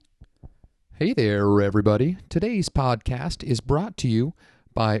Hey there, everybody. Today's podcast is brought to you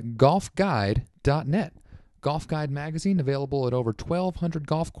by GolfGuide.net. Golf Guide magazine available at over 1,200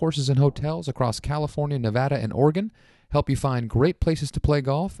 golf courses and hotels across California, Nevada, and Oregon. Help you find great places to play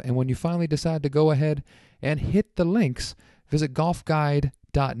golf, and when you finally decide to go ahead and hit the links, visit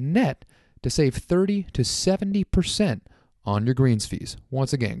GolfGuide.net to save 30 to 70% on your greens fees.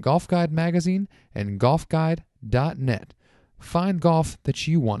 Once again, Golf Guide magazine and GolfGuide.net. Find golf that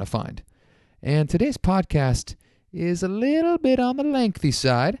you want to find. And today's podcast is a little bit on the lengthy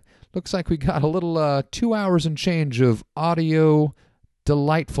side. Looks like we got a little 2 hours and change of audio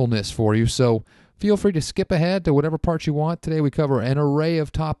delightfulness for you. So feel free to skip ahead to whatever part you want. Today we cover an array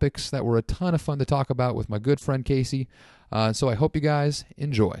of topics that were a ton of fun to talk about with my good friend Casey. So I hope you guys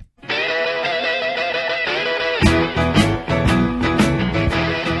enjoy.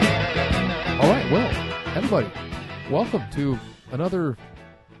 All right, well, everybody, welcome to another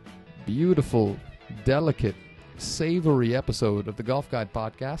beautiful, delicate, savory episode of the Golf Guide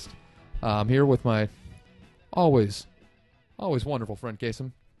podcast. I'm here with my always wonderful friend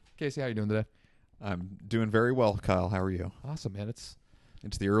Casey. Casey, how you doing today? I'm doing very well, Kyle. How are you? Awesome, man. It's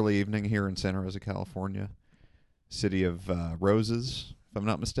the early evening here in Santa Rosa, California, city of roses, if I'm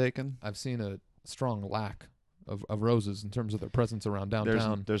not mistaken. I've seen a strong lack of roses in terms of their presence around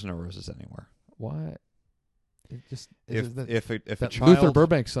downtown. There's no roses anywhere. Why? It just If a child, Luther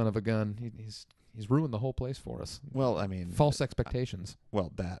Burbank son of a gun, he's ruined the whole place for us. Well, I mean, false expectations.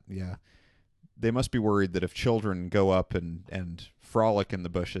 Yeah. They must be worried that if children go up and frolic in the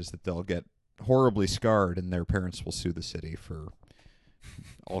bushes, that they'll get horribly scarred, and their parents will sue the city for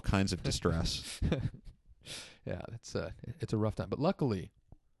all kinds of distress. Yeah, it's a rough time. But luckily,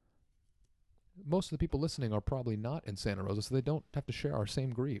 most of the people listening are probably not in Santa Rosa, so they don't have to share our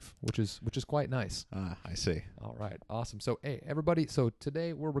same grief, which is quite nice. I see. All right, awesome. So, hey, everybody, so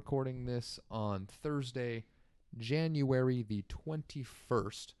today we're recording this on Thursday, January the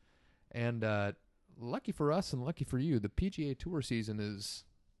 21st, and lucky for us and lucky for you, the PGA Tour season is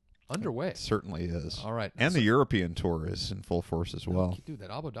underway. It certainly is. All right. And the European Tour is in full force as well. Dude,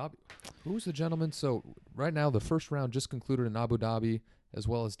 that Abu Dhabi. Who's the gentleman? So, right now, the first round just concluded in Abu Dhabi, as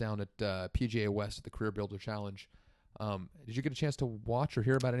well as down at PGA West at the Career Builder Challenge. Did you get a chance to watch or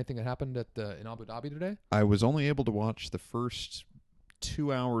hear about anything that happened in Abu Dhabi today? I was only able to watch the first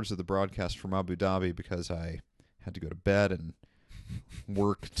 2 hours of the broadcast from Abu Dhabi because I had to go to bed and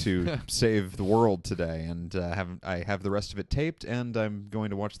work to save the world today. And I have the rest of it taped, and I'm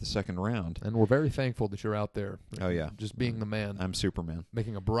going to watch the second round. And we're very thankful that you're out there. Oh, yeah. Just being the man. I'm Superman.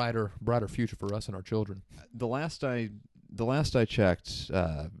 Making a brighter future for us and our children. The last I checked,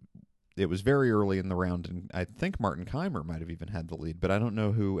 it was very early in the round, and I think Martin Keimer might have even had the lead, but I don't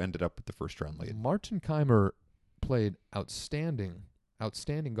know who ended up with the first round lead. Martin Keimer played outstanding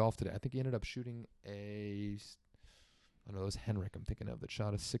golf today. I think he ended up shooting I don't know, it was Henrik I'm thinking of that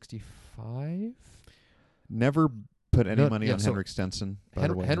shot a 65. Never put any money on Henrik Stenson, by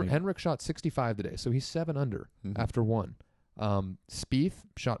the way. Henrik shot 65 today, so he's 7 under after one. Spieth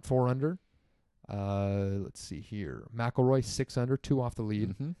shot 4 under. Let's see here. McIlroy 6 under, 2 off the lead.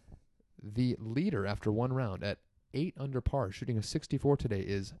 Mm-hmm. The leader after one round at 8 under par, shooting a 64 today,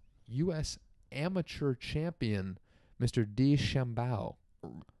 is U.S. amateur champion Mr. DeChambeau.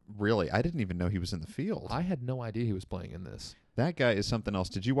 Really? I didn't even know he was in the field. I had no idea he was playing in this. That guy is something else.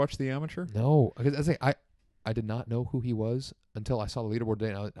 Did you watch the amateur? No. I did not know who he was until I saw the leaderboard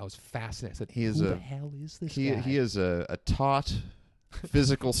today, and I was fascinated. I said, who the hell is this guy? He is a taut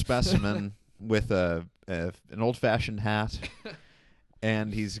physical specimen with an old-fashioned hat,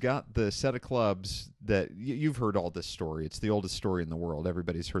 and he's got the set of clubs that you've heard all this story. It's the oldest story in the world.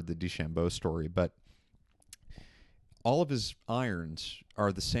 Everybody's heard the DeChambeau story, but all of his irons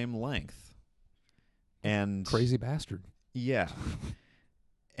are the same length. And crazy bastard. Yeah.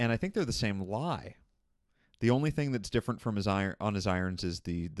 And I think they're the same lie. The only thing that's different from his irons is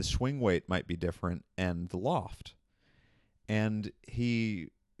the swing weight might be different and the loft. And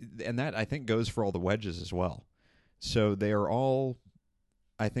that I think goes for all the wedges as well. So they are all,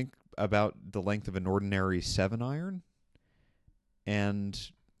 I think, about the length of an ordinary 7-iron. And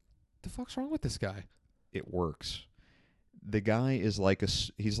the fuck's wrong with this guy? It works. The guy is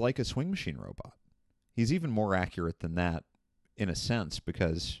he's like a swing machine robot. He's even more accurate than that in a sense,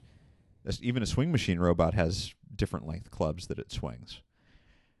 because even a swing machine robot has different length clubs that it swings.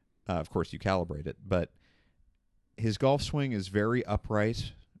 Of course, you calibrate it, but his golf swing is very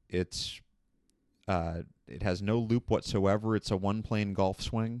upright. It has no loop whatsoever. It's a one-plane golf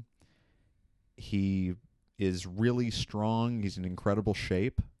swing. He is really strong. He's in incredible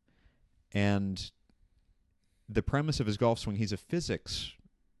shape. And the premise of his golf swing, he's a physics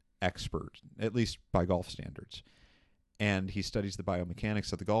expert, at least by golf standards. And he studies the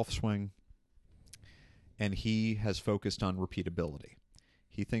biomechanics of the golf swing, and he has focused on repeatability.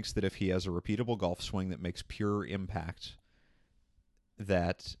 He thinks that if he has a repeatable golf swing that makes pure impact,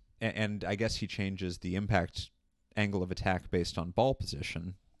 that, and I guess he changes the impact angle of attack based on ball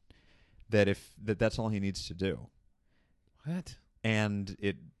position, that's all he needs to do. What? And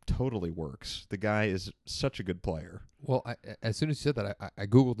it totally works. The guy is such a good player. Well, as soon as you said that, I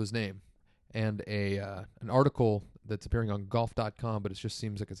Googled his name, and an article that's appearing on golf.com, but it just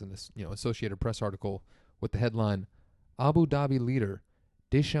seems like it's in this Associated Press article with the headline, Abu Dhabi leader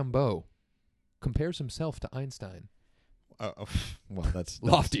DeChambeau compares himself to Einstein. Well, that's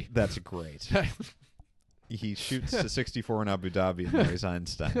lofty. That's great. He shoots to 64 in Abu Dhabi and marries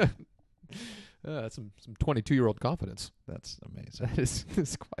Einstein. That's some 22-year-old confidence. That's amazing. That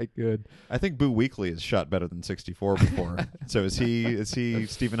is quite good. I think Boo Weekley has shot better than 64 before. So is he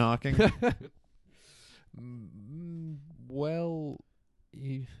Stephen Hawking? Well,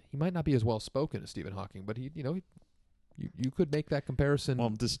 he might not be as well spoken as Stephen Hawking, but you could make that comparison.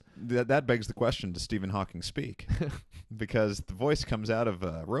 Well, that begs the question: does Stephen Hawking speak? Because the voice comes out of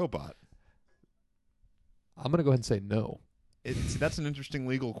a robot. I'm going to go ahead and say no. That's an interesting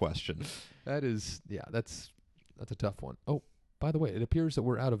legal question. That's a tough one. Oh, by the way, it appears that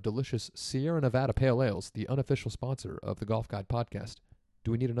we're out of delicious Sierra Nevada Pale Ales, the unofficial sponsor of the Golf Guide podcast.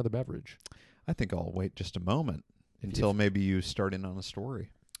 Do we need another beverage? I think I'll wait just a moment until maybe you start in on a story.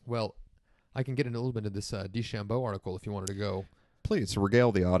 Well, I can get in a little bit of this DeChambeau article if you wanted to go. Please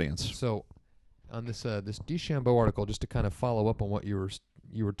regale the audience. So, on this DeChambeau article, just to kind of follow up on what you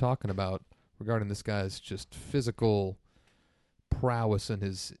were talking about regarding this guy's just physical prowess and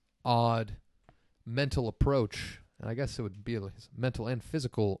his odd mental approach, and I guess it would be his mental and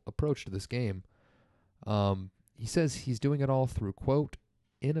physical approach to this game. He says he's doing it all through, quote,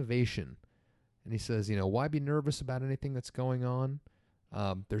 innovation. And he says, why be nervous about anything that's going on?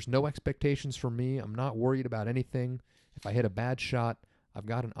 There's no expectations for me. I'm not worried about anything. If I hit a bad shot, I've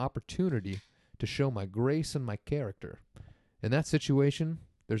got an opportunity to show my grace and my character. In that situation,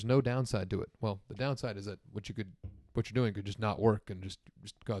 there's no downside to it. Well, the downside is that what you're doing could just not work, and just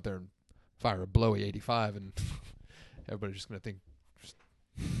go out there and fire a blowy 85, and everybody's just going to think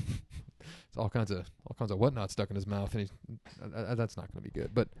it's all kinds of whatnot stuck in his mouth, and that's not going to be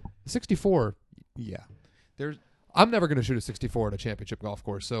good. But 64, yeah, I'm never going to shoot a 64 at a championship golf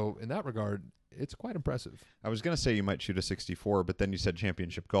course, so in that regard, it's quite impressive. I was going to say you might shoot a 64, but then you said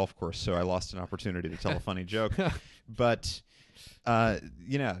championship golf course, so I lost an opportunity to tell a funny joke. But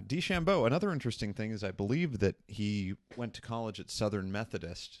DeChambeau, another interesting thing is I believe that he went to college at Southern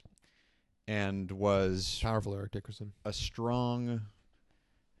Methodist and was powerful, Eric Dickerson, a strong,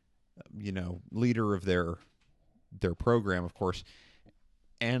 leader of their program, of course,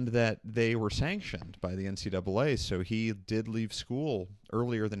 and that they were sanctioned by the NCAA. So he did leave school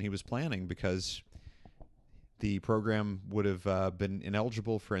earlier than he was planning because the program would have been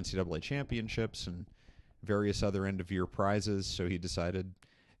ineligible for NCAA championships and various other end-of-year prizes. So he decided,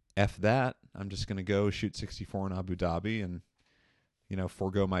 F that, I'm just going to go shoot 64 in Abu Dhabi and,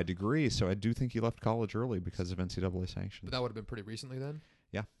 forego my degree. So I do think he left college early because of NCAA sanctions. But that would have been pretty recently then?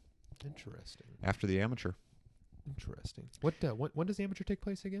 Yeah. Interesting. After the amateur. Interesting. When does the amateur take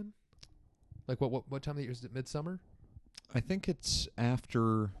place again? Like what time of the year is it? Midsummer? I think it's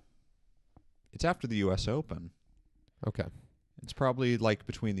after the U.S. Open. Okay. It's probably like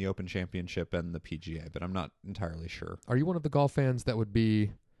between the Open Championship and the PGA, but I'm not entirely sure. Are you one of the golf fans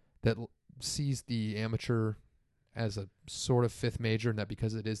that sees the amateur as a sort of fifth major, and that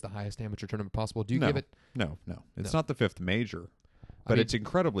because it is the highest amateur tournament possible, do you give it? No. It's not the fifth major, but it's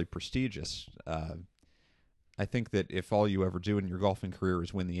incredibly prestigious. I think that if all you ever do in your golfing career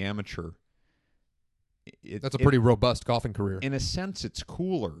is win the amateur, that's a pretty robust golfing career. In a sense, it's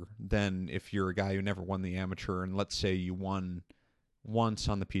cooler than if you're a guy who never won the amateur, and let's say you won once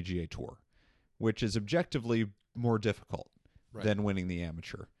on the PGA Tour, which is objectively more difficult than winning the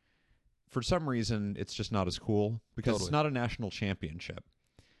amateur. For some reason, it's just not as cool because it's not a national championship.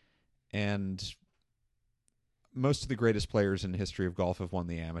 And most of the greatest players in the history of golf have won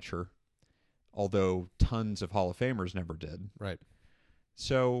the amateur, although tons of Hall of Famers never did. Right.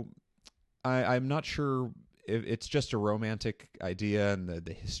 So I'm not sure if it's just a romantic idea and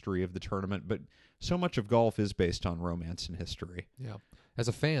the history of the tournament, but so much of golf is based on romance and history. Yeah. As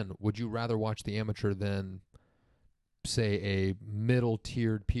a fan, would you rather watch the amateur than, say, a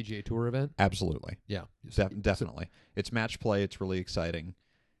middle-tiered PGA Tour event? Absolutely. Yeah. Definitely. It's match play. It's really exciting.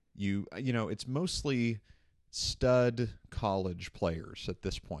 It's mostly stud college players at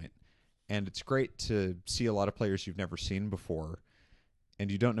this point. And it's great to see a lot of players you've never seen before.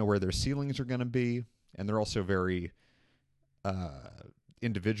 and you don't know where their ceilings are going to be, and they're also very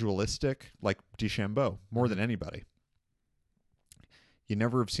individualistic, like DeChambeau, more than anybody. You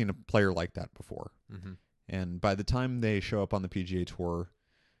never have seen a player like that before. Mm-hmm. And by the time they show up on the PGA Tour,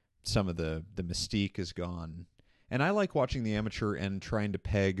 some of the mystique is gone. And I like watching the amateur and trying to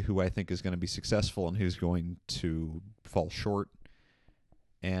peg who I think is going to be successful and who's going to fall short.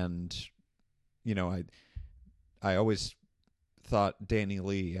 And, you know, I always thought Danny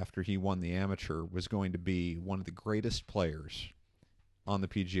Lee, after he won the amateur, was going to be one of the greatest players on the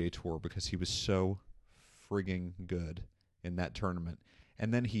PGA Tour because he was so frigging good in that tournament.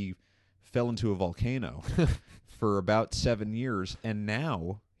 And then he fell into a volcano for about 7 years, and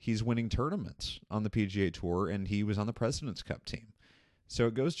now he's winning tournaments on the PGA Tour, and he was on the President's Cup team. So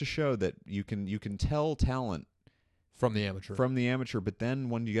it goes to show that you can tell talent from the amateur. But then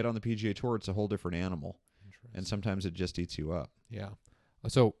when you get on the PGA Tour, it's a whole different animal, and sometimes it just eats you up. Yeah.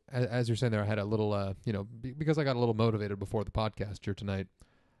 So as you're saying there, I had a little, because I got a little motivated before the podcast here tonight,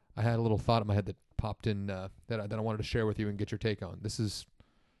 I had a little thought in my head that popped in that I wanted to share with you and get your take on. This is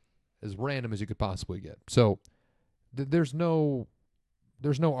as random as you could possibly get. So there's no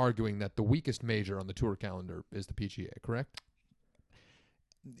arguing that the weakest major on the tour calendar is the PGA, correct?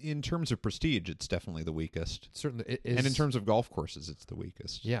 In terms of prestige, it's definitely the weakest. Certainly, it is. And in terms of golf courses, it's the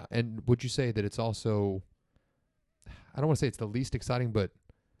weakest. Yeah, and would you say that it's also, I don't want to say it's the least exciting, but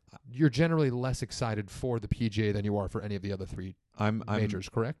you're generally less excited for the PGA than you are for any of the other three majors,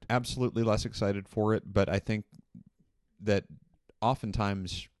 correct? Absolutely less excited for it, but I think that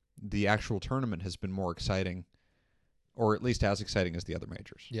oftentimes the actual tournament has been more exciting, or at least as exciting as the other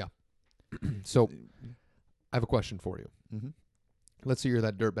majors. Yeah. So I have a question for you. Mm-hmm. Let's say you're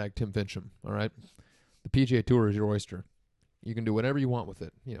that dirtbag Tim Fincham, all right? The PGA Tour is your oyster. You can do whatever you want with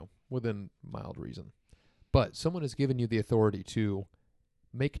it, within mild reason. But someone has given you the authority to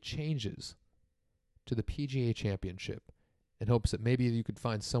make changes to the PGA Championship in hopes that maybe you could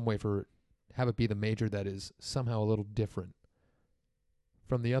find some way have it be the major that is somehow a little different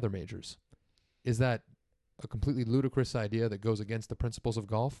from the other majors. Is that a completely ludicrous idea that goes against the principles of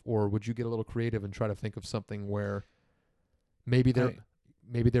golf, or would you get a little creative and try to think of something where maybe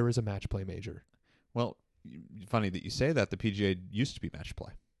there is a match play major? Well, funny that you say that. The PGA used to be match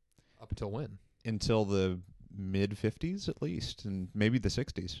play. Up until when? Until the mid-50s at least, and maybe the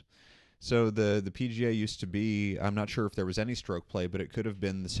 60s. So the PGA used to be, I'm not sure if there was any stroke play, but it could have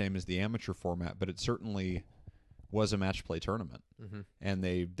been the same as the amateur format, but it certainly was a match play tournament. Mm-hmm. And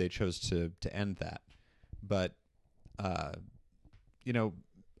they chose to end that. But, a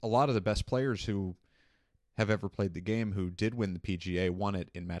lot of the best players who have ever played the game who did win the PGA won it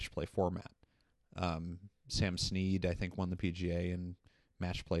in match play format. Sam Snead, I think, won the PGA in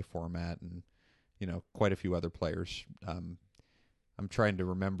match play format, and quite a few other players. I'm trying to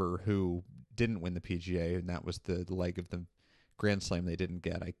remember who didn't win the PGA, and that was the leg of the Grand Slam they didn't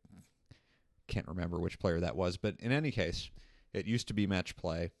get. I can't remember which player that was, but in any case, it used to be match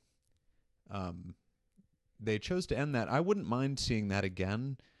play. They chose to end that. I wouldn't mind seeing that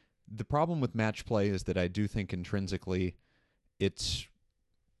again. The problem with match play is that I do think intrinsically it's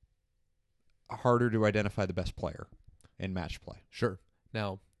harder to identify the best player in match play. Sure.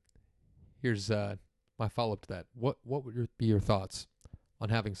 Now, here's my follow-up to that. What would be your thoughts on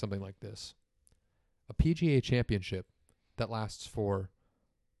having something like this? A PGA Championship that lasts for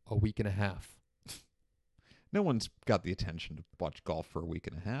a week and a half. No one's got the attention to watch golf for a week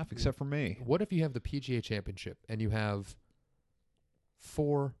and a half except for me. What if you have the PGA Championship and you have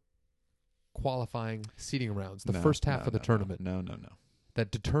 4 qualifying seeding rounds, the first half of the tournament? No.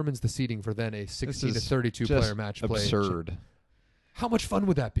 That determines the seeding for then a 16 to 32 player match play. Absurd. How much fun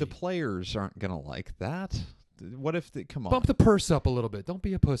would that be? The players aren't going to like that. What if they come on? Bump the purse up a little bit. Don't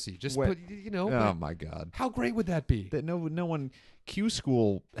be a pussy. Just put, Oh my God! How great would that be? That no one. Q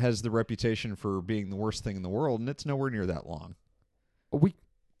School has the reputation for being the worst thing in the world, and it's nowhere near that long. A week.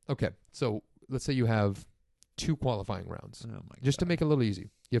 Okay, so let's say you have 2 qualifying rounds. Oh my God. Just to make it a little easy,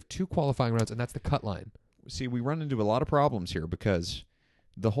 you have 2 qualifying rounds, and that's the cut line. See, we run into a lot of problems here because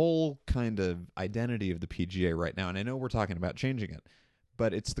the whole kind of identity of the PGA right now, and I know we're talking about changing it,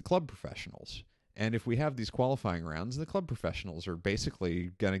 but it's the club professionals. And if we have these qualifying rounds, the club professionals are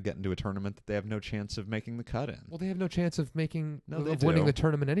basically going to get into a tournament that they have no chance of making the cut in. Well, they have no chance of winning do. the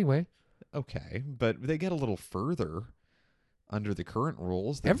tournament anyway. Okay, but they get a little further under the current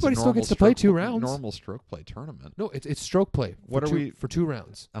rules. Everybody still gets to play 2 rounds. Normal stroke play tournament. No, it's stroke play. For 2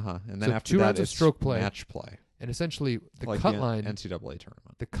 rounds? And then so after 2 that, rounds of it's stroke play. match play. And essentially, the like cut the line, NCAA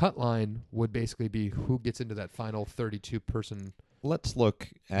tournament. The cut line would basically be who gets into that final 32-person. Let's look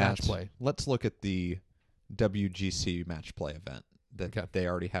at match play. Let's look at the WGC match play event that Okay. they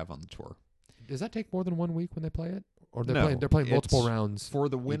already have on the tour. Does that take more than 1 week when they play it? Or No, they're playing multiple it's rounds for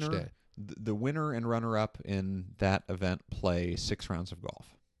the each winner. day? The winner and runner-up in that event play 6 rounds of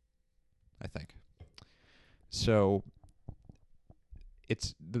golf, I think. So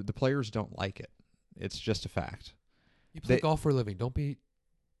it's the players don't like it. It's just a fact. You play They- golf for a living. Don't be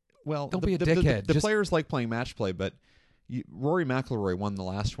Don't be a dickhead. The Just- players like playing match play, but Rory McIlroy won the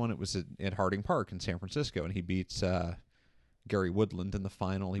last one. It was at Harding Park in San Francisco, and he beat Gary Woodland in the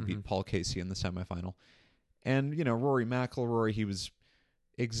final. He beat Paul Casey in the semifinal. And, Rory McIlroy, he was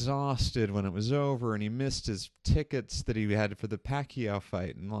exhausted when it was over, and he missed his tickets that he had for the Pacquiao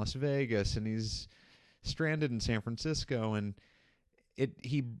fight in Las Vegas, and he's stranded in San Francisco, and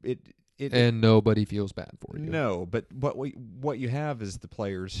and nobody feels bad for you. no, but what you have is the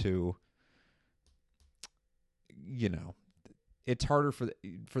players who, it's harder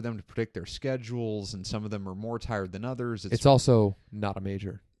for them to predict their schedules, and some of them are more tired than others. It's also not a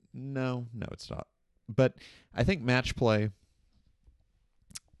major. No, it's not. But I think match play,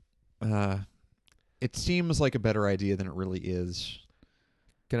 it seems like a better idea than it really is.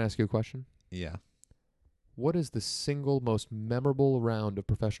 Can I ask you a question? Yeah. What is the single most memorable round of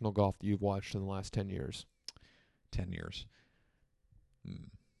professional golf that you've watched in the last 10 years? 10 years.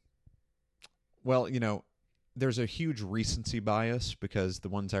 Well, there's a huge recency bias because the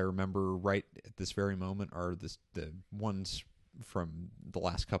ones I remember right at this very moment are the ones from the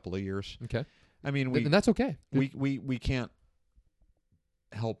last couple of years. Okay. I mean, And that's okay. we can't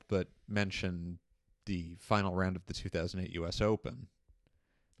help but mention the final round of the 2008 U.S. Open.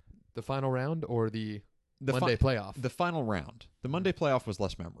 The final round or the The Monday playoff? The final round. The Monday playoff was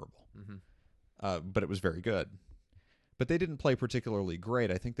less memorable, Mm-hmm. but it was very good. But they didn't play particularly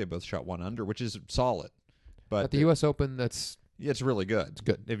great. I think they both shot 1 under, which is solid. But At the U.S. Open, that's it's really good. it's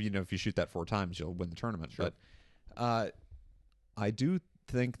good. If you shoot that 4 times, you'll win the tournament. Sure. But I do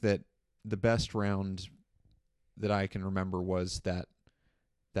think that the best round that I can remember was that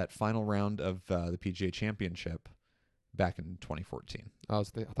final round of the PGA Championship back in 2014. I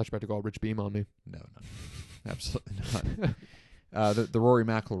thought you were about to go all Rich Beam on me. No, absolutely not. The Rory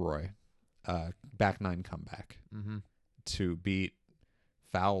McIlroy back 9 comeback Mm-hmm. to beat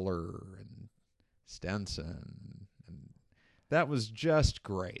Fowler and Stenson, and that was just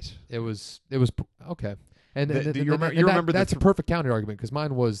great. It was okay. And, Do you remember that's a perfect counter argument because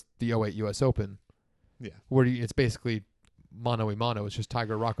mine was the 2008 U.S. Open. Yeah. Where it's basically mano a mano. It's just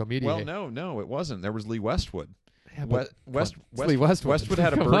Tiger Rocco Mediate. Well, no, it wasn't. There was Lee Westwood. Yeah, but Lee Westwood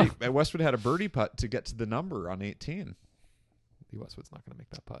had a Come birdie. on. Westwood had a birdie putt to get to the number on 18. Lee Westwood's not going to make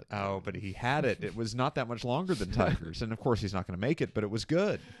that putt. Oh, but he had it. It was not that much longer than Tiger's, and of course he's not going to make it. But it was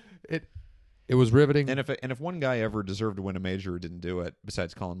good. It was riveting. And if one guy ever deserved to win a major who didn't do it,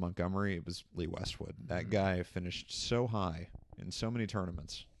 besides Colin Montgomery, it was Lee Westwood. That guy finished so high in so many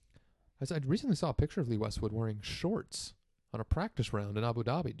tournaments. I recently saw a picture of Lee Westwood wearing shorts on a practice round in Abu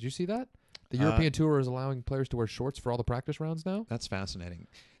Dhabi. Did you see that? The European Tour is allowing players to wear shorts for all the practice rounds now. That's fascinating.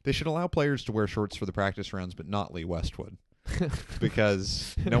 They should allow players to wear shorts for the practice rounds, but not Lee Westwood,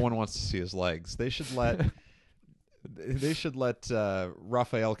 because no one wants to see his legs. They should let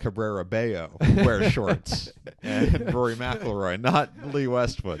Rafael Cabrera Bello wear shorts and Rory McIlroy, not Lee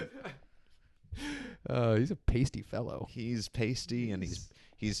Westwood. He's a pasty fellow. He's pasty and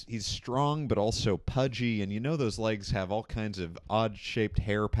he's strong, but also pudgy, and those legs have all kinds of odd-shaped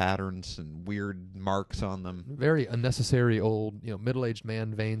hair patterns and weird marks on them. Very unnecessary old, middle-aged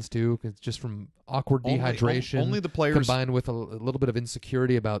man veins too. 'Cause just from awkward dehydration. Only the players combined with a little bit of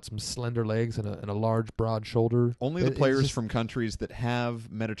insecurity about some slender legs and a large, broad shoulder. Only the It's players just- from countries that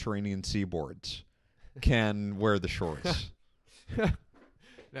have Mediterranean seaboards can wear the shorts.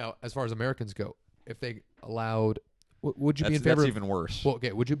 Now, as far as Americans go, if they allowed, would you be in That's favor? even worse. Well,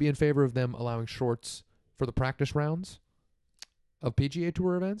 okay. Would you be in favor of them allowing shorts for the practice rounds of PGA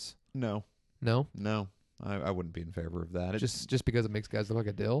Tour events? No, No, I wouldn't be in favor of that. just because it makes guys look like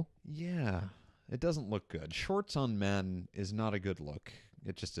a dill. Yeah, it doesn't look good. Shorts on men is not a good look.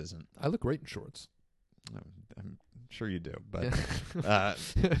 It just isn't. I look great in shorts. I'm sure you do, but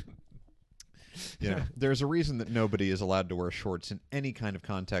there's a reason that nobody is allowed to wear shorts in any kind of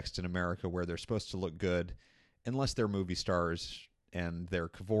context in America where they're supposed to look good, unless they're movie stars and they're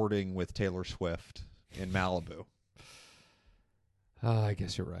cavorting with Taylor Swift in Malibu. I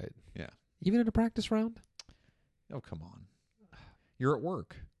guess you're right. Yeah. Even in a practice round? Oh, come on. You're at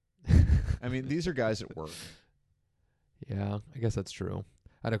work. I mean, these are guys at work. Yeah, I guess that's true.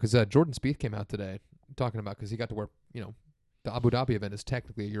 I know because Jordan Spieth came out today talking about because he got to wear the Abu Dhabi event is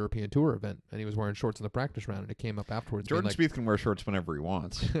technically a European Tour event, and he was wearing shorts in the practice round, and it came up afterwards. Jordan Spieth can wear shorts whenever he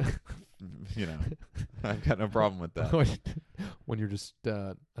wants. I've got no problem with that. When you're just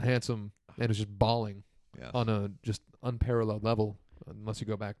a handsome and is just balling Yes. on a just unparalleled level, unless you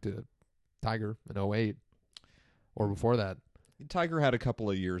go back to Tiger in 08 or before that. Tiger had a couple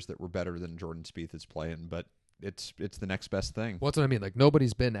of years that were better than Jordan Spieth is playing, but it's the next best thing. Well, that's what I mean. Like,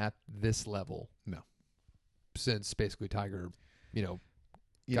 nobody's been at this level. No. Since basically Tiger, got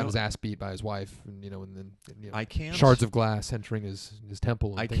You know, his ass beat by his wife, and then I can't shards of glass entering his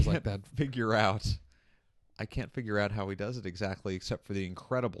temple and I things can't like that. figure out. I can't figure out how he does it exactly, except for the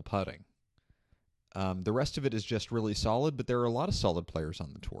incredible putting. The rest of it is just really solid, but there are a lot of solid players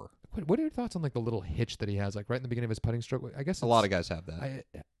on the tour. What are your thoughts on like the little hitch that he has, like right in the beginning of his putting stroke? I guess A lot of guys have that.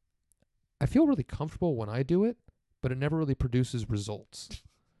 I feel really comfortable when I do it, but it never really produces results.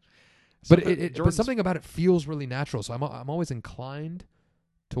 So, But but Jordan's- something about it feels really natural. So I'm always inclined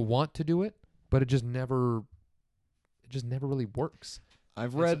to want to do it, but it just never really works.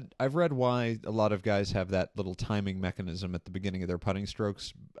 I've read why a lot of guys have that little timing mechanism at the beginning of their putting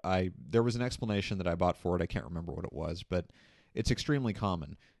strokes. There was an explanation that I bought for it. I can't remember what it was, but it's extremely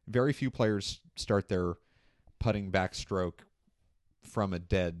common. Very few players start their putting backstroke from a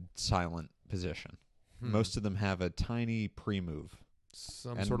dead silent position. Most of them have a tiny pre-move.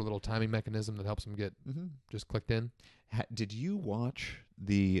 Some sort of little timing mechanism that helps them get just clicked in. Did you watch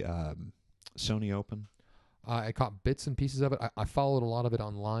the Sony Open? I caught bits and pieces of it. I followed a lot of it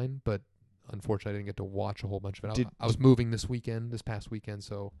online, but unfortunately I didn't get to watch a whole bunch of it. I was moving this past weekend,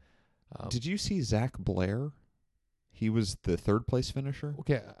 so... Did you see Zach Blair? He was the third place finisher.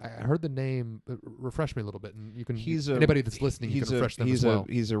 Okay, I heard the name. Refresh me a little bit, and you can... anybody that's listening, you can refresh them he's as well.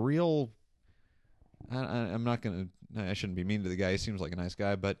 He's a real... I'm not going to... I shouldn't be mean to the guy. He seems like a nice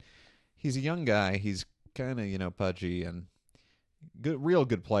guy, but he's a young guy. He's kind of, pudgy and real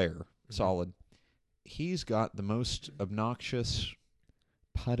good player. Solid. He's got the most obnoxious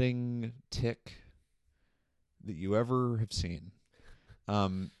putting tick that you ever have seen.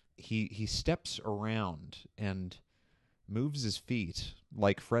 He steps around and moves his feet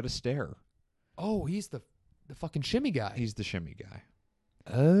like Fred Astaire. Oh, he's the fucking shimmy guy. He's the shimmy guy.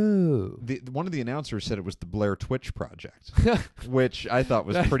 Oh. One of the announcers said it was the Blair Twitch Project, which I thought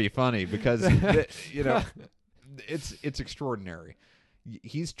was pretty funny because it's extraordinary.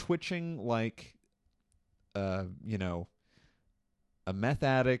 He's twitching like a meth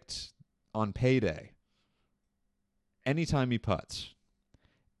addict on payday anytime he putts.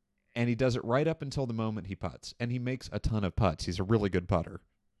 And he does it right up until the moment he putts. And he makes a ton of putts. He's a really good putter.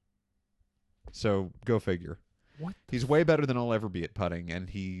 So go figure. What? He's way better than I'll ever be at putting, and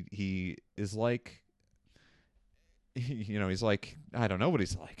he is like, he's like, I don't know what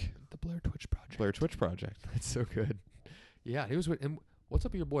he's like. The Blair Twitch Project. Blair Twitch Project. That's so good. Yeah, he was with. And what's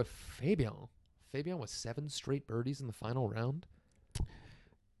up with your boy Fabian? Fabian with 7 straight birdies in the final round.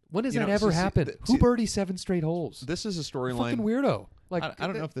 When does that ever happen? Who birdied 7 straight holes? This is a storyline. Fucking weirdo. Like I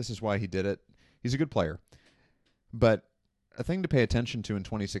don't know if this is why he did it. He's a good player, but a thing to pay attention to in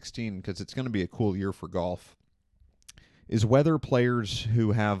 2016, because it's going to be a cool year for golf, is whether players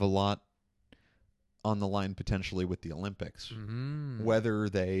who have a lot on the line potentially with the Olympics, whether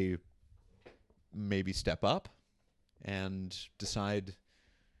they maybe step up and decide,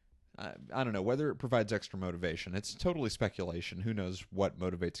 I don't know, whether it provides extra motivation. It's totally speculation. Who knows what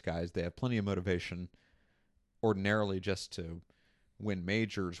motivates guys? They have plenty of motivation ordinarily just to win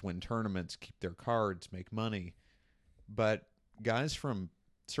majors, win tournaments, keep their cards, make money. But guys from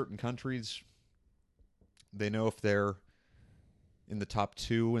certain countries, they know if they're in the top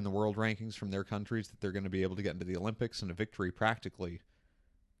 2 in the world rankings from their countries that they're going to be able to get into the Olympics, and a victory practically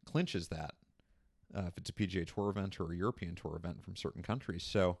clinches that if it's a PGA Tour event or a European Tour event from certain countries.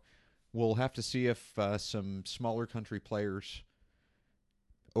 So we'll have to see if some smaller country players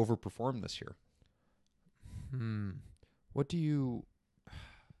overperform this year. What do you...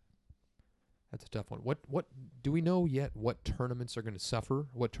 That's a tough one. What do we know yet? What tournaments are going to suffer?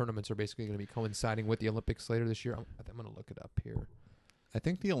 What tournaments are basically going to be coinciding with the Olympics later this year? I'm going to look it up here. I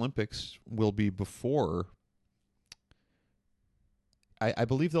think the Olympics will be before. I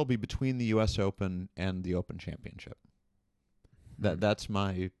believe they'll be between the U.S. Open and the Open Championship. That's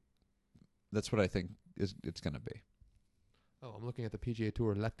what I think it's going to be. Oh, I'm looking at the PGA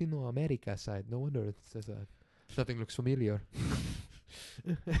Tour Latino America side. No wonder it says nothing looks familiar.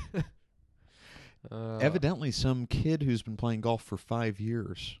 Evidently, some kid who's been playing golf for 5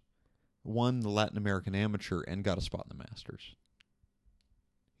 years won the Latin American Amateur and got a spot in the Masters.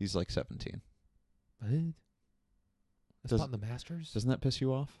 He's like 17. What? A spot in the Masters? Doesn't that piss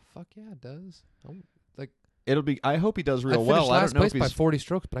you off? Fuck yeah, it does. It'll be. I hope he does I real finished well. I last don't know if place by he's. 40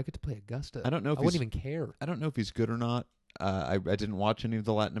 strokes, but I get to play Augusta. I don't know if I he's. wouldn't even care. I don't know if he's good or not. I didn't watch any of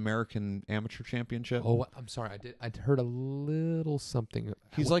the Latin American Amateur Championship. Oh, I'm sorry. I did. I'd heard a little something.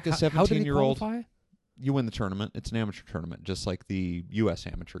 He's like a How did he 17-year-old. qualify? You win the tournament. It's an amateur tournament, just like the U.S.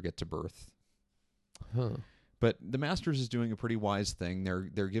 Amateur gets a berth. Huh. But the Masters is doing a pretty wise thing.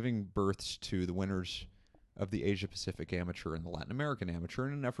 They're giving berths to the winners of the Asia Pacific Amateur and the Latin American Amateur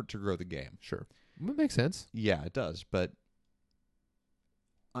in an effort to grow the game. Sure. That makes sense. Yeah, it does. But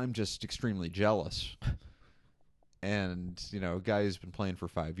I'm just extremely jealous. And, a guy who's been playing for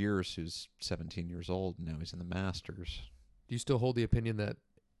 5 years who's 17 years old, and now he's in the Masters. Do you still hold the opinion that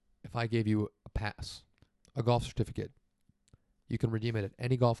if I gave you a pass, a golf certificate, you can redeem it at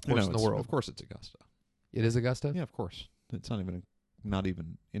any golf course in the world? Of course it's Augusta. It is Augusta? Yeah, of course. It's not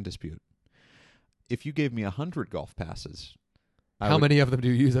even in dispute. If you gave me 100 golf passes, How many of them do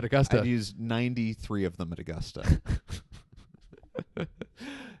you use at Augusta? I'd use 93 of them at Augusta.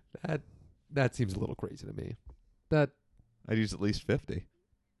 That seems a little crazy to me. I'd use at least 50.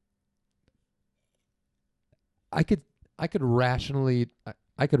 I could rationally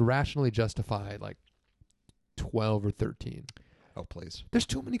justify like 12 or 13. Oh, please. There's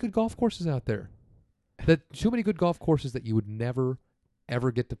too many good golf courses out there. Too many good golf courses that you would never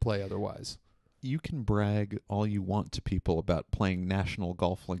ever get to play otherwise. You can brag all you want to people about playing National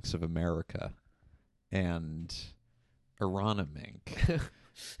Golf Links of America and Aronimink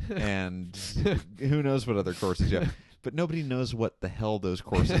and who knows what other courses you have. But nobody knows what the hell those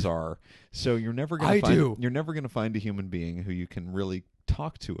courses are. So you're never going to find a human being who you can really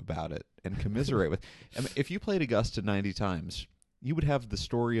talk to about it and commiserate with. I mean, if you played Augusta 90 times, you would have the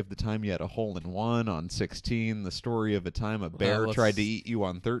story of the time you had a hole-in-one on 16, the story of a time a bear tried to eat you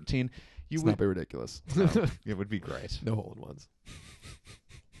on 13. Let's not be ridiculous. No, it would be great. No hole-in-ones.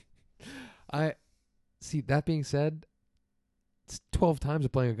 I see. That being said, it's 12 times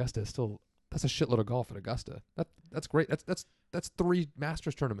of playing Augusta. That's a shitload of golf at Augusta. That's great. That's 3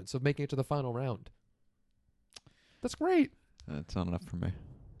 Masters tournaments of making it to the final round. That's great. That's not enough for me.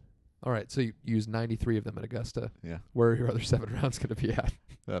 All right, so you use 93 of them at Augusta. Yeah. Where are your other 7 rounds going to be at?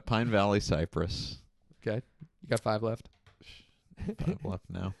 Pine Valley, Cypress. Okay. You got 5 left? 5 left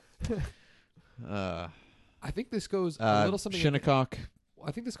now. I think this goes a little something... Shinnecock.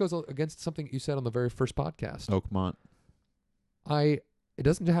 I think this goes against something you said on the very first podcast. Oakmont. It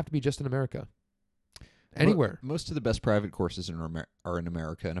doesn't have to be just in America. Anywhere. Most of the best private courses are in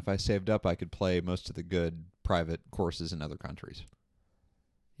America, and if I saved up, I could play most of the good private courses in other countries.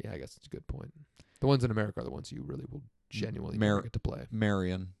 Yeah, I guess it's a good point. The ones in America are the ones you really will genuinely never get to play.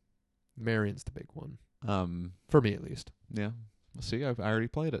 Marion. Marion's the big one. For me, at least. Yeah. Well, see, I already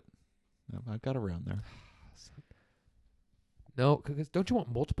played it. I've got around there. No, because don't you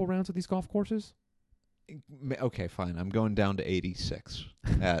want multiple rounds of these golf courses? Okay, fine. I'm going down to 86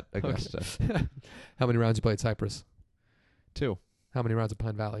 at Augusta. How many rounds you played Cypress? 2. How many rounds at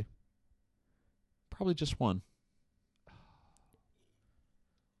Pine Valley? Probably just 1.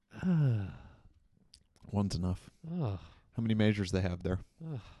 One's enough. How many majors they have there?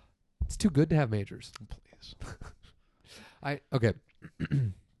 It's too good to have majors. Please. Okay.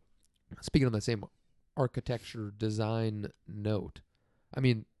 Speaking on the same architecture design note, I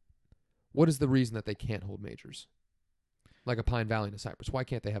mean, what is the reason that they can't hold majors? Like a Pine Valley and a Cypress. Why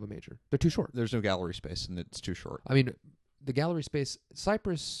can't they have a major? They're too short. There's no gallery space, and it's too short. I mean, the gallery space,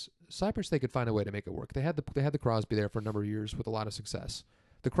 Cypress, they could find a way to make it work. They had the Crosby there for a number of years with a lot of success.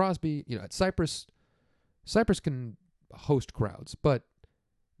 The Crosby, at Cypress can host crowds, but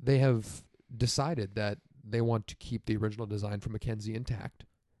they have decided that they want to keep the original design from Mackenzie intact.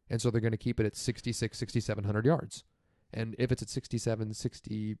 And so they're going to keep it at 6,700 yards. And if it's at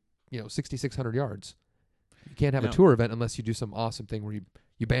 6,600 yards, you can't have a tour event unless you do some awesome thing where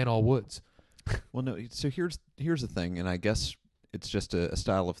you ban all woods. Well, no. So here's the thing, and I guess it's just a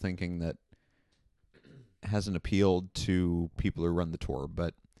style of thinking that hasn't appealed to people who run the tour.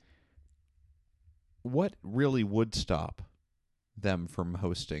 But what really would stop them from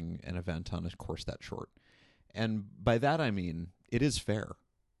hosting an event on a course that short? And by that I mean it is fair.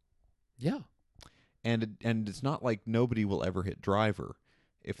 Yeah. And it's not like nobody will ever hit driver.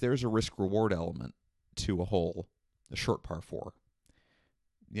 If there's a risk-reward element to a hole, a short par 4,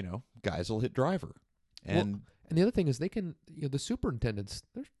 guys will hit driver. And the other thing is they can, the superintendents,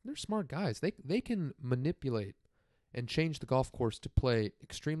 they're smart guys. They can manipulate and change the golf course to play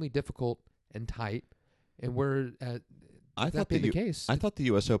extremely difficult and tight. And where that being the case, I thought the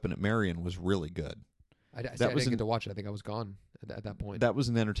U.S. Open at Marion was really good. I didn't get to watch it. I think I was gone at that point. That was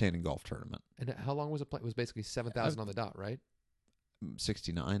an entertaining golf tournament. And how long was it? It was basically 7,000 on the dot, right?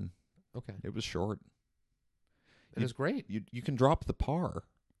 69. Okay. It was short. and it's great. You can drop the par.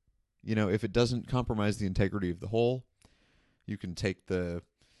 If it doesn't compromise the integrity of the hole, you can take you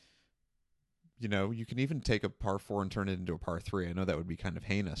can even take a par 4 and turn it into a par 3. I know that would be kind of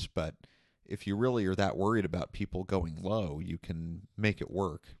heinous, but if you really are that worried about people going low, you can make it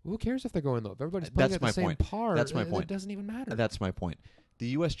work. Who cares if they're going low? If everybody's playing at the same par, That's my point. It doesn't even matter. That's my point.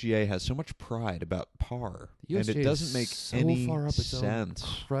 The USGA has so much pride about par, The USGA and it doesn't make so any far up its sense. Own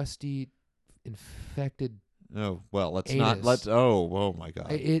crusty, infected. Oh well, let's anus. not. Let's. Oh my God.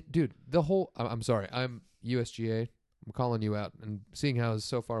 Dude. The whole. I'm sorry. I'm USGA. I'm calling you out and seeing how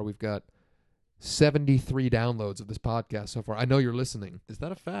so far we've got 73 downloads of this podcast so far. I know you're listening. Is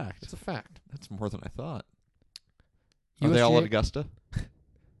that a fact? It's a fact. That's more than I thought. USGA, Are they all at Augusta?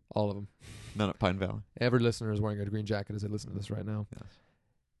 all of them. None at Pine Valley. Every listener is wearing a green jacket as they listen to this right now. Yes.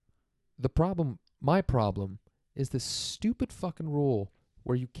 My problem, is this stupid fucking rule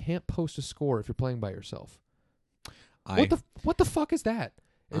where you can't post a score if you're playing by yourself. What the fuck is that?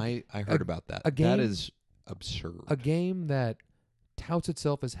 I heard about that. A game, that is absurd. A game that touts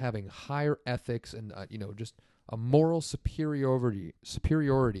itself as having higher ethics and just a moral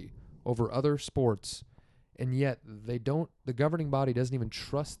superiority over other sports, and yet the governing body doesn't even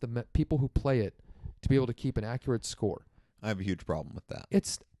trust the people who play it to be able to keep an accurate score. I have a huge problem with that.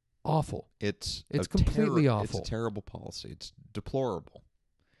 It's awful. It's completely awful. It's a terrible policy. It's deplorable.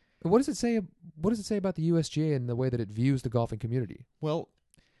 What does it say? What does it say about the USGA and the way that it views the golfing community? Well,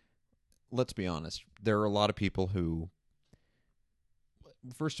 let's be honest. There are a lot of people who,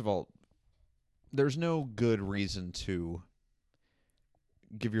 first of all, there's no good reason to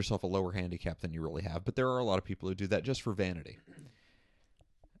give yourself a lower handicap than you really have, but there are a lot of people who do that just for vanity.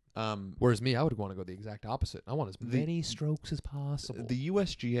 Whereas me, I would want to go the exact opposite. I want as many strokes as possible. The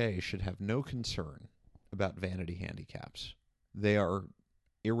USGA should have no concern about vanity handicaps. They are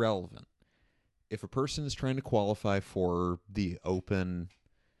irrelevant. If a person is trying to qualify for the Open,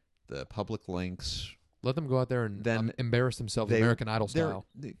 the public links, let them go out there and then embarrass themselves American Idol style.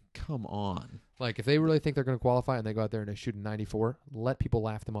 Come on. Like, if they really think they're going to qualify and they go out there and they shoot a 94, let people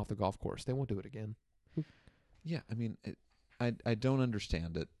laugh them off the golf course. They won't do it again. Yeah, I mean, I don't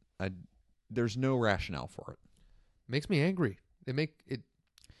understand it. There's no rationale for it. Makes me angry.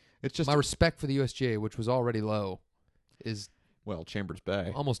 It's just my respect for the USGA, which was already low, is Chambers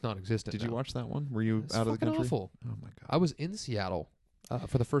Bay almost non-existent. Did now. you watch that one? Were you It's out of the fucking country? Awful. Oh my God! I was in Seattle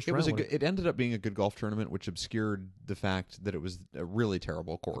for the first round. It ended up being a good golf tournament, which obscured the fact that it was a really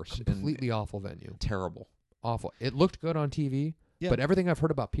terrible course, completely awful venue. Terrible, awful. It looked good on TV, but everything I've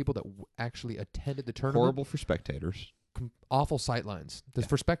heard about people that actually attended the tournament, horrible for spectators. Awful sightlines.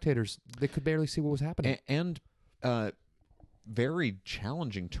 For spectators, they could barely see what was happening. And very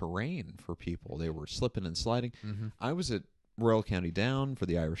challenging terrain for people. They were slipping and sliding. Mm-hmm. I was at Royal County Down for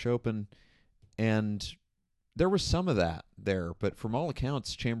the Irish Open, and there was some of that there. But from all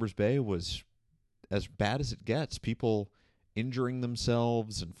accounts, Chambers Bay was as bad as it gets. People injuring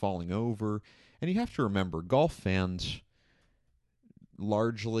themselves and falling over. And you have to remember, golf fans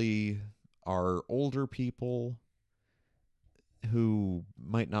largely are older people who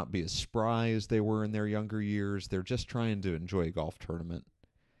might not be as spry as they were in their younger years. They're just trying to enjoy a golf tournament,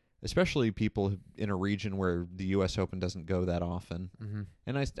 especially people in a region where the U.S. Open doesn't go that often. Mm-hmm.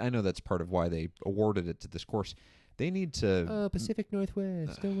 And I know that's part of why they awarded it to this course. They need to... Pacific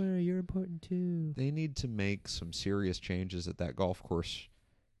Northwest, don't worry, you're important too. They need to make some serious changes at that golf course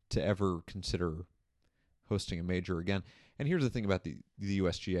to ever consider hosting a major again. And here's the thing about the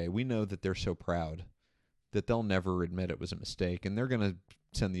USGA. We know that they're so proud that they'll never admit it was a mistake, and they're going to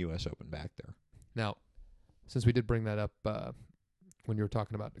send the U.S. Open back there. Now, since we did bring that up when you were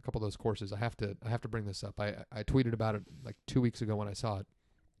talking about a couple of those courses, I have to bring this up. I tweeted about it like 2 weeks ago when I saw it.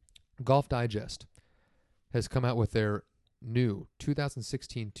 Golf Digest has come out with their new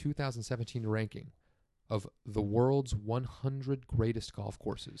 2016-2017 ranking of the world's 100 greatest golf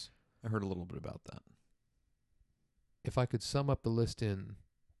courses. I heard a little bit about that. If I could sum up the list in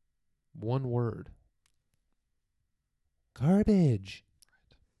one word: garbage.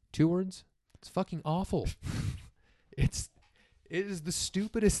 2 words? It's fucking awful. It is the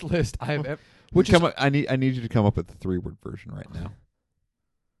stupidest list I have ever. I need you to come up with the 3-word version right now.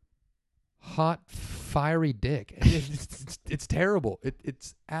 Hot, fiery dick. It's terrible.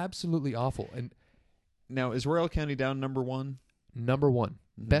 It's absolutely awful. And now, is Royal County Down number 1? Number 1.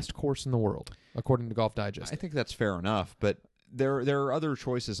 Mm-hmm. Best course in the world, according to Golf Digest. I think that's fair enough, but there are other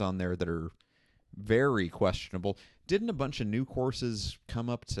choices on there that are very questionable. Didn't a bunch of new courses come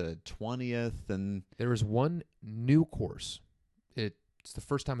up to 20th? And there is one new course. It's the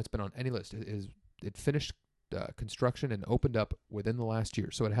first time it's been on any list. It finished construction and opened up within the last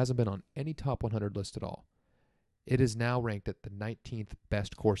year, so it hasn't been on any top 100 list at all. It is now ranked at the 19th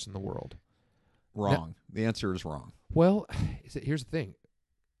best course in the world. Wrong. The answer is wrong. Well, here's the thing.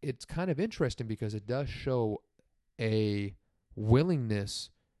 It's kind of interesting because it does show a willingness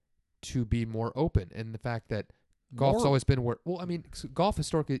to be more open, and the fact that golf's always been where. Well, I mean, golf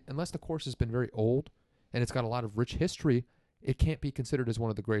historically, unless the course has been very old and it's got a lot of rich history, it can't be considered as one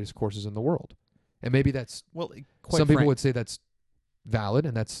of the greatest courses in the world. And maybe that's some people would say that's valid,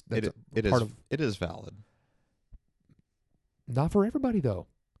 and that's part of it is valid. Not for everybody though.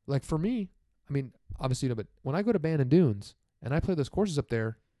 Like for me, I mean, obviously, but when I go to Bandon Dunes and I play those courses up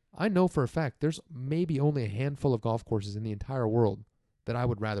there, I know for a fact there's maybe only a handful of golf courses in the entire world that I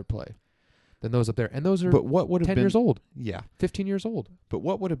would rather play than those up there. And those are 10 years old. Yeah. 15 years old. But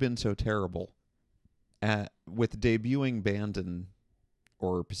what would have been so terrible with debuting Bandon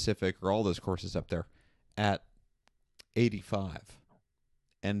or Pacific or all those courses up there at 85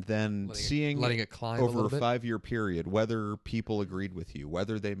 and then letting it climb over a 5-year period whether people agreed with you,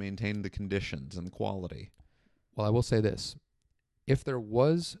 whether they maintained the conditions and the quality? Well, I will say this. If there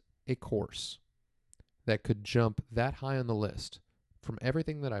was a course that could jump that high on the list, from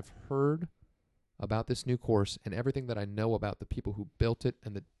everything that I've heard about this new course and everything that I know about the people who built it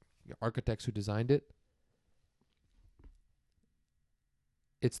and the architects who designed it,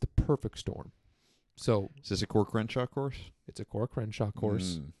 it's the perfect storm. So, is this a Core Crenshaw course? It's a Core Crenshaw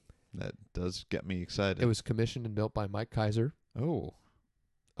course. That does get me excited. It was commissioned and built by Mike Kaiser. Oh.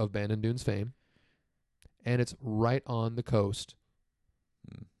 Of Bandon Dunes fame. And it's right on the coast.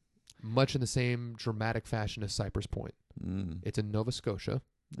 Much in the same dramatic fashion as Cypress Point. It's in Nova Scotia.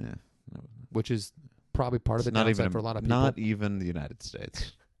 Yeah. Which is probably part of the downside for a lot of people. Not even the United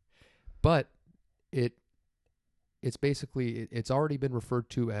States. But it's basically, it's already been referred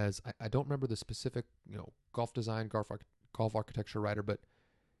to as, I don't remember the specific, golf design, golf architecture writer, but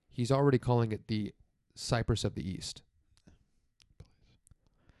he's already calling it the Cypress of the East.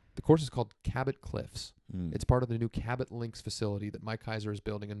 The course is called Cabot Cliffs. It's part of the new Cabot Links facility that Mike Kaiser is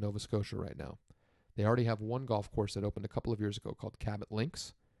building in Nova Scotia right now. They already have one golf course that opened a couple of years ago called Cabot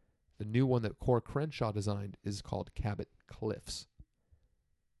Links. The new one that Core Crenshaw designed is called Cabot Cliffs.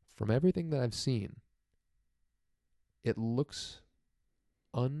 From everything that I've seen, it looks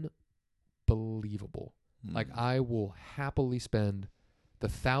unbelievable. Like, I will happily spend the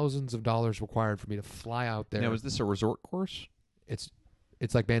thousands of dollars required for me to fly out there. Now, is this a resort course? It's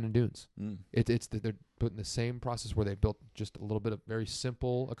like Bandon Dunes. They're putting the same process where they built just a little bit of very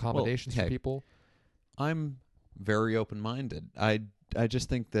simple accommodations for people. I'm very open-minded. I just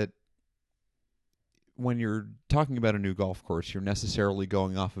think that when you're talking about a new golf course, you're necessarily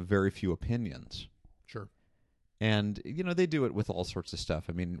going off of very few opinions. Sure. And, they do it with all sorts of stuff.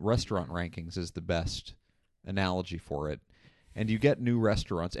 I mean, restaurant rankings is the best analogy for it. And you get new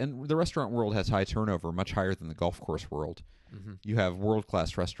restaurants. And the restaurant world has high turnover, much higher than the golf course world. Mm-hmm. You have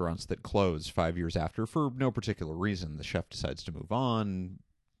world-class restaurants that close 5 years after for no particular reason. The chef decides to move on,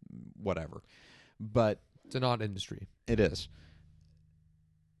 whatever. But it's an odd industry. It is.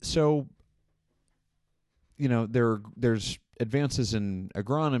 So, there's advances in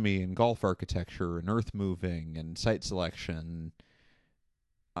agronomy and golf architecture and earth moving and site selection.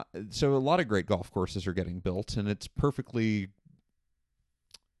 So a lot of great golf courses are getting built, and it's perfectly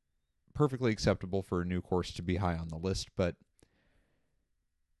acceptable for a new course to be high on the list, but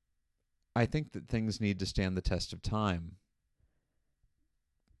I think that things need to stand the test of time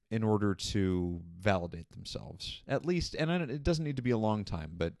in order to validate themselves. At least, and it doesn't need to be a long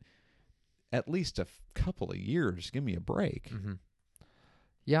time, but at least a couple of years. Give me a break. Mm-hmm.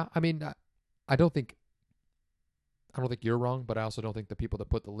 Yeah, I mean, I don't think you're wrong, but I also don't think the people that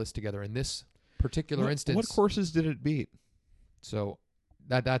put the list together in this particular instance. What courses did it beat? So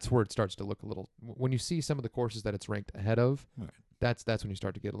that's where it starts to look a little. When you see some of the courses that it's ranked ahead of, right, that's when you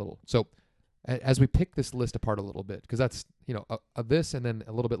start to get a little. So as we pick this list apart a little bit, because that's this, and then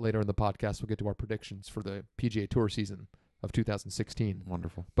a little bit later in the podcast we'll get to our predictions for the PGA Tour season of 2016.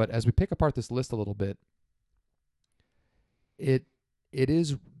 Wonderful. But as we pick apart this list a little bit, that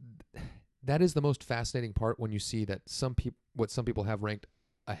is the most fascinating part when you see that some people have ranked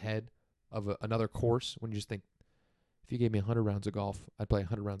ahead of another course. When you just think, if you gave me 100 rounds of golf, I'd play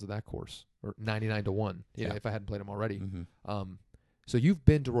 100 rounds of that course, or 99 to 1, if I hadn't played them already. Mm-hmm. So you've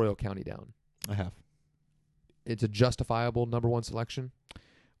been to Royal County Down. I have. It's a justifiable number one selection?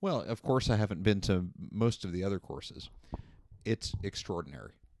 Well, of course I haven't been to most of the other courses. It's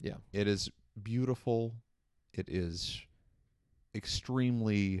extraordinary. Yeah. It is beautiful. It is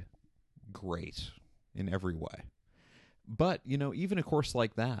extremely great in every way. But, even a course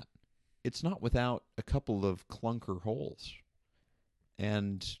like that, it's not without a couple of clunker holes.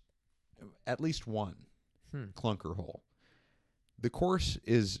 And at least one. clunker hole. The course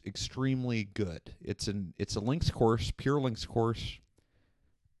is extremely good. It's a links course, pure links course,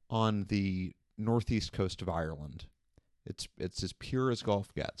 on the northeast coast of Ireland. It's as pure as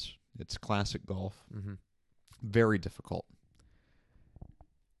golf gets. It's classic golf. Mm-hmm. Very difficult.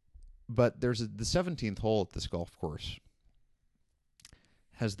 But the 17th hole at this golf course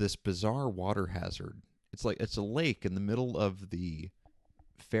has this bizarre water hazard. It's a lake in the middle of the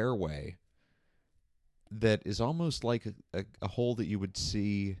fairway that is almost like a hole that you would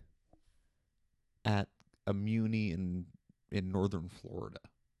see at a Muni in northern Florida.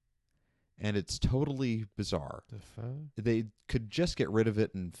 And it's totally bizarre. They could just get rid of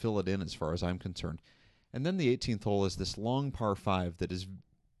it and fill it in as far as I'm concerned. And then the 18th hole is this long par 5 that is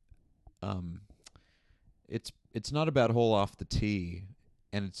it's not a bad hole off the tee,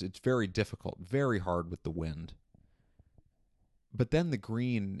 and it's very difficult, very hard with the wind. But then the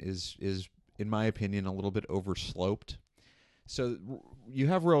green is in my opinion a little bit oversloped. So you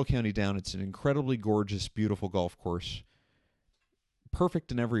have Royal County Down. It's an incredibly gorgeous, beautiful golf course.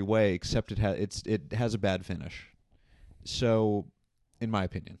 Perfect in every way except it has a bad finish. So, in my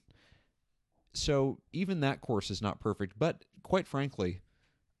opinion. So, even that course is not perfect, but quite frankly,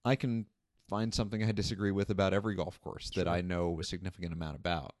 I can find something I disagree with about every golf course that I know a significant amount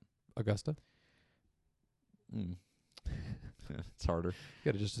about. Augusta? It's harder.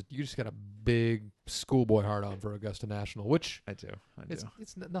 You just got a big schoolboy hard on for Augusta National, which I do.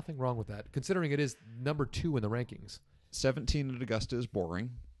 It's nothing wrong with that, considering it is number 2 in the rankings. 17 at Augusta is boring.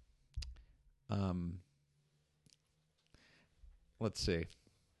 Let's see.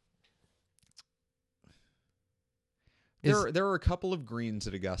 There are a couple of greens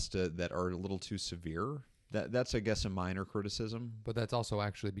at Augusta that are a little too severe. That's I guess a minor criticism. But that's also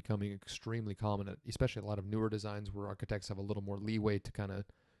actually becoming extremely common, especially a lot of newer designs where architects have a little more leeway to kind of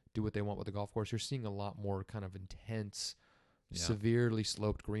do what they want with the golf course. You're seeing a lot more kind of intense, severely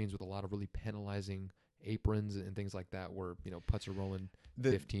sloped greens with a lot of really penalizing aprons and things like that where, putts are rolling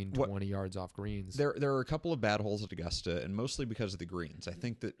 15, 20 yards off greens. There are a couple of bad holes at Augusta, and mostly because of the greens. I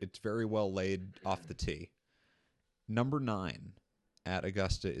think that it's very well laid off the tee. Number 9 at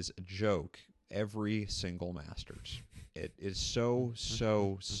Augusta is a joke every single Masters. It is so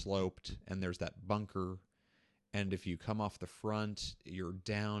sloped, and there's that bunker, and if you come off the front, you're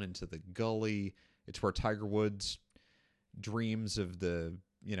down into the gully. It's where Tiger Woods' dreams of the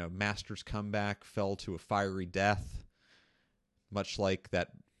Masters comeback fell to a fiery death, much like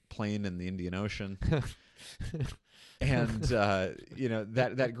that plane in the Indian Ocean. And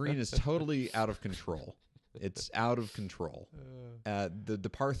that green is totally out of control. It's out of control. The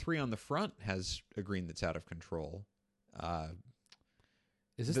par 3 on the front has a green that's out of control.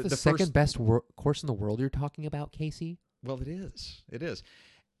 Is this the second best course in the world you're talking about, Casey? Well, it is. It is.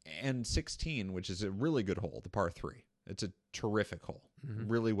 And 16, which is a really good hole, the par 3. It's a terrific hole.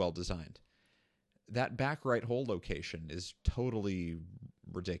 Mm-hmm. Really well designed. That back right hole location is totally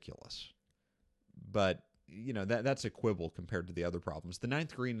ridiculous. But, that's a quibble compared to the other problems. The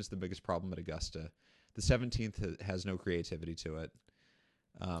 9th green is the biggest problem at Augusta. The 17th has no creativity to it.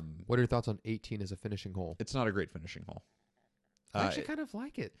 What are your thoughts on 18 as a finishing hole? It's not a great finishing hole. I actually kind of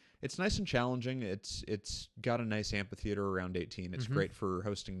like it. It's nice and challenging. It's got a nice amphitheater around 18. It's great for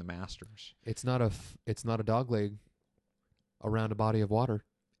hosting the Masters. It's not a dog leg around a body of water.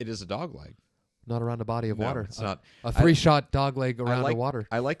 It is a dog leg. Not around a body of water. It's not a 3-shot dog leg around the water.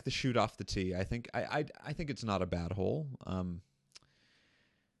 I like the shoot off the tee. I think it's not a bad hole.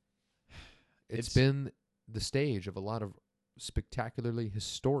 It's been the stage of a lot of spectacularly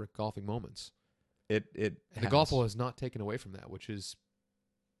historic golfing moments. And the golf hole has not taken away from that, which is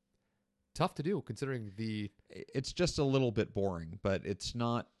tough to do considering It's just a little bit boring, but it's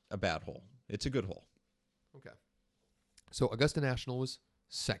not a bad hole. It's a good hole. Okay. So Augusta National was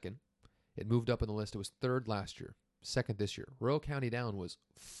 2nd. It moved up in the list. It was 3rd last year, 2nd this year. Royal County Down was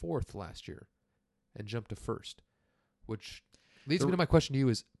 4th last year and jumped to 1st, which leads me to my question to you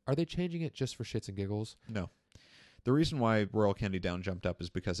is, are they changing it just for shits and giggles? No. The reason why Royal County Down jumped up is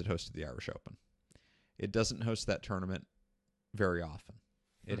because it hosted the Irish Open. It doesn't host that tournament very often.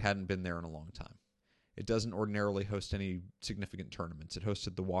 It hadn't been there in a long time. It doesn't ordinarily host any significant tournaments. It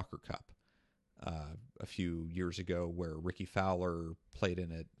hosted the Walker Cup a few years ago where Ricky Fowler played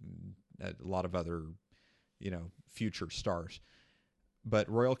in it and a lot of other, future stars. But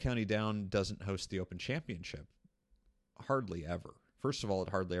Royal County Down doesn't host the Open Championship. Hardly ever. First of all, it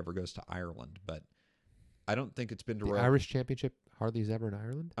hardly ever goes to Ireland, but I don't think it's been to the Irish Championship hardly is ever in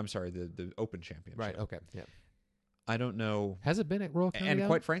Ireland? I'm sorry, the Open Championship. Right, okay, yeah. I don't know. Has it been at Royal County Down? And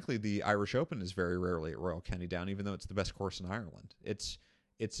quite frankly, the Irish Open is very rarely at Royal County Down, even though it's the best course in Ireland. It's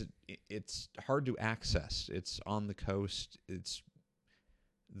it's hard to access. It's on the coast. It's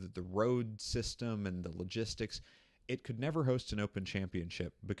the road system and the logistics. It could never host an Open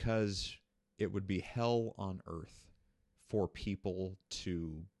Championship because it would be hell on earth for people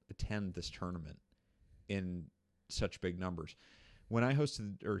to attend this tournament in such big numbers. When I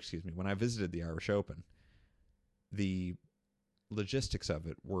visited the Irish Open, the logistics of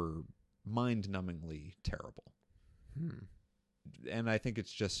it were mind-numbingly terrible. And I think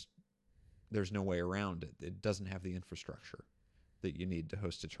it's just, there's no way around it. It doesn't have the infrastructure that you need to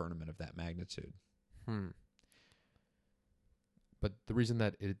host a tournament of that magnitude. But the reason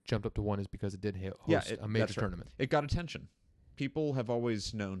that it jumped up to 1 is because it did host a major tournament. It got attention. People have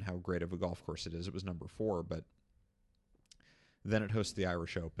always known how great of a golf course it is. It was number 4, but then it hosts the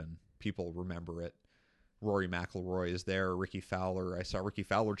Irish Open. People remember it. Rory McIlroy is there. Ricky Fowler. I saw Ricky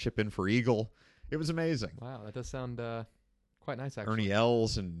Fowler chip in for eagle. It was amazing. Wow, that does sound quite nice, actually. Ernie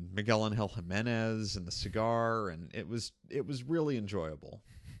Els and Miguel Angel Jimenez and the cigar, and it was really enjoyable.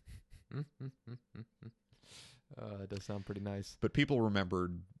 It does sound pretty nice. But people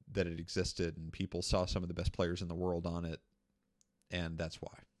remembered that it existed, and people saw some of the best players in the world on it, and that's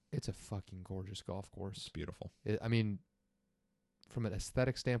why. It's a fucking gorgeous golf course. It's beautiful. I mean, from an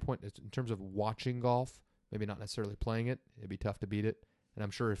aesthetic standpoint, in terms of watching golf, maybe not necessarily playing it, it'd be tough to beat it. And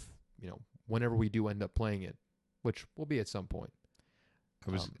I'm sure if, whenever we do end up playing it, which will be at some point.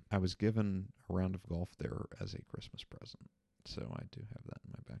 I was given a round of golf there as a Christmas present, so I do have that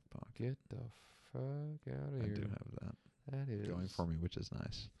in my back pocket. Get the fuck out of here. I do have that. That is going for me, which is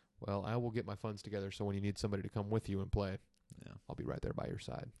nice. Well, I will get my funds together, so when you need somebody to come with you and play, I'll be right there by your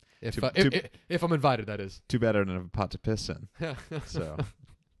side. If I'm invited, that is. Too bad I don't have a pot to piss in. So,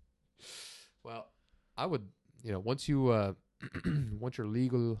 well, I would, once you once your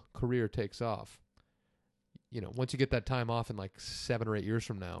legal career takes off, once you get that time off in like 7 or 8 years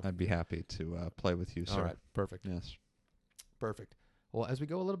from now, I'd be happy to play with you, sir. All right, perfect. Yes. Perfect. Well, as we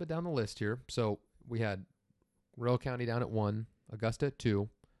go a little bit down the list here, so we had Royal County down at 1, Augusta at 2,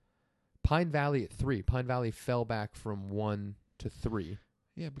 Pine Valley at 3. Pine Valley fell back from 1 to 3.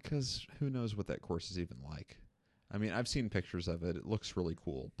 Yeah, because who knows what that course is even like. I mean, I've seen pictures of it. It looks really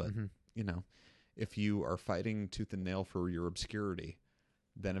cool. But, if you are fighting tooth and nail for your obscurity,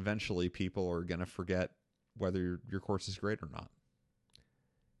 then eventually people are going to forget whether your course is great or not.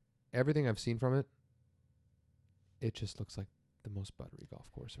 Everything I've seen from it, it just looks like the most buttery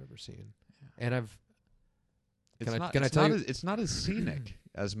golf course I've ever seen. Yeah. And it's not as scenic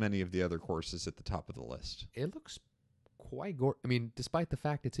as many of the other courses at the top of the list. It looks quite gorgeous. I mean, despite the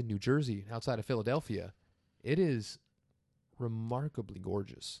fact it's in New Jersey, outside of Philadelphia, it is remarkably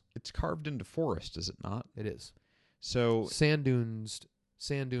gorgeous. It's carved into forest, is it not? It is. So sand dunes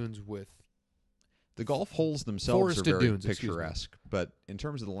with the golf holes themselves are very dunes, picturesque, but in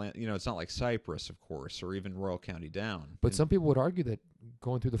terms of the land, it's not like Cypress, of course, or even Royal County Down. But some people would argue that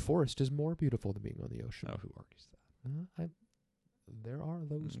going through the forest is more beautiful than being on the ocean. Oh, who argues that? There are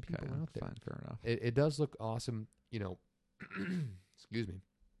those people out there. Fine, fair enough. It does look awesome, excuse me.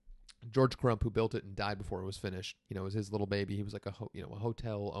 George Crump, who built it and died before it was finished, it was his little baby. He was like a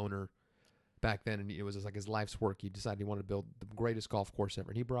hotel owner back then, and it was like his life's work. He decided he wanted to build the greatest golf course ever,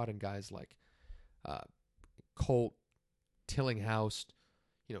 and he brought in guys like Colt, Tillinghast,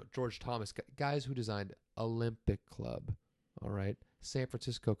 George Thomas, guys who designed Olympic Club, all right, San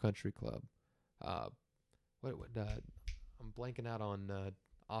Francisco Country Club. I'm blanking out on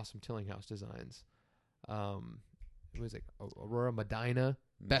awesome Tillinghast designs. It was like Aurora Medina,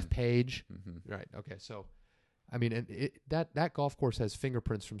 Beth Page. Mm-hmm. Right. Okay. So, I mean, and that golf course has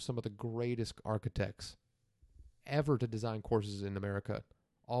fingerprints from some of the greatest architects ever to design courses in America,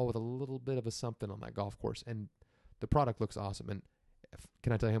 all with a little bit of a something on that golf course. And the product looks awesome. And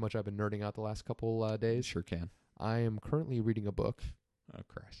can I tell you how much I've been nerding out the last couple days? Sure can. I am currently reading a book. Oh,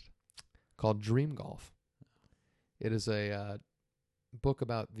 Christ. Called Dream Golf. It is a book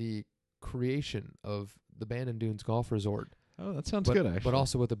about the creation of the Bandon Dunes Golf Resort. Oh, that sounds good, actually. But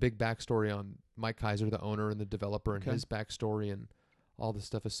also with a big backstory on Mike Kaiser, the owner and the developer, and his backstory and all the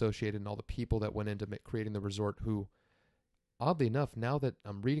stuff associated and all the people that went into creating the resort who, oddly enough, now that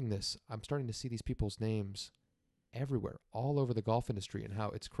I'm reading this, I'm starting to see these people's names everywhere, all over the golf industry, and how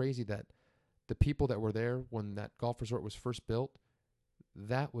it's crazy that the people that were there when that golf resort was first built,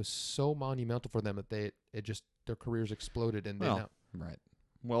 that was so monumental for them that their careers exploded. And right.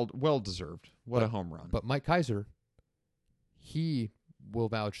 Well deserved. What a home run. But Mike Kaiser, he will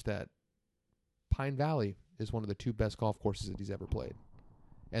vouch that Pine Valley is one of the 2 best golf courses that he's ever played.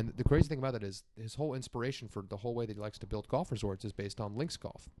 And the crazy thing about that is his whole inspiration for the whole way that he likes to build golf resorts is based on links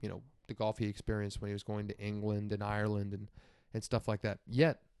golf. The golf he experienced when he was going to England and Ireland and stuff like that.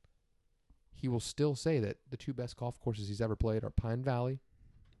 Yet, he will still say that the two best golf courses he's ever played are Pine Valley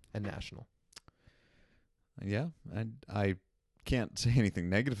and National. Yeah, I can't say anything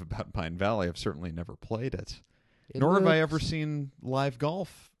negative about Pine Valley. I've certainly never played it. Nor have I ever seen live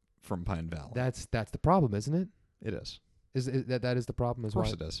golf from Pine Valley. That's the problem, isn't it? It is. Is that is the problem as well?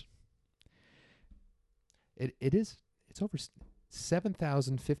 Of course it is. It is. It's over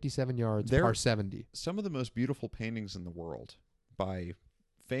 7,057 yards par 70. Some of the most beautiful paintings in the world by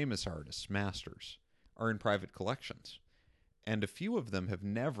famous artists, masters, are in private collections. And a few of them have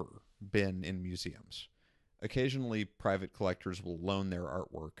never been in museums. Occasionally, private collectors will loan their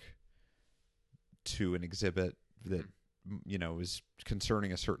artwork to an exhibit that, is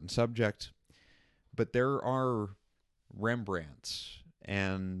concerning a certain subject. But there are Rembrandts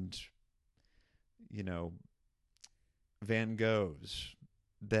and, Van Goghs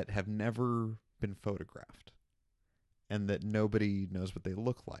that have never been photographed and that nobody knows what they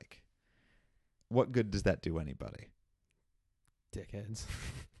look like. What good does that do anybody? Dickheads.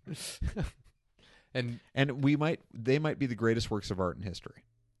 and they might be the greatest works of art in history.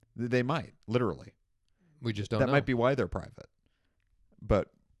 They might, literally. We just don't know. That know. might be why they're private. But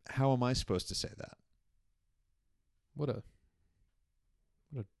how am I supposed to say that? What a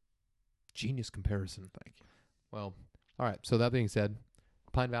genius comparison. Thank you. Well, all right. So that being said,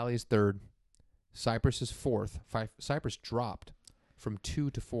 Pine Valley is third. Cypress is fourth. Cypress dropped from 2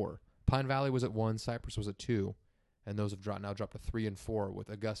 to 4. Pine Valley was at 1. Cypress was at 2. And those have now dropped to 3 and 4, with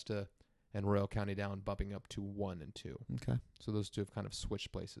Augusta and Royal County down, bumping up to 1 and 2. Okay. So those two have kind of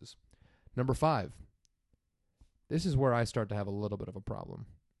switched places. Number 5. This is where I start to have a little bit of a problem.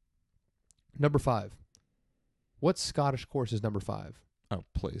 Number 5. What Scottish course is number 5? Oh,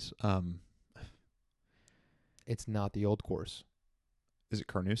 please. It's not the Old Course. Is it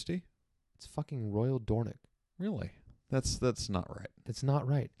Carnoustie? It's fucking Royal Dornoch. Really? That's not right. That's not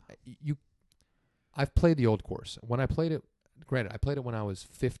right. I've played the Old Course. When I played it, granted, I played it when I was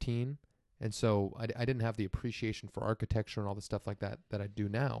 15, and so I didn't have the appreciation for architecture and all the stuff like that I do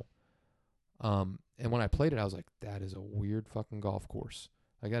now. And when I played it, I was like, that is a weird fucking golf course.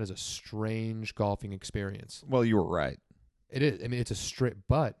 Like, that is a strange golfing experience. Well, you were right. It is. I mean, it's a straight,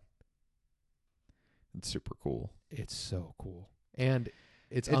 but it's super cool. It's so cool. And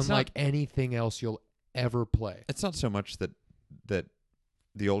it's It's unlike anything else you'll ever play. It's not so much that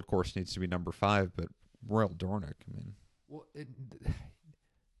the Old Course needs to be number 5, but Royal Dornoch, I mean. Well,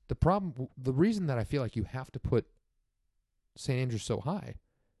 the reason that I feel like you have to put St. Andrews so high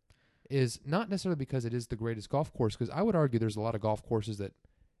is not necessarily because it is the greatest golf course, because I would argue there's a lot of golf courses that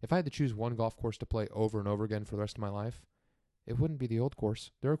if I had to choose one golf course to play over and over again for the rest of my life, it wouldn't be the Old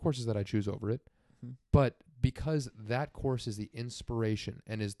Course. There are courses that I choose over it. Mm-hmm. But because that course is the inspiration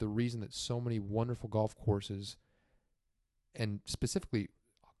and is the reason that so many wonderful golf courses, and specifically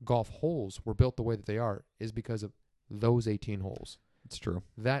golf holes, were built the way that they are, is because of those 18 holes. It's true.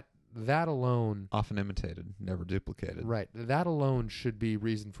 That alone... Often imitated, never duplicated. Right. That alone should be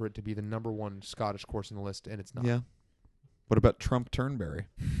reason for it to be the number 1 Scottish course on the list, and it's not. Yeah. What about Trump Turnberry?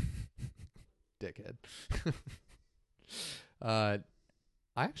 Dickhead. I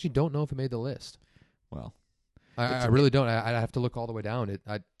actually don't know if it made the list. Well, I really don't. I have to look all the way down. It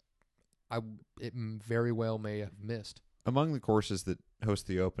very well may have missed. Among the courses that host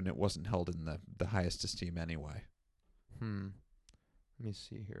the Open, it wasn't held in the highest esteem anyway. Let me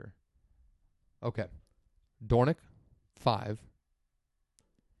see here. Okay. Dornoch, 5.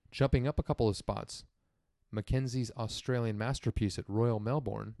 Jumping up a couple of spots, Mackenzie's Australian Masterpiece at Royal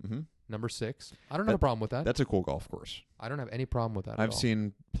Melbourne, number 6. I don't have a problem with that. That's a cool golf course. I don't have any problem with that I've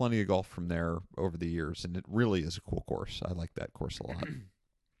seen plenty of golf from there over the years, and it really is a cool course. I like that course a lot.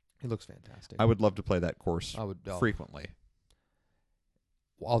 It looks fantastic. I would love to play that course frequently.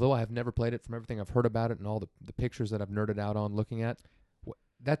 Although I have never played it, from everything I've heard about it and all the pictures that I've nerded out on looking at,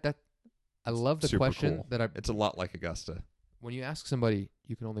 I love the Super question cool. that It's a lot like Augusta. When you ask somebody,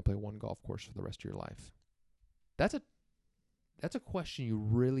 you can only play one golf course for the rest of your life. That's a question you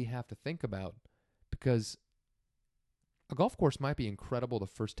really have to think about, because a golf course might be incredible the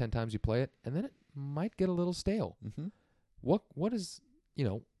first 10 times you play it, and then it might get a little stale. Mm-hmm. What is,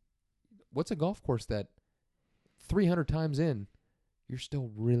 what's a golf course that 300 times in, you're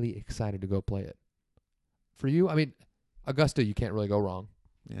still really excited to go play it? For you, I mean, Augusta, you can't really go wrong.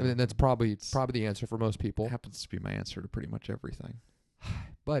 Yeah. I mean, that's probably the answer for most people. It happens to be my answer to pretty much everything.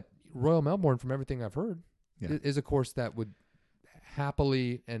 But Royal Melbourne, from everything I've heard, is a course that would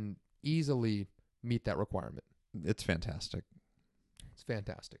happily and easily meet that requirement. It's fantastic. It's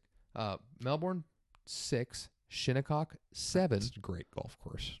fantastic. Melbourne, 6. Shinnecock, 7. It's a great golf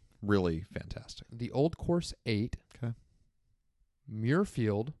course. Really fantastic. The Old Course, 8. Okay.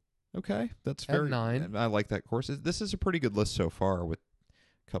 Muirfield Okay, that's at very 9. I like that course. This is a pretty good list so far with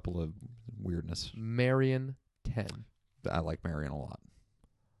a couple of weirdness. Marion 10. I like Marion a lot.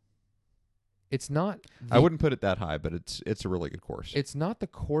 It's not. I wouldn't put it that high, but it's a really good course. It's not the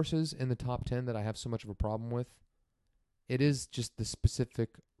courses in the top 10 that I have so much of a problem with. It is just the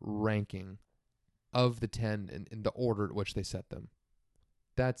specific ranking of the 10 in the order at which they set them.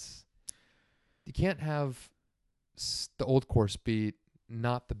 You can't have the old course be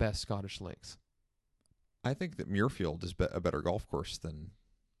not the best Scottish links. I think that Muirfield is a better golf course than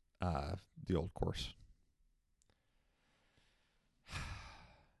the old course.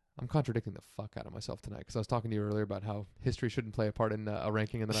 I'm contradicting the fuck out of myself tonight because I was talking to you earlier about how history shouldn't play a part in a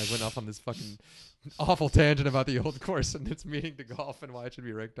ranking, and then I went off on this fucking awful tangent about the old course and its meaning to golf and why it should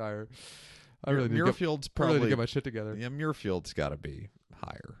be ranked higher. Muirfield's I really need probably to get my shit together. Yeah, Muirfield's got to be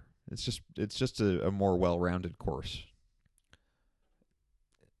higher. It's just a more well-rounded course.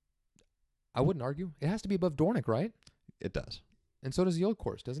 I wouldn't argue. It has to be above Dornoch, right? It does. And so does the old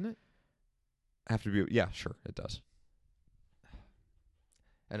course, doesn't it? Have to be. Yeah, sure, it does.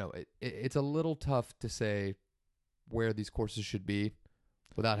 I know it's a little tough to say where these courses should be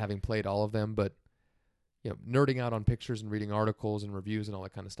without having played all of them, but nerding out on pictures and reading articles and reviews and all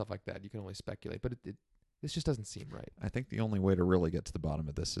that kind of stuff like that, you can only speculate. But this just doesn't seem right. I think the only way to really get to the bottom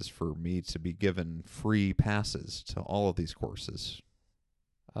of this is for me to be given free passes to all of these courses.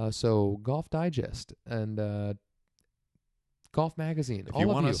 So Golf Digest and Golf Magazine.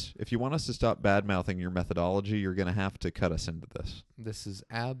 If you want us to stop bad mouthing your methodology, you're going to have to cut us into this. This is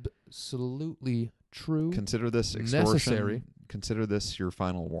absolutely true. Consider this extortion. Necessary. Consider this your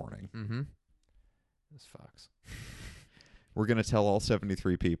final warning. Mm-hmm. This fucks. We're going to tell all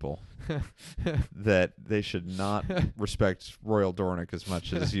 73 people that they should not respect Royal Dornoch as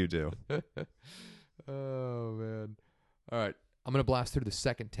much as you do. Oh, man. All right. I'm going to blast through the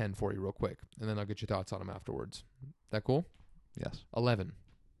second 10 for you real quick, and then I'll get your thoughts on them afterwards. That cool? Yes. 11,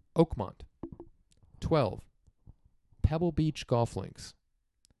 Oakmont. 12, Pebble Beach Golf Links.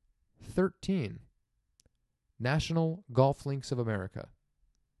 13, National Golf Links of America.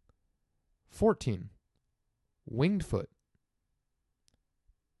 14, Winged Foot.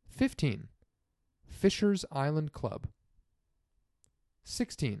 15, Fisher's Island Club.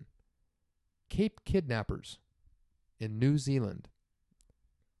 16, Cape Kidnappers in New Zealand.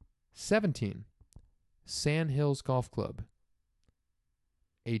 17, Sand Hills Golf Club.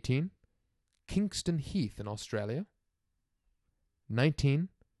 18, Kingston Heath in Australia. 19,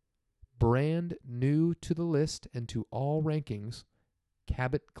 brand new to the list and to all rankings,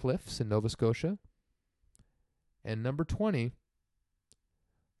 Cabot Cliffs in Nova Scotia. And number 20,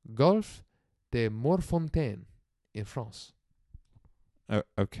 Golf de Morfontaine in France.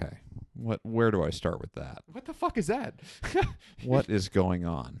 Okay. Where do I start with that? What the fuck is that? What is going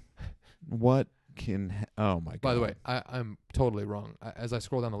on? What can... Oh, my God. By the way, I'm totally wrong. As I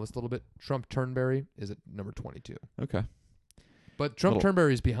scroll down the list a little bit, Trump Turnberry is at number 22. Okay. But Trump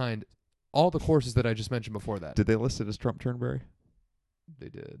Turnberry is behind all the courses that I just mentioned before that. Did they list it as Trump Turnberry? They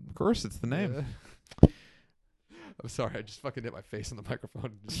did. Of course, it's the name. I'm sorry, I just fucking hit my face on the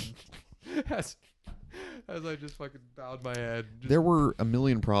microphone as I just fucking bowed my head. There were a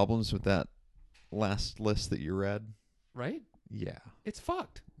million problems with that last list that you read. Right? Yeah. It's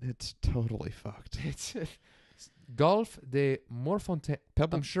fucked. It's totally fucked. It's Golf de Morfontaine.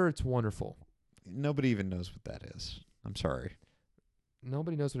 Pebble. I'm sure it's wonderful. Nobody even knows what that is. I'm sorry.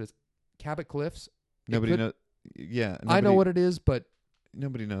 Nobody knows what it is. Cabot Cliffs. Nobody knows. Yeah. I know what it is, but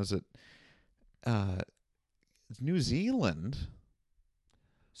nobody knows it. It's New Zealand.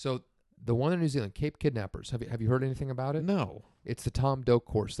 So the one in New Zealand, Cape Kidnappers. Have you heard anything about it? No. It's the Tom Doak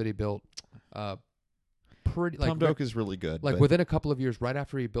course that he built. Tom Doak is really good. Like within a couple of years, right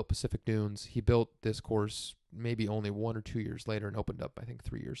after he built Pacific Dunes, he built this course maybe only 1 or 2 years later and opened up, I think,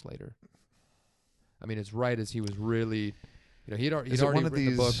 3 years later. I mean, it's right as he was really, he'd already written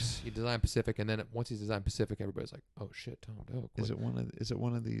the books. He designed Pacific, and then once he's designed Pacific, everybody's like, "Oh shit, Tom Doak." Is it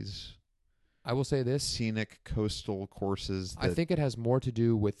one of these? I will say this: scenic coastal courses. I think it has more to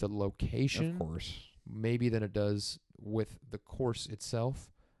do with the location, of course, maybe than it does with the course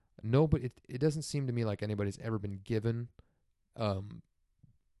itself. No, but it doesn't seem to me like anybody's ever been given a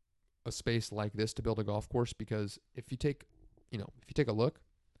space like this to build a golf course, because if you take a look,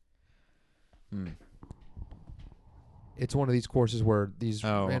 it's one of these courses where these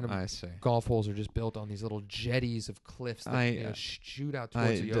random golf holes are just built on these little jetties of cliffs that shoot out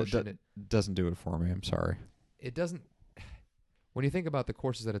towards the ocean. It doesn't do it for me. I'm sorry. It doesn't. When you think about the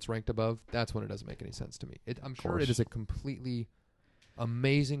courses that it's ranked above, that's when it doesn't make any sense to me. I'm sure it is a completely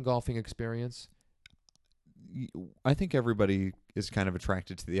amazing golfing experience. I think everybody is kind of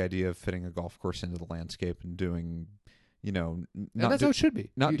attracted to the idea of fitting a golf course into the landscape and doing, And that's how it should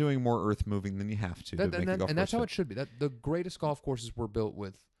be. not doing more earth moving than you have to make the golf course. And that's how fit. it should be. That the greatest golf courses were built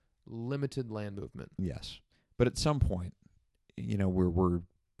with limited land movement. Yes, but at some point, we're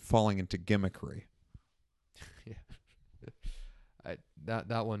falling into gimmickry. Yeah,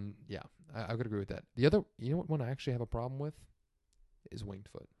 that one. Yeah, I could agree with that. The other, what one I actually have a problem with is Winged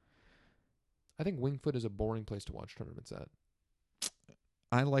Foot. I think Winged Foot is a boring place to watch tournaments at.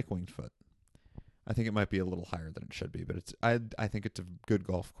 I like Winged Foot. I think it might be a little higher than it should be, but I think it's a good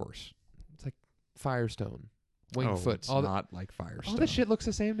golf course. It's like Firestone, Winged Foot. It's not like Firestone. All this shit looks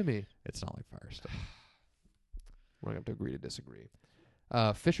the same to me. It's not like Firestone. We're going to have to agree to disagree.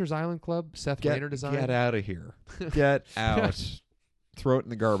 Fisher's Island Club, Seth Rayner design. Get out of here. Get out. Throw it in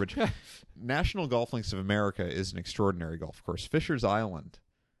the garbage. National Golf Links of America is an extraordinary golf course. Fisher's Island,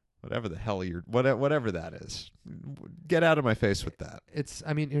 whatever the hell whatever that is, get out of my face with that.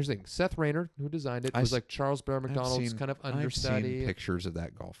 Here's the thing. Seth Rayner, who designed it, was like Charles Bear McDonald's kind of understudy. I've seen pictures of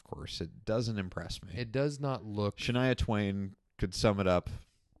that golf course. It doesn't impress me. It does not look. Shania Twain could sum it up.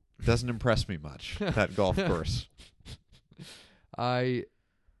 Doesn't impress me much, that golf course. I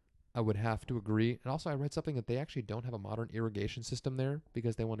would have to agree. And also, I read something that they actually don't have a modern irrigation system there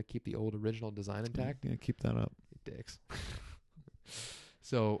because they want to keep the old original design intact. Yeah, keep that up. Dicks.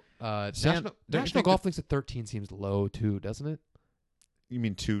 So, Sam, National Golf Links at 13 seems low, too, doesn't it? You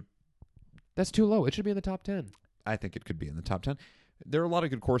mean 2? That's too low. It should be in the top 10. I think it could be in the top 10. There are a lot of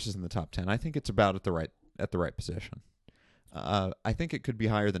good courses in the top 10. I think it's about at the right position. I think it could be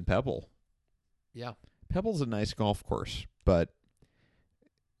higher than Pebble. Yeah. Pebble's a nice golf course, but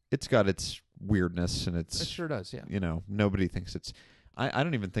it's got its weirdness, and It sure does, yeah. Nobody thinks it's... I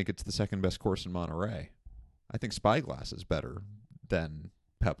don't even think it's the second best course in Monterey. I think Spyglass is better than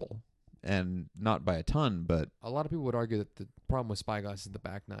Pebble, and not by a ton, but... A lot of people would argue that the problem with Spyglass is the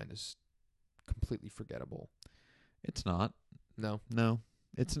back nine is completely forgettable. It's not. No.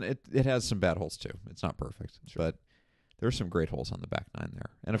 It has some bad holes, too. It's not perfect, but there's some great holes on the back nine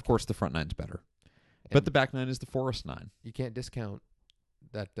there. And, of course, the front nine's better. But the back nine is the Forest nine. You can't discount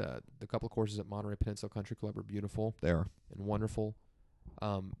that the couple of courses at Monterey Peninsula Country Club are beautiful. They are. And wonderful.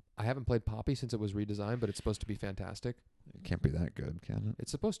 I haven't played Poppy since it was redesigned, but it's supposed to be fantastic. It can't be that good, can it?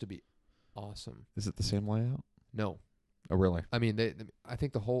 It's supposed to be awesome. Is it the same layout? No. Oh, really? I mean, I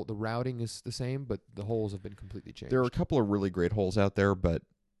think the routing is the same, but the holes have been completely changed. There are a couple of really great holes out there, but,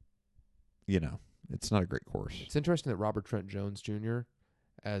 it's not a great course. It's interesting that Robert Trent Jones Jr.,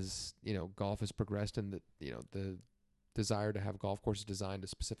 as, golf has progressed and that, the desire to have golf courses designed a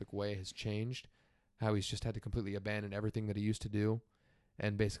specific way has changed, how he's just had to completely abandon everything that he used to do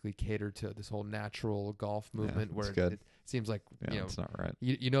and basically cater to this whole natural golf movement where it seems like, it's not right.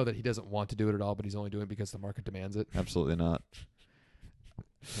 You know that he doesn't want to do it at all, but he's only doing it because the market demands it. Absolutely not.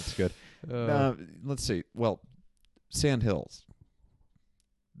 That's good. Let's see. Well, Sand Hills.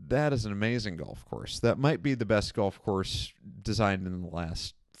 That is an amazing golf course. That might be the best golf course designed in the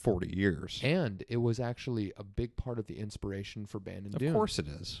last 40 years. And it was actually a big part of the inspiration for Bandon Dunes. Of course it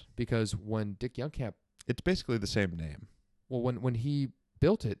is. Because when Dick Youngcamp... It's basically the same name. Well, when he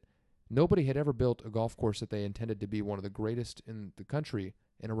built it, nobody had ever built a golf course that they intended to be one of the greatest in the country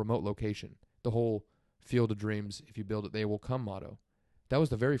in a remote location. The whole Field of Dreams, if you build it, they will come motto. That was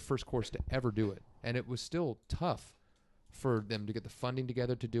the very first course to ever do it. And it was still tough for them to get the funding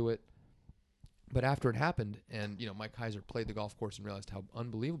together to do it. But after it happened, and Mike Kaiser played the golf course and realized how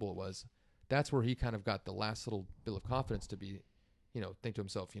unbelievable it was, that's where he kind of got the last little bit of confidence to be, think to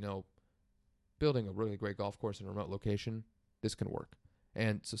himself, building a really great golf course in a remote location, this can work.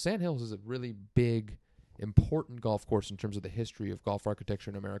 And so Sand Hills is a really big, important golf course in terms of the history of golf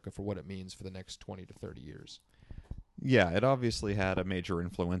architecture in America for what it means for the next 20 to 30 years. Yeah, it obviously had a major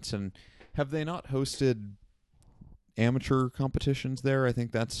influence. And have they not hosted amateur competitions there? I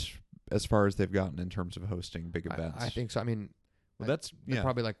think that's as far as they've gotten in terms of hosting big events. I think so. I mean, that's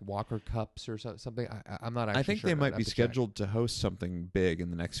probably like Walker Cups or something. I'm not actually I think sure. they might be scheduled to host something big in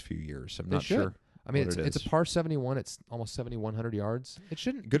the next few years. I'm not sure. I mean, it's a par 71. It's almost 7,100 yards. It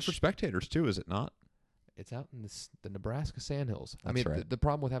shouldn't. Good for spectators, too, is it not? It's out in the Nebraska Sandhills. That's I mean, right. the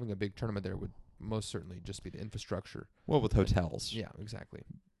problem with having a big tournament there would most certainly just be the infrastructure. Well, with hotels. Yeah, exactly.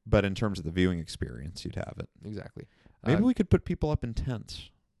 But in terms of the viewing experience, you'd have it. Exactly. Maybe we could put people up in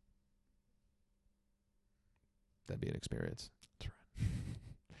tents. That'd be an experience. That's right.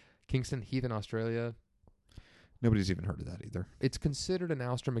 Kingston Heath in Australia. Nobody's even heard of that either. It's considered an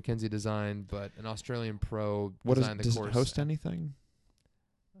Alistair McKenzie design, but an Australian pro designed the course. Does it host anything?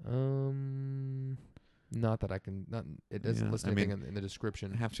 Not that I can. Not it doesn't Yeah, list I anything mean, in the I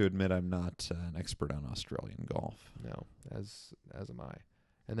description. have to admit I'm not an expert on Australian golf. No, as am I.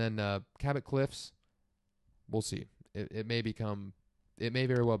 And then Cabot Cliffs, we'll see. It may become, it may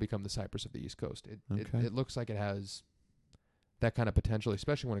very well become the Cypress of the East Coast. Okay. It looks like it has that kind of potential,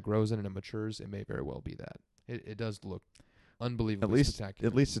 especially when it grows in and it matures. It may very well be that. It does look unbelievably spectacular.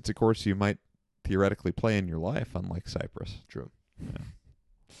 At least it's a course you might theoretically play in your life, unlike Cypress. True. Yeah.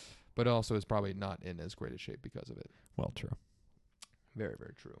 But also is probably not in as great a shape because of it. Well, true. Very,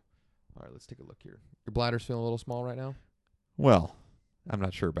 very true. All right, let's take a look here. Your bladder's feeling a little small right now? Well, I'm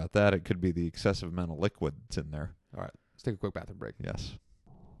not sure about that. It could be the excessive amount of liquid that's in there. All right, let's take a quick bathroom break. Yes.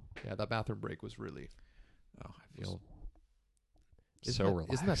 Yeah, that bathroom break was really... Oh, I feel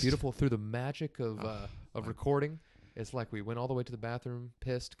relaxed. Isn't that beautiful? Through the magic of my- recording, it's like we went all the way to the bathroom,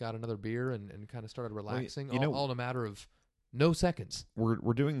 pissed, got another beer, and kind of started relaxing, all in a matter of no seconds.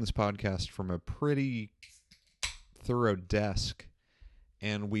 We're doing this podcast from a pretty thorough desk,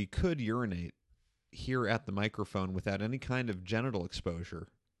 and we could urinate here at the microphone without any kind of genital exposure.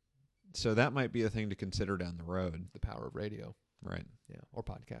 So that might be a thing to consider down the road. The power of radio. Right. Yeah, or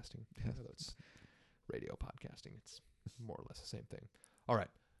podcasting. Yeah. Although it's radio podcasting. It's more or less the same thing. All right.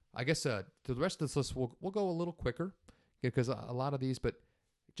 I guess to the rest of this list, we'll go a little quicker because a lot of these, but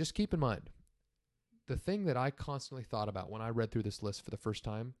just keep in mind, the thing that I constantly thought about when I read through this list for the first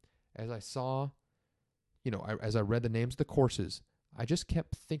time, as I saw, as I read the names of the courses, I just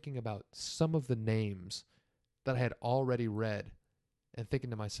kept thinking about some of the names that I had already read and thinking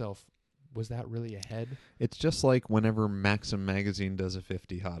to myself, was that really ahead? It's just like whenever Maxim magazine does a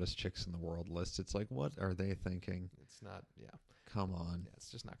 50 hottest chicks in the world list. It's like, what are they thinking? It's not, yeah. Come on. Yeah, it's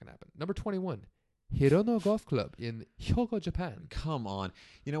just not going to happen. Number 21, Hirono Golf Club in Hyogo, Japan. Come on.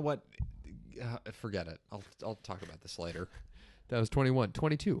 You know what? Forget it. I'll talk about this later. That was 21.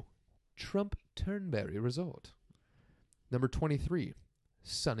 22, Trump Turnberry Resort. Number 23,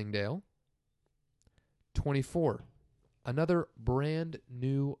 Sunningdale. 24, another brand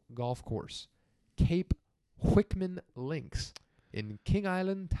new golf course, Cape Wickman Links in King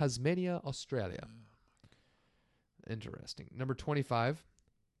Island, Tasmania, Australia. Interesting. Number 25,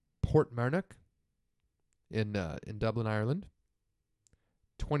 Port Marnock in Dublin, Ireland.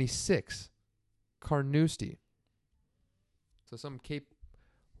 26, Carnoustie. So some Cape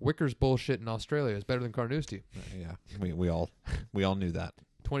Wickers bullshit in Australia is better than Carnoustie. Yeah, we all knew that.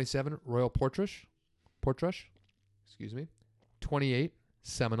 27, Royal Portrush. Excuse me. 28,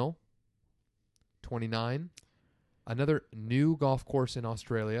 Seminole. 29, another new golf course in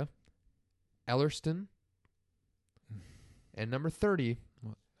Australia, Ellerston. And number 30,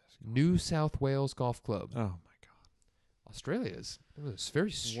 New South Wales Golf Club. Oh, my God. Australia is a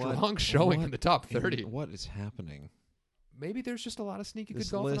very strong showing in the top 30. What is happening? Maybe there's just a lot of sneaky good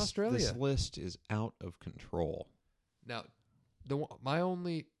golf in Australia. This list is out of control. Now,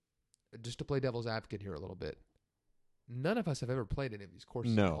 just to play devil's advocate here a little bit, none of us have ever played any of these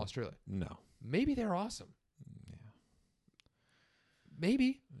courses in Australia. No. Maybe they're awesome. Yeah.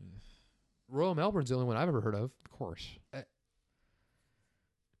 Maybe. Royal Melbourne's the only one I've ever heard of. Of course.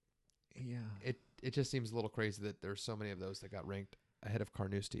 Yeah. It just seems a little crazy that there's so many of those that got ranked ahead of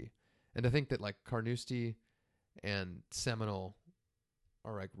Carnoustie. And to think that like Carnoustie and Seminole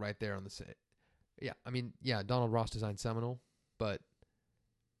are like right there on the same. Yeah, I mean, yeah, Donald Ross designed Seminole, but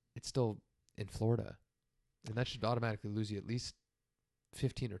it's still in Florida. And that should automatically lose you at least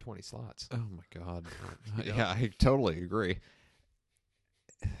 15 or 20 slots. Oh, my God. You know? Yeah, I totally agree.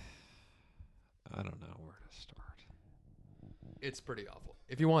 I don't know where to start. It's pretty awful.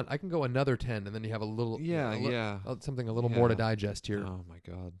 If you want, I can go another 10, and then you have a little, something a little more to digest here. Oh my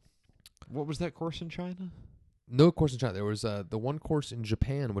God, what was that course in China? No course in China. There was the one course in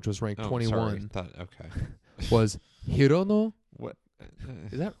Japan, which was ranked 21. Okay. Was Hirono. What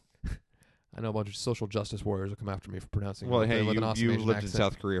Is that? I know a bunch of social justice warriors will come after me for pronouncing. Well, it hey, with an awesome you Asian lived in accent.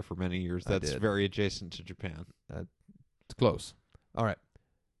 South Korea for many years. I That's did. very adjacent to Japan. It's close. All right.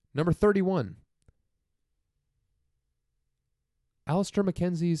 Number 31. Alistair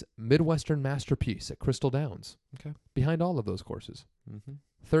Mackenzie's Midwestern Masterpiece at Crystal Downs. Okay. Behind all of those courses. Mm-hmm.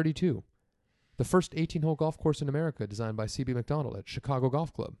 32. The first 18-hole golf course in America designed by C.B. Macdonald at Chicago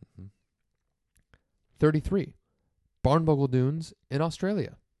Golf Club. Mm-hmm. 33. Barnbogle Dunes in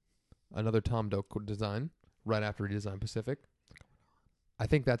Australia. Another Tom Doak design right after he designed Pacific. I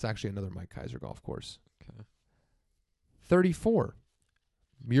think that's actually another Mike Kaiser golf course. Okay. 34.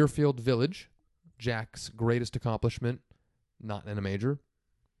 Muirfield Village, Jack's greatest accomplishment, not in a major.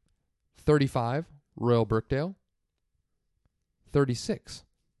 35. Royal Birkdale. 36.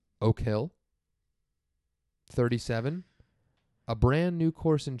 Oak Hill. 37. A brand new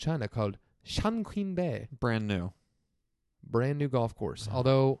course in China called Shanquin Bay, Brand new. brand new golf course. Oh,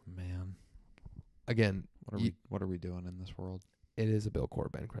 Although, man, again, what are we doing in this world? it is a Bill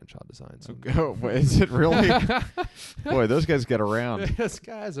Corbett, Ben Crenshaw design. So. Oh, wait, is it really? Boy, those guys get around. Those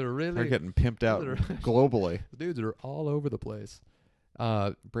guys are really. They're getting pimped out They're- globally. Dudes are all over the place.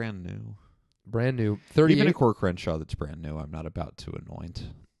 Brand new. Brand new. Even 38. a Core Crenshaw that's brand new, I'm not about to anoint.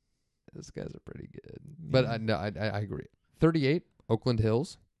 Those guys are pretty good. But Yeah. no, I agree. 38, Oakland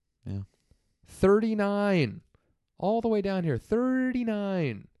Hills. Yeah. 39, all the way down here.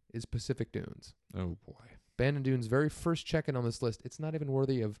 39 is Pacific Dunes. Oh, boy. Bandon Dunes, very first check-in on this list. It's not even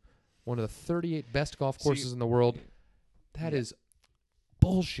worthy of one of the 38 best golf See, courses in the world. That is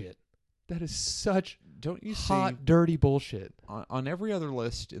bullshit. That is such Don't you hot, see, dirty bullshit. on every other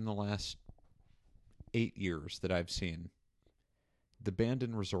list in the last 8 years that I've seen, the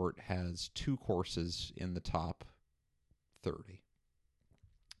Bandon Resort has 2 courses in the top 30.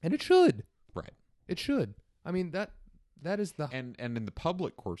 And it should. Right. It should. I mean, that is the... And in the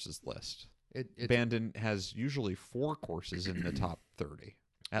public courses list, It's, Bandon has usually 4 courses in the top 30,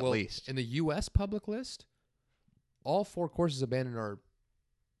 at well, least. In the U.S. public list, all 4 courses of Bandon are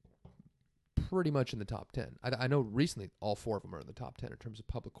pretty much in the top 10. I know recently all 4 of them are in the top 10 in terms of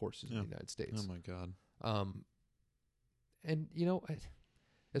public courses in Yeah. the United States. Oh, my God. And, you know,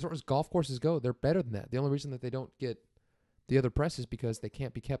 as far as golf courses go, they're better than that. The only reason that they don't get the other press is because they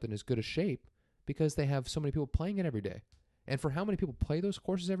can't be kept in as good a shape because they have so many people playing it every day. And for how many people play those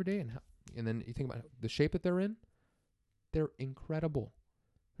courses every day, and then you think about the shape that they're in, they're incredible.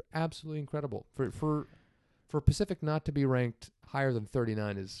 They're absolutely incredible. For Pacific not to be ranked higher than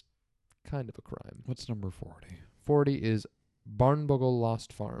 39 is kind of a crime. What's number 40? 40 is Barnbougle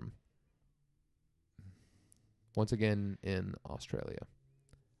Lost Farm. Once again in Australia.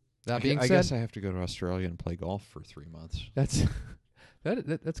 That being I said, guess I have to go to Australia and play golf for 3 months. that's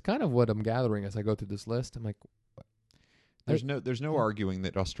that's kind of what I'm gathering as I go through this list. I'm like, There's no arguing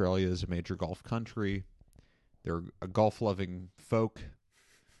that Australia is a major golf country. They're a golf-loving folk.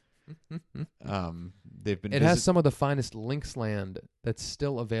 They've been. it has some of the finest links land that's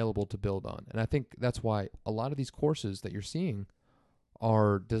still available to build on, and I think that's why a lot of these courses that you're seeing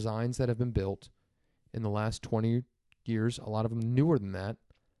are designs that have been built in the last 20 years. A lot of them newer than that,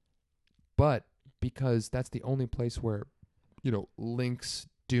 but because that's the only place where, you know, links,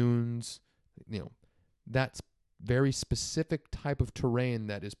 dunes, you know, that's very specific type of terrain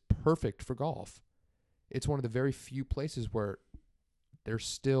that is perfect for golf. It's one of the very few places where there's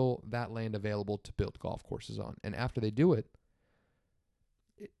still that land available to build golf courses on. And after they do it,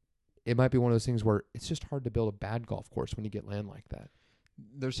 it might be one of those things where it's just hard to build a bad golf course when you get land like that.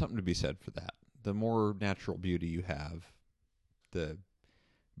 There's something to be said for that. The more natural beauty you have, the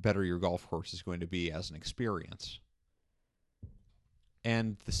better your golf course is going to be as an experience.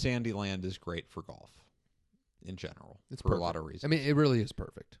 And the sandy land is great for golf in general. It's for perfect. a lot of reasons. I mean, it really is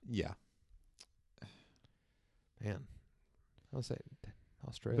perfect. Yeah. Man, I'll say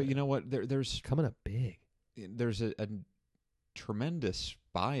Australia. But you know what? There's coming up big. a tremendous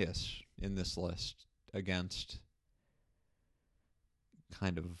bias in this list against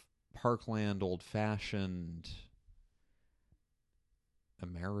kind of parkland, old-fashioned,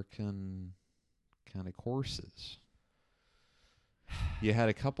 American kind of courses. You had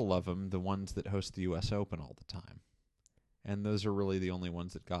a couple of them, the ones that host the U.S. Open all the time. And those are really the only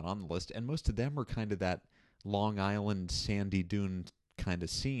ones that got on the list. And most of them are kind of that Long Island sandy dune kind of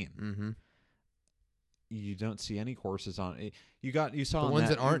scene. Mm-hmm. You don't see any courses on it. You saw The on ones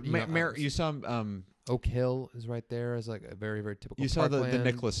that aren't, you saw Oak Hill is right there as like a very, very typical you saw the parkland.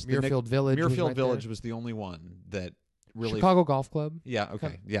 Nicholas Muirfield Village. was Muirfield right Village there. was the only one that really Chicago Golf Club. Yeah, okay.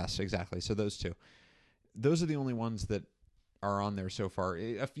 Kind Yes, exactly. So those two. Those are the only ones that are on there so far.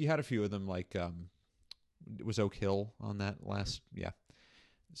 If you had a few of them, like it was Oak Hill on that last, yeah.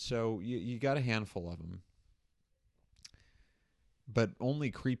 So you got a handful of them, but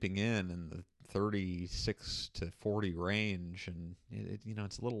only creeping in the 36 to 40 range, and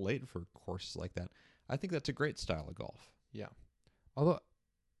it's a little late for courses like that. I think that's a great style of golf. Yeah. Although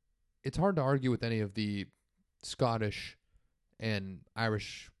it's hard to argue with any of the Scottish and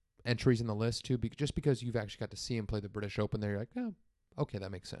Irish entries in the list too, just because you've actually got to see him play the British Open there. You're like, oh, okay, that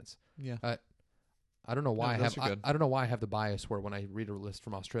makes sense. Yeah. I don't know why those are I good. don't know why I have the bias where when I read a list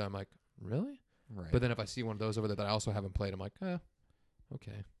from Australia, I'm like, really? Right. But then if I see one of those over there that I also haven't played, I'm like,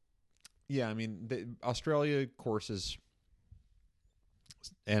 okay. Yeah, I mean, the Australia courses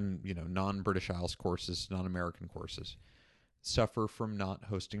and, non-British Isles courses, non-American courses, suffer from not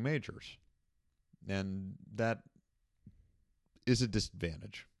hosting majors. And that is a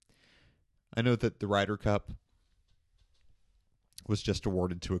disadvantage. I know that the Ryder Cup was just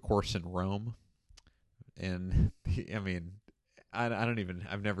awarded to a course in Rome. And, I mean,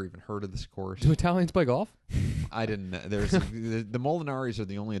 I've never even heard of this course. Do Italians play golf? I didn't know. The Molinaris are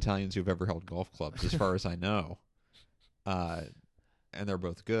the only Italians who've ever held golf clubs, as far as I know. And they're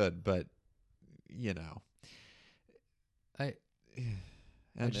both good, but, you know. I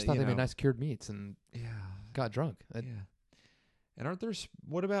just thought they made nice cured meats and got drunk. Yeah. And aren't there?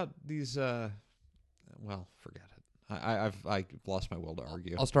 What about these? Well, forget it. I've lost my will to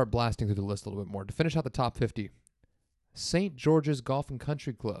argue. I'll start blasting through the list a little bit more. To finish out the top 50, St. George's Golf and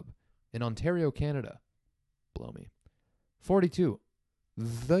Country Club in Ontario, Canada. Blow me. 42,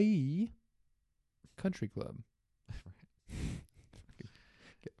 The Country Club.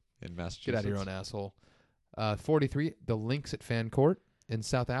 In Massachusetts. Get out of your own asshole. 43, The Links at Fancourt in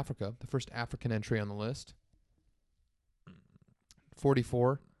South Africa, the first African entry on the list.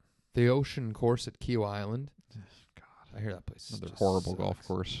 44, The Ocean Course at Kiawah Island. God, I hear that place. Another horrible golf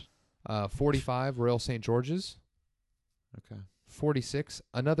course. 45, Royal St. George's. Okay. 46,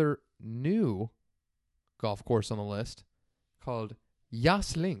 another new golf course on the list called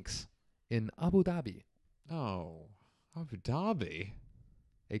Yas Links in Abu Dhabi. Oh, Abu Dhabi.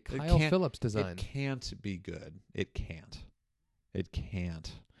 A Kyle Phillips design. It can't be good. It can't. It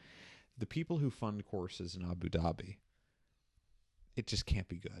can't. The people who fund courses in Abu Dhabi, it just can't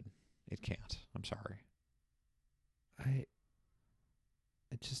be good. It can't. I'm sorry. I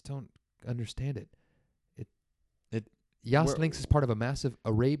just don't understand it. Yas Links is part of a massive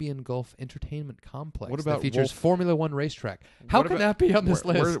Arabian Gulf entertainment complex that features Formula One racetrack. How can that be on this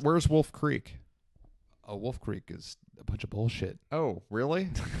list? Where's Wolf Creek? Oh, Wolf Creek is a bunch of bullshit. Oh, really?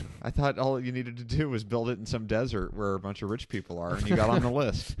 I thought all you needed to do was build it in some desert where a bunch of rich people are, and you got on the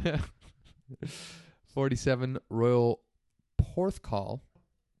list. 47, Royal Porthcawl.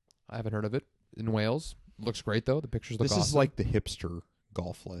 I haven't heard of it. In Wales. Looks great, though. The pictures look awesome. This is like the hipster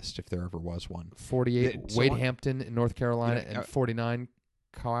golf list, if there ever was one. 48, Wade Hampton in North Carolina, and 49,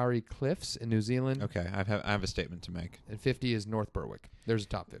 Kauri Cliffs in New Zealand. Okay, I have a statement to make. And 50 is North Berwick. There's a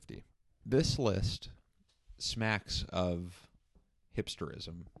top 50. This list smacks of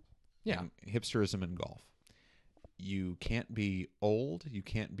hipsterism. Yeah. Hipsterism in golf. You can't be old. You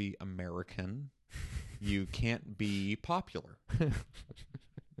can't be American. You can't be popular.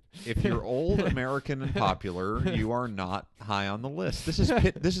 If you're old, American, and popular, you are not high on the list. This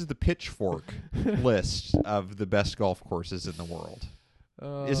is the Pitchfork list of the best golf courses in the world.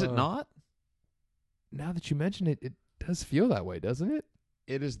 Is it not? Now that you mention it, it does feel that way, doesn't it?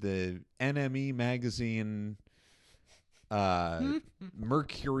 It is the NME magazine,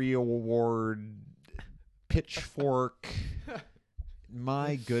 Mercury Award, Pitchfork.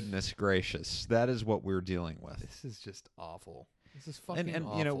 My goodness gracious, that is what we're dealing with. This is just awful. This is fucking and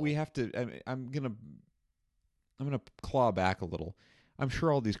awful. You know, we have to. I'm gonna claw back a little. I'm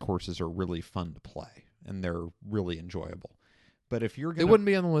sure all these courses are really fun to play and they're really enjoyable. But if you're gonna, they wouldn't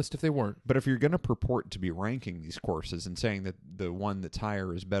be on the list if they weren't. But if you're going to purport to be ranking these courses and saying that the one that's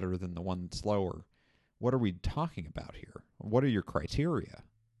higher is better than the one that's lower, what are we talking about here? What are your criteria?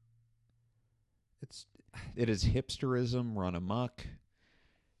 It is hipsterism run amok.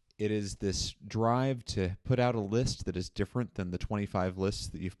 It is this drive to put out a list that is different than the 25 lists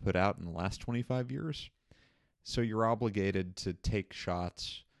that you've put out in the last 25 years. So you're obligated to take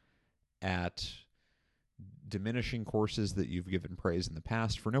shots at diminishing courses that you've given praise in the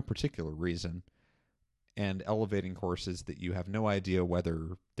past for no particular reason, and elevating courses that you have no idea whether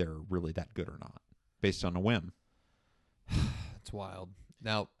they're really that good or not, based on a whim. It's wild.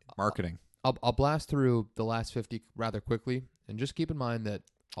 Now, marketing. I'll blast through the last 50 rather quickly, and just keep in mind that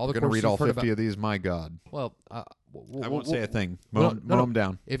all the courses. Going to read all 50 of these. My God. Well, I won't say a thing. Mow them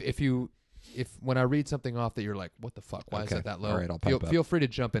down. If when I read something off that you're like, what the fuck? Why is that low? All right, I'll pipe up. Feel free to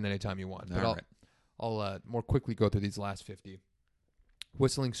jump in anytime you want. But I'll more quickly go through these last 50.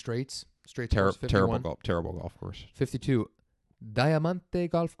 Whistling Straits. Course, 51. Terrible golf course. 52. Diamante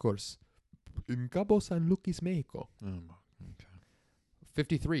Golf Course in Cabo San Lucas, Mexico. Okay.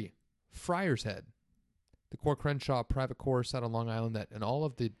 53. Friars Head. The Core Crenshaw private course out on Long Island that in all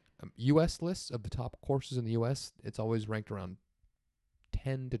of the U.S. lists of the top courses in the U.S., it's always ranked around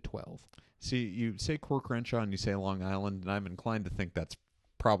 10 to 12. See, you say Core Crenshaw and you say Long Island, and I'm inclined to think that's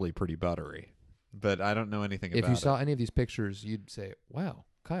probably pretty buttery. But I don't know anything about it. If you saw any of these pictures, you'd say, wow,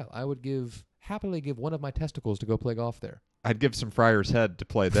 Kyle, I would happily give one of my testicles to go play golf there. I'd give some Friars Head to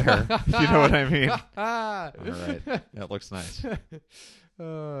play there. You know what I mean? All right. That looks nice.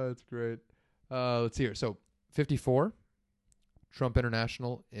 Oh, that's great. Let's see here. So, 54, Trump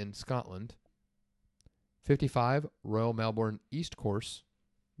International in Scotland. 55, Royal Melbourne East Course,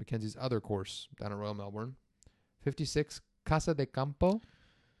 Mackenzie's other course down at Royal Melbourne. 56, Casa de Campo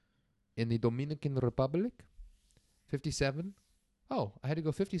in the Dominican Republic. 57. Oh, I had to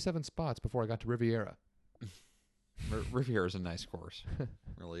go 57 spots before I got to Riviera. Riviera is a nice course.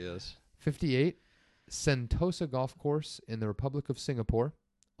 Really is. 58. Sentosa Golf Course in the Republic of Singapore.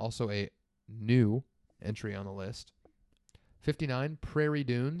 Also a new entry on the list. 59. Prairie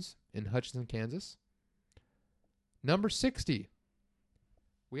Dunes in Hutchinson, Kansas. Number 60.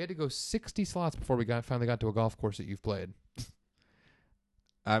 We had to go 60 slots before we finally got to a golf course that you've played.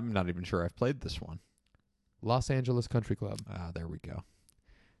 I'm not even sure I've played this one. Los Angeles Country Club. There we go.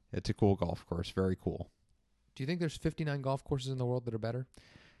 It's a cool golf course. Very cool. Do you think there's 59 golf courses in the world that are better?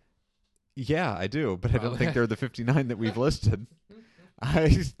 Yeah, I do, but I don't Probably. think they're the 59 that we've listed. I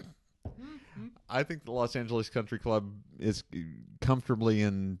think the Los Angeles Country Club is comfortably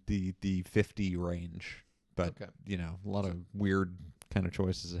in the 50 range, but Okay. a lot of weird kind of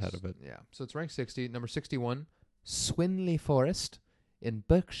choices ahead of it. Yeah. So it's ranked 60. Number 61, Swinley Forest in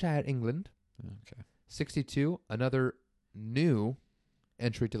Berkshire, England. Okay. 62, another new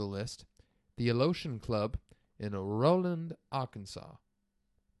entry to the list, the Alotian Club in Roland, Arkansas.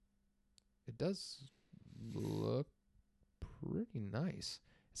 It does look pretty nice.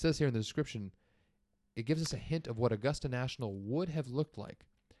 It says here in the description, it gives us a hint of what Augusta National would have looked like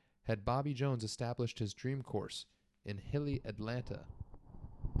had Bobby Jones established his dream course in hilly Atlanta.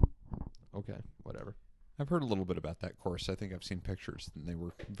 Okay, whatever. I've heard a little bit about that course. I think I've seen pictures, and they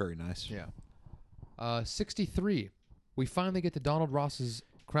were very nice. Yeah. 63. We finally get to Donald Ross's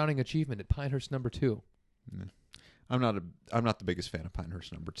crowning achievement at Pinehurst number 2. Yeah. I'm not the biggest fan of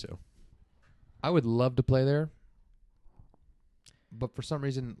Pinehurst number 2. I would love to play there, but for some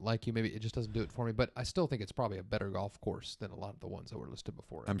reason, like you, maybe it just doesn't do it for me. But I still think it's probably a better golf course than a lot of the ones that were listed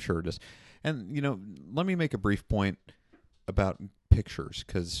before. I'm sure it is. And, let me make a brief point about pictures,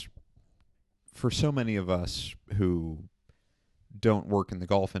 because for so many of us who don't work in the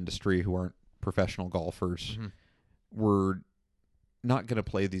golf industry, who aren't professional golfers, Mm-hmm. we're not going to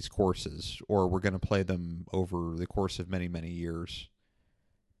play these courses, or we're going to play them over the course of many, many years.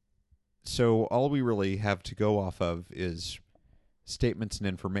 So all we really have to go off of is statements and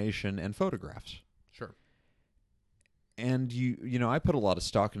information and photographs. Sure. And I put a lot of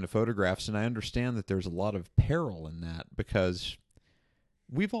stock into photographs, and I understand that there's a lot of peril in that, because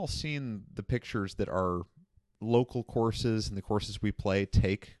we've all seen the pictures that our local courses and the courses we play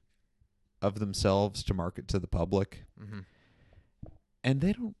take of themselves to market to the public. Mm-hmm. And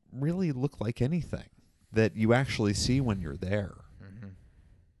they don't really look like anything that you actually see when you're there. Mm-hmm.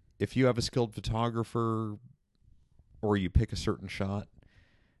 If you have a skilled photographer or you pick a certain shot,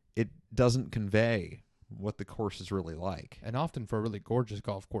 it doesn't convey what the course is really like. And often for a really gorgeous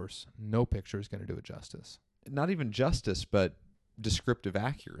golf course, no picture is going to do it justice. Not even justice, but descriptive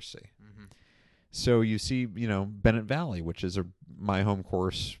accuracy. Mm-hmm. So you see, Bennett Valley, which is my home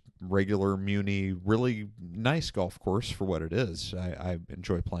course, regular Muni, really nice golf course for what it is. I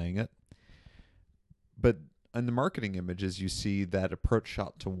enjoy playing it. But in the marketing images, you see that approach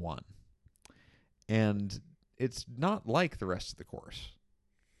shot to 1. And it's not like the rest of the course.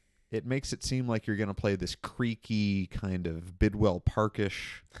 It makes it seem like you're going to play this creaky kind of Bidwell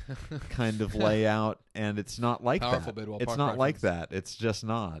Parkish kind of layout, and it's not like Powerful that. Bidwell It's Park not like reference. that. It's just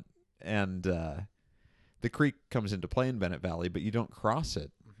not. And the creek comes into play in Bennett Valley, but you don't cross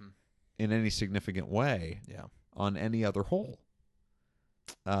it Mm-hmm. in any significant way Yeah. on any other hole.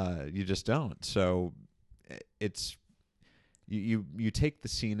 You just don't. So it's you take the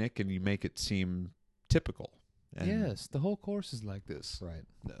scenic and you make it seem typical. And Yes, the whole course is like this. Right.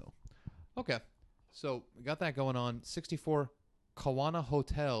 No. Okay. So we got that going on. 64, Kawana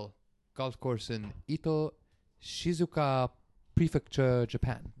Hotel golf course in Ito, Shizuoka Prefecture,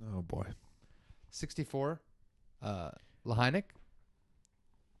 Japan. Oh boy. 64, Lahainic.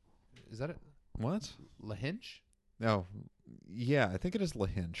 Is that it? What? Lahinch? Oh, yeah. I think it is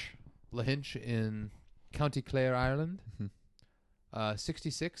Lahinch. Lahinch in County Clare, Ireland. Mhm.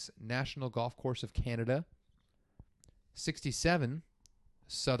 66, National Golf Course of Canada. 67,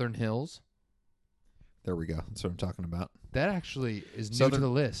 Southern Hills. There we go. That's what I'm talking about. That actually is new to Southern- the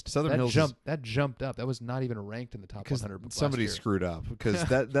list. Southern that Hills that jumped up. That was not even ranked in the top Because 100. last somebody year. screwed up. Because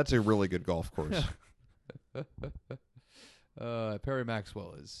that's a really good golf course. Perry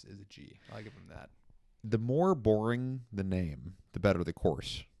Maxwell is a G. I'll give him that. The more boring the name, the better the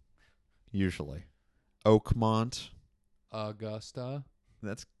course. Usually, Oakmont. Augusta,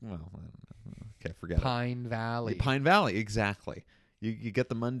 That's I don't know. Okay, forget it. Pine Valley, Pine Valley, exactly. You get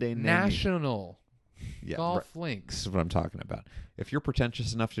the mundane name. National Yeah, Golf This Links. is what I'm talking about. If you're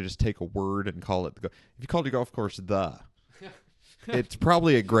pretentious enough to just take a word and call it, if you called your golf course it's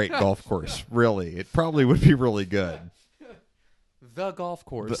probably a great golf course. Really, it probably would be really good. the golf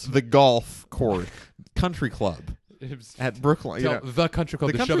course. The golf course, country club at Brookline. Tell the country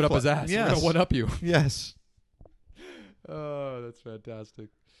club The to shove country it up his club, ass. yes. We're gonna one up you. Yes. Oh, that's fantastic.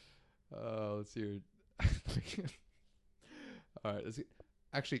 Let's see. All right.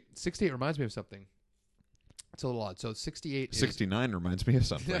 Actually, 68 reminds me of something. It's a little odd. So 68 69 reminds me of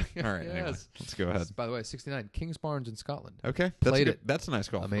something. All right, anyway, Yes. let's go ahead. By the way, 69, Kingsbarns in Scotland. Okay, Played good. it. That's a nice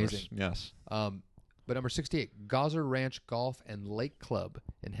golf Amazing. course. Yes. But number 68, Gosser Ranch Golf and Lake Club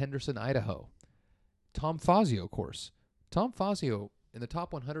in Henderson, Idaho. Tom Fazio course. Tom Fazio in the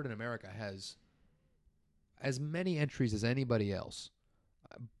top 100 in America has as many entries as anybody else.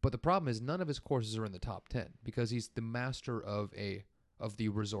 But the problem is none of his courses are in the top 10 because he's the master of the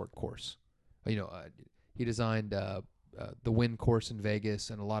resort course. You know, he designed the Wynn course in Vegas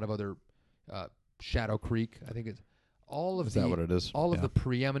and a lot of other Shadow Creek. I think it's all of Is the that what it is? all of Yeah. the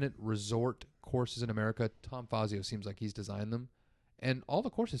preeminent resort courses in America. Tom Fazio seems like he's designed them, and all the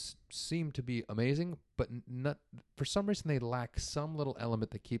courses seem to be amazing. But not for some reason they lack some little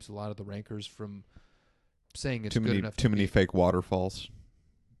element that keeps a lot of the rankers from saying it's good enough. Too many fake waterfalls.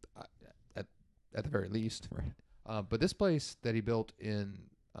 At the very least. Right. But this place that he built in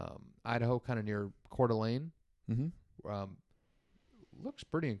Idaho, kind of near Coeur d'Alene, Mm-hmm. looks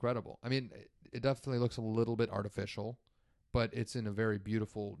pretty incredible. I mean, it definitely looks a little bit artificial, but it's in a very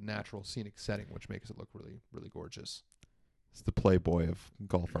beautiful, natural, scenic setting, which makes it look really, really gorgeous. It's the Playboy of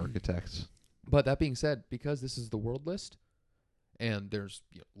golf architects. But that being said, because this is the world list, and there's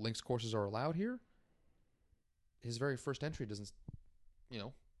links courses are allowed here, his very first entry doesn't,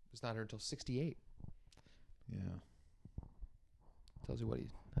 it's not here until 68. Yeah. Tells you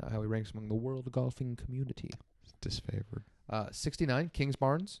how he ranks among the world golfing community. Disfavored. 69,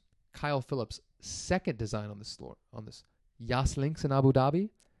 Kingsbarns. Kyle Phillips' second design on this Yas Links in Abu Dhabi.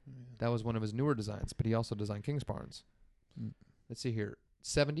 That was one of his newer designs, but he also designed Kingsbarns. Let's see here.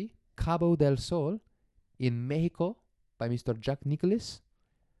 70, Cabo del Sol in Mexico by Mr. Jack Nicholas.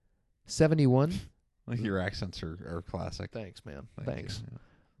 71. Your accents are classic. Thanks, man. Thank Thanks. you.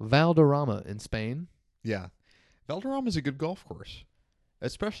 Valderrama in Spain. Yeah. Valderrama is a good golf course,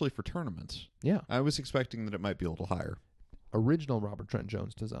 especially for tournaments. Yeah. I was expecting that it might be a little higher. Original Robert Trent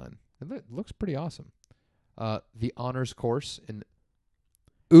Jones design. It looks pretty awesome. The Honors Course in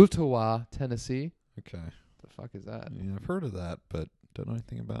Ooltewah, Tennessee. Okay. The fuck is that? Yeah, I've heard of that, but don't know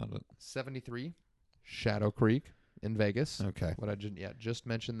anything about it. 73, Shadow Creek in Vegas. Okay. What I just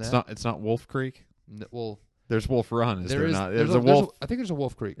mentioned that. It's not Wolf Creek. Well, There's Wolf Run. Is there not? There's a Wolf. I think there's a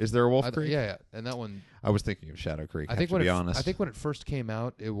Wolf Creek. Is there a Wolf Creek? Yeah, and that one. I was thinking of Shadow Creek. I think to be honest. I think when it first came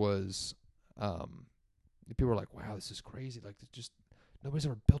out, it was, people were like, "Wow, this is crazy! Like, nobody's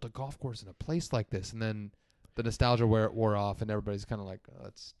ever built a golf course in a place like this." And then the nostalgia wore off, and everybody's kind of like, oh,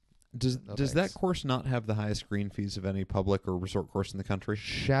 "That's." Does no that thanks. course not have the highest green fees of any public or resort course in the country?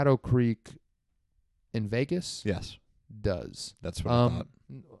 Shadow Creek in Vegas Yes, does. that's what I thought.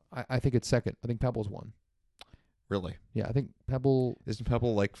 I think it's second. I think Pebble's one. Really? Yeah, I think Pebble. Isn't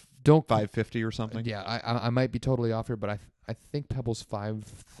Pebble like Don't 550 or something? Yeah, I might be totally off here, but I think Pebble's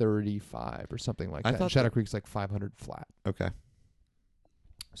 535 or something like I that. thought And Shadow Creek's like 500 flat. Okay.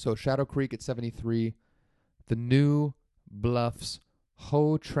 So Shadow Creek at 73, the New Bluffs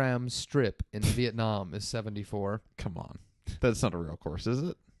Ho Tram Strip in Vietnam is 74. Come on. That's not a real course, is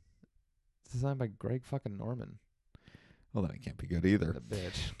it? It's designed by Greg fucking Norman. Well, then it can't be good either. The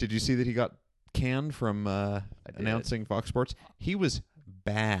bitch. Did you see that he got canned from did. announcing Fox Sports? He was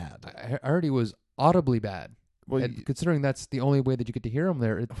bad. I heard he was audibly bad. Well, And considering that's the only way that you get to hear him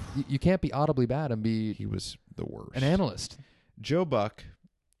there, you can't be audibly bad and be he was the worst. an analyst. Joe Buck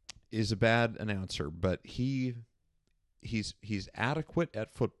is a bad announcer, but he's adequate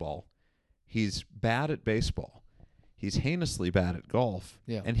at football. He's bad at baseball. He's heinously bad at golf.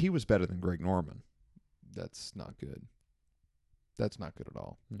 Yeah. And he was better than Greg Norman. That's not good. That's not good at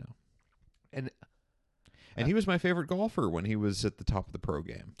all. No. And he was my favorite golfer when he was at the top of the pro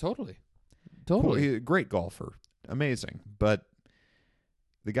game. Totally. Great golfer. Amazing. But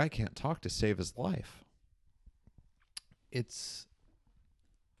the guy can't talk to save his life. It's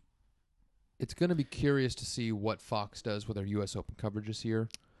going to be curious to see what Fox does with their U.S. Open coverage this year.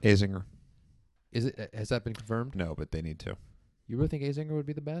 Azinger. Has that been confirmed? No, but they need to. You really think Azinger would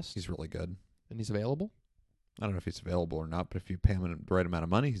be the best? He's really good. And he's available? I don't know if he's available or not, but if you pay him the right amount of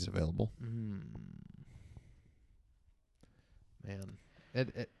money, he's available. Man,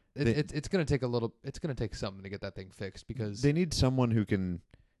 it's going to take it's going to take something to get that thing fixed because They need someone who can.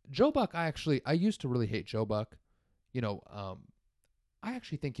 Joe Buck. I used to really hate Joe Buck. I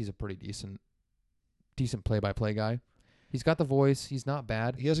actually think he's a pretty decent play-by-play guy. He's got the voice. He's not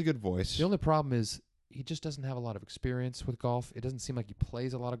bad. He has a good voice. The only problem is he just doesn't have a lot of experience with golf. It doesn't seem like he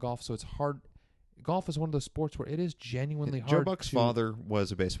plays a lot of golf, so it's hard. Golf is one of those sports where it is genuinely hard. Joe Buck's father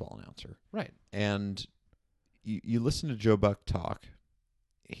was a baseball announcer. Right. And you listen to Joe Buck talk,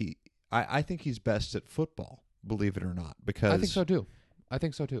 I think he's best at football, believe it or not, because I think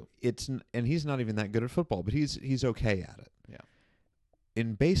so too. And he's not even that good at football, but he's okay at it. Yeah.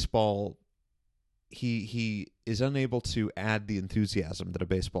 In baseball, he is unable to add the enthusiasm that a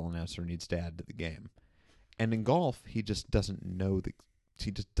baseball announcer needs to add to the game. And in golf, he just doesn't know the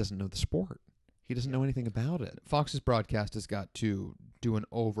sport. He doesn't know anything about it. Fox's broadcast has got to do an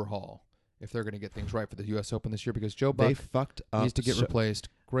overhaul if they're going to get things right for the U.S. Open this year, because Joe Buck fucked up needs to get replaced.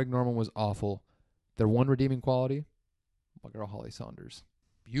 Greg Norman was awful. Their one redeeming quality, my girl Holly Saunders.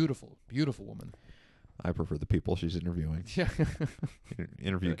 Beautiful, beautiful woman. I prefer the people she's interviewing. Yeah.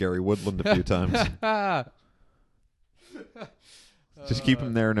 Interviewed Gary Woodland a few times. Just keep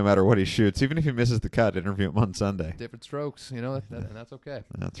him there no matter what he shoots. Even if he misses the cut, interview him on Sunday. Different strokes, and that's okay.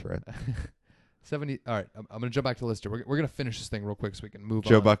 That's right. 70. All right, I'm going to jump back to the list here. We're going to finish this thing real quick so we can move on.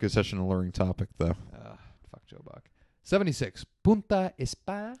 Joe Buck is such an alluring topic, though. Fuck Joe Buck. 76, Punta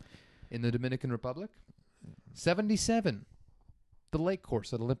Espada in the Dominican Republic. 77, the Lake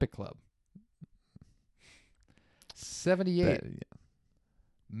Course at Olympic Club. 78,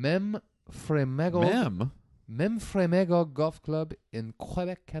 Mem Fremego Golf Club in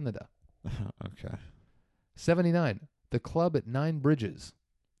Quebec, Canada. Okay. 79, the club at Nine Bridges,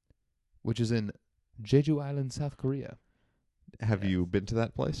 which is in Jeju Island, South Korea. Have you been to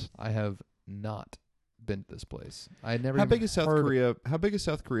that place? I have not been to this place. I had never. How big is South Korea? How big is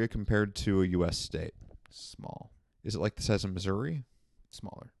South Korea compared to a U.S. state? Small. Is it like the size of Missouri?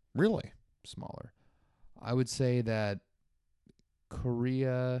 Smaller. Really? Smaller. I would say that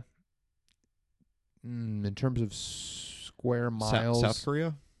Korea, in terms of square miles, South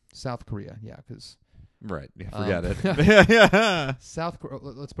Korea. South Korea, yeah, because. Right. Yeah, forget it. Yeah. South Korea.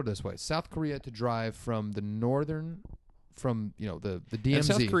 Let's put it this way: South Korea to drive from the northern, from the DMZ. And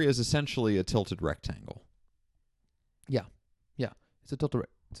South Korea is essentially a tilted rectangle. Yeah, it's a tilted.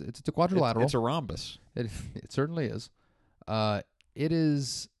 It's a quadrilateral. It's a rhombus. It certainly is. It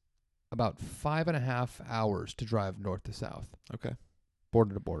is about 5.5 hours to drive north to south. Okay.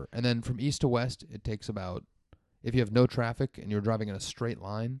 Border to border, and then from east to west, it takes about, if you have no traffic and you're driving in a straight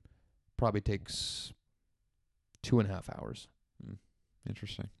line, probably takes 2.5 hours.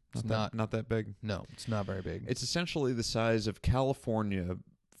 Interesting. It's not that big. No, it's not very big. It's essentially the size of California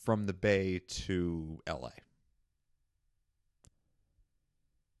from the Bay to LA.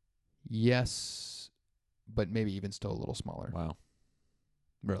 Yes, but maybe even still a little smaller. Wow.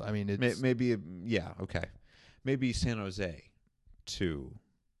 Really, I mean, it's maybe okay. Maybe San Jose to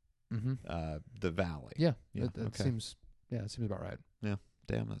the Valley. Yeah, yeah. It seems about right. Yeah,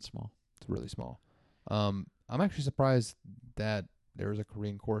 damn, that's small. It's really small. I'm actually surprised that there is a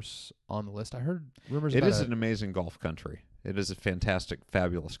Korean course on the list. I heard rumors It about is an amazing golf country. It is a fantastic,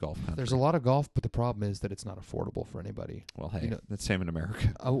 fabulous golf country. There's a lot of golf, but the problem is that it's not affordable for anybody. Well, hey, that's the same in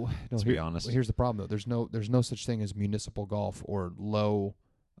America. Oh, no, let's be honest. Here's the problem, though. There's no such thing as municipal golf or low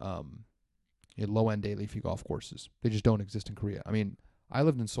end daily fee golf courses. They just don't exist in Korea. I mean, I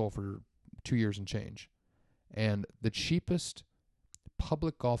lived in Seoul for 2 years and change, and the cheapest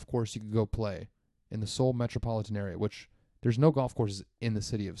public golf course you could go play in the Seoul metropolitan area, which there's no golf courses in the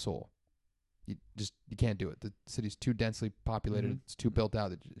city of Seoul. You can't do it. The city's too densely populated. Mm-hmm. It's too built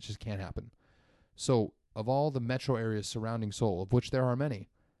out. It just can't happen. So of all the metro areas surrounding Seoul, of which there are many,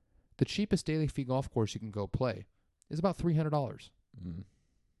 the cheapest daily fee golf course you can go play is about $300.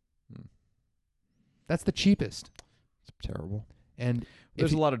 That's the cheapest. It's terrible. And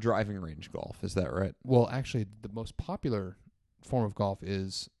there's a lot of driving range golf. Is that right? Well, actually, the most popular form of golf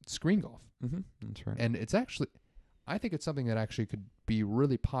is screen golf. Mm-hmm. That's right. And it's actually, I think it's something that actually could be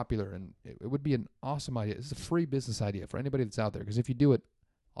really popular, and it would be an awesome idea. It's a free business idea for anybody that's out there, because if you do it,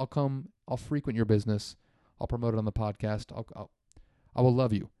 I'll come, I'll frequent your business, I'll promote it on the podcast, I will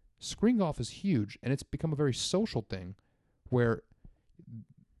love you. Screen golf is huge, and it's become a very social thing where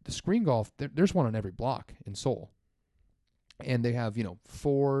the screen golf, there's one on every block in Seoul. And they have,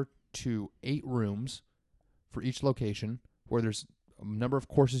 4 to 8 rooms for each location, where there's a number of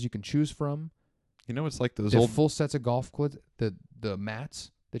courses you can choose from. It's like those they old have full sets of golf clubs. The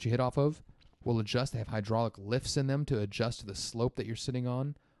mats that you hit off of will adjust. They have hydraulic lifts in them to adjust to the slope that you're sitting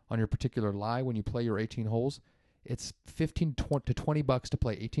on your particular lie when you play your 18 holes. It's $15 to $20 to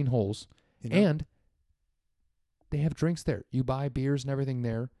play 18 holes, and they have drinks there. You buy beers and everything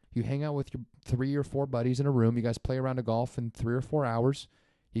there. You hang out with your 3 or 4 buddies in a room. You guys play around a golf in 3 or 4 hours.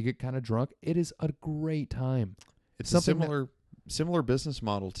 You get kind of drunk. It is a great time. It's a similar similar business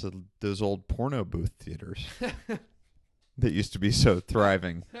model to those old porno booth theaters that used to be so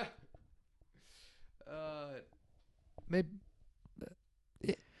thriving. Maybe.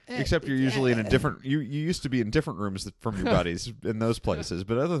 Except you're usually in a different. You used to be in different rooms from your buddies in those places,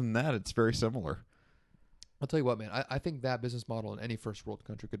 but other than that, it's very similar. I'll tell you what, man. I think that business model in any first world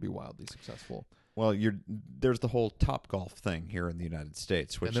country could be wildly successful. Well, there's the whole Top Golf thing here in the United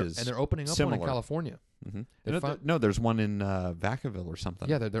States, which and they're opening up similar. one in California. Mm-hmm. No, there's one in Vacaville or something.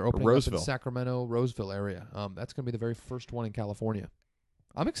 Yeah, they're opening up in Roseville. Sacramento, Roseville area. That's going to be the very first one in California.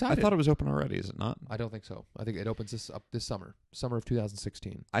 I'm excited. I thought it was open already. Is it not? I don't think so. I think it opens this summer of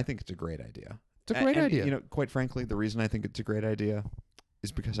 2016. I think it's a great idea. It's a great idea. You know, quite frankly, the reason I think it's a great idea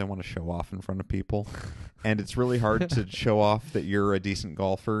is because I want to show off in front of people, and it's really hard to show off that you're a decent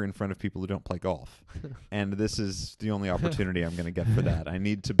golfer in front of people who don't play golf. And this is the only opportunity I'm going to get for that. I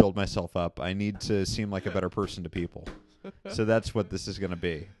need to build myself up. I need to seem like a better person to people. So that's what this is going to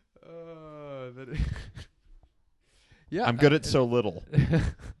be. Yeah, I'm good at so little.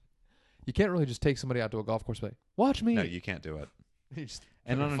 You can't really just take somebody out to a golf course and say, "Watch me." No, you can't do it. Just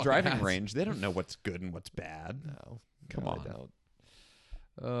And on a fucking driving ass. range, they don't know what's good and what's bad. No, Come no, on. I don't.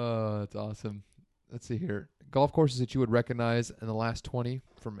 Oh, that's awesome. Let's see here. Golf courses that you would recognize in the last 20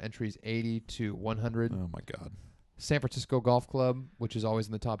 from entries 80 to 100. Oh, my God. San Francisco Golf Club, which is always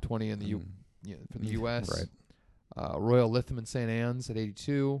in the top 20 in the Mm. for the U.S. Right. Royal Lytham and St. Anne's at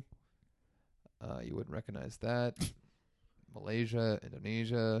 82. You wouldn't recognize that. Malaysia,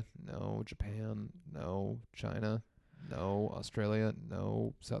 Indonesia, no. Japan, no. China, no. Australia,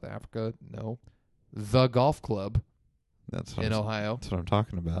 no. South Africa, no. The Golf Club That's in Ohio. That's what I'm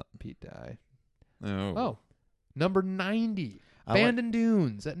talking about. Pete Dye. Oh. Number 90. I like- Bandon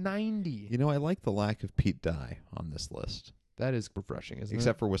Dunes at 90. You know, I like the lack of Pete Dye on this list, That is refreshing, isn't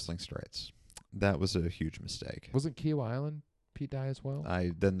except for Whistling Straits. That was a huge mistake. it? Wasn't Kiowa Island Pete Dye as well?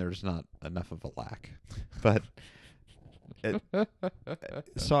 Then there's not enough of a lack. But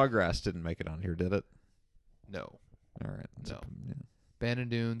Sawgrass didn't make it on here, did it? No. All right. No. Bandon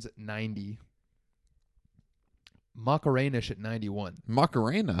Dunes at 90. Macarenish at 91.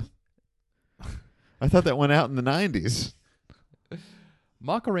 Macarena. I thought that went out in the 90s.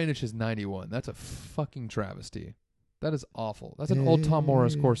 Macarenish is 91. That's a fucking travesty. That is awful. That's an old Tom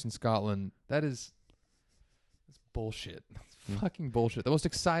Morris course in Scotland. That's bullshit. That's fucking bullshit. The most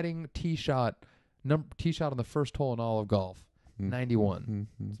exciting tee shot on the first hole in all of golf. 91.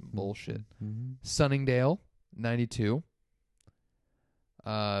 It's bullshit. Sunningdale, 92.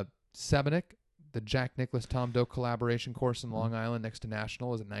 Seminole, the Jack Nicklaus Tom Doe collaboration course in Long Island next to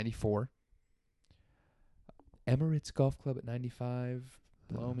National, is at 94. Emirates Golf Club at 95.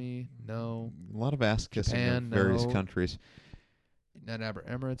 Blow me, no. A lot of ass kissing Japan, in various no. countries.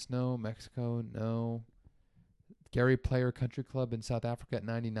 Emirates, no. Mexico, no. Gary Player Country Club in South Africa at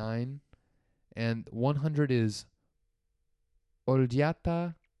 99. And 100 is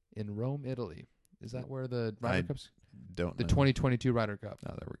Olgiata in Rome, Italy. Is that where the Ryder Cup's? Don't The know. 2022 Ryder Cup.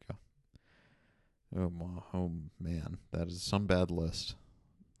 Oh, there we go. Oh, man. That is some bad list.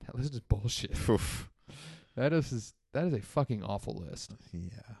 That list is bullshit. Oof. That is a fucking awful list. Yeah.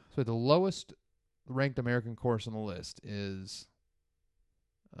 So the lowest ranked American course on the list is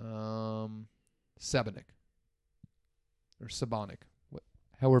Sebanok or Sabonic,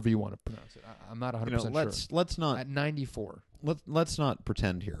 however you want to pronounce it. I'm not 100% sure. Let's not At 94. let's not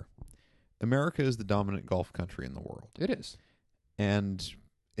pretend here. America is the dominant golf country in the world. It is. And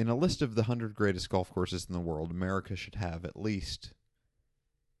in a list of the 100 greatest golf courses in the world, America should have at least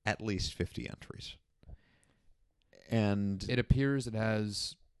 50 entries. And It appears it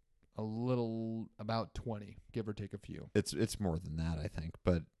has about 20, give or take a few. it's more than that, I think,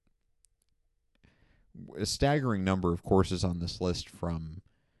 but a staggering number of courses on this list from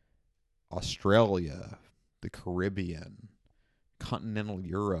Australia, the Caribbean, continental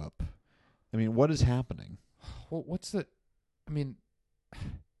Europe. I mean, what is happening? Well,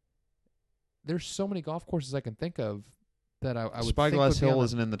 there's so many golf courses I can think of that I would Spyglass think would be on Hill the-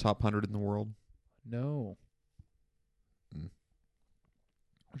 isn't in the top 100 in the world. No. Mm.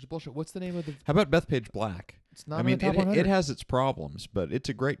 Which is bullshit. What's the name of the... How about Bethpage Black? It's not I mean, in the top 100. it has its problems, but it's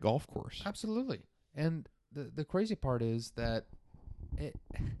a great golf course. Absolutely. And the crazy part is that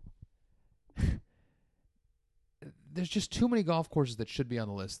there's just too many golf courses that should be on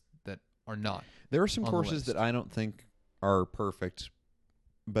the list that are not. There are some on the courses list. that I don't think are perfect,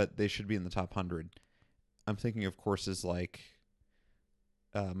 but they should be in the top 100. I'm thinking of courses like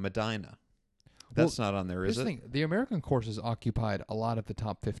Medina. That's not on there, Here's is the it? thing. The American courses occupied a lot of the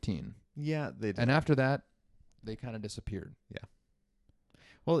top 15. Yeah, they did. And after that, they kind of disappeared.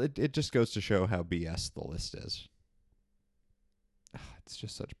 Well, it just goes to show how BS the list is. it's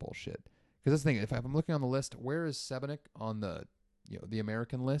just such bullshit. Because that's the thing. If I'm looking on the list, where is Sebenik on the the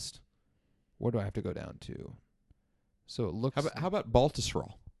American list? Where do I have to go down to? So it looks. How about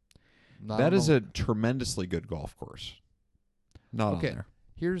Baltusrol? not That on is the- a tremendously good golf course. Not Okay. on there.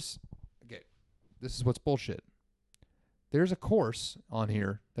 Okay. This is what's bullshit. There's a course on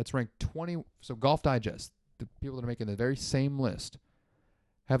here that's ranked 20. So Golf Digest, the people that are making the very same list,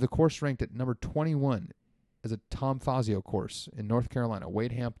 have the course ranked at number 21 as a Tom Fazio course in North Carolina,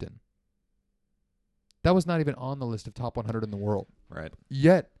 Wade Hampton. That was not even on the list of top 100 in the world. Right.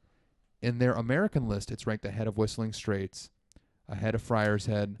 Yet, in their American list, it's ranked ahead of Whistling Straits, ahead of Friar's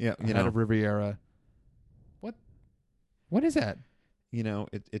Head, Yeah, ahead of Riviera. What is that?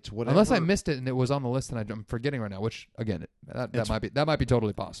 It's whatever. Unless I missed it and it was on the list and I'm forgetting right now, which again, that might be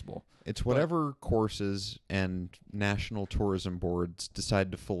totally possible. It's whatever courses and national tourism boards decide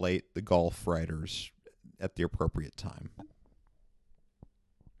to fillet the golf writers at the appropriate time.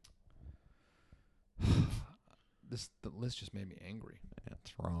 The list just made me angry.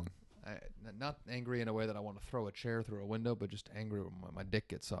 That's wrong. Not angry in a way that I want to throw a chair through a window, but just angry when my dick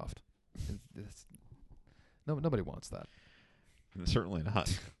gets soft. Nobody wants that. Certainly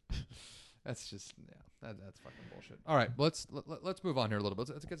not. That's just that's fucking bullshit. All right, let's move on here a little bit.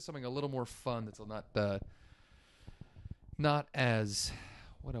 Let's get to something a little more fun. That's not as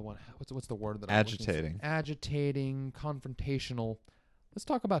what's the word that I'm looking for? Agitating. Agitating, confrontational. Let's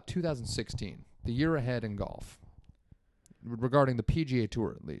talk about 2016, the year ahead in golf, regarding the PGA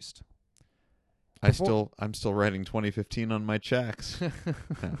Tour at least. I'm still writing 2015 on my checks. No,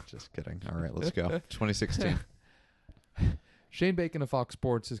 just kidding. All right, let's go. 2016. Shane Bacon of Fox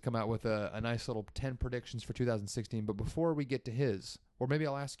Sports has come out with a nice little 10 predictions for 2016. But before we get to his, or maybe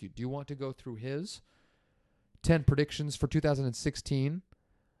I'll ask you, do you want to go through his 10 predictions for 2016?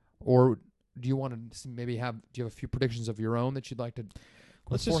 Or do you want to maybe do you have a few predictions of your own that you'd like to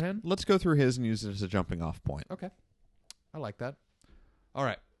beforehand? Let's go through his and use it as a jumping off point. Okay. I like that. All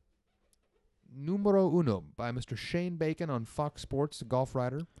right. Numero uno by Mr. Shane Bacon on Fox Sports, a golf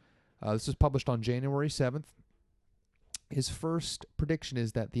writer. This is published on January 7th. His first prediction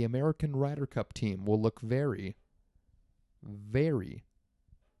is that the American Ryder Cup team will look very, very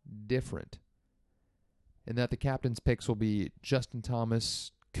different. And that the captain's picks will be Justin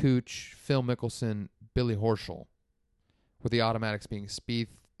Thomas, Cooch, Phil Mickelson, Billy Horschel. With the automatics being Spieth,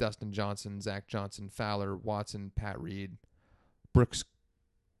 Dustin Johnson, Zach Johnson, Fowler, Watson, Pat Reed, Brooks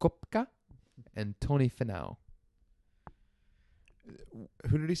Koepka, and Tony Finau.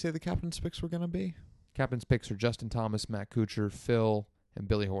 Who did he say the captain's picks were going to be? Captain's picks are Justin Thomas, Matt Kuchar, Phil, and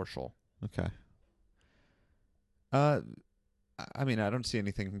Billy Horschel. Okay. I mean, I don't see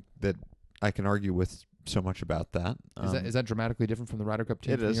anything that I can argue with so much about that. Is that dramatically different from the Ryder Cup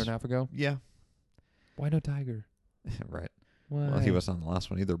team It from a is. year and a half ago? Yeah. Why no Tiger? Right. Why? Well, he wasn't on the last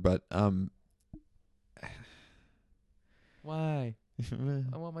one either, but Why?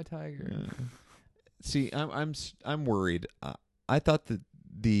 I want my Tiger. See, I'm worried. I thought that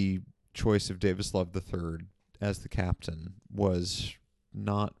the choice of Davis Love III as the captain was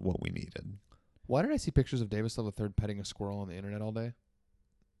not what we needed. Why did I see pictures of Davis Love III petting a squirrel on the internet all day?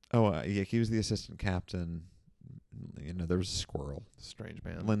 Oh, yeah, he was the assistant captain. There was a squirrel. Strange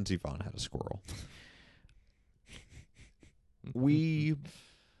man. Lindsey Vonn had a squirrel.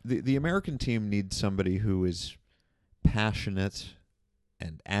 The American team needs somebody who is passionate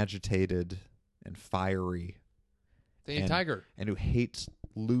and agitated and fiery. They need Tiger. And who hates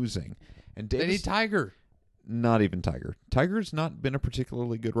losing. And They need Tiger. Not even Tiger. Tiger's not been a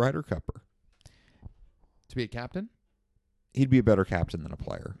particularly good Ryder Cupper. To be a captain? He'd be a better captain than a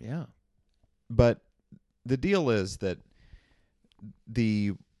player. Yeah. But the deal is that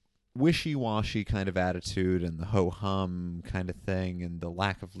the wishy-washy kind of attitude and the ho-hum kind of thing and the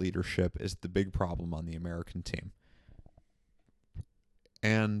lack of leadership is the big problem on the American team.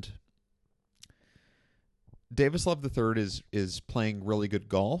 And Davis Love III is playing really good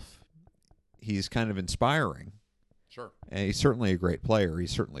golf. He's kind of inspiring. Sure. And he's certainly a great player.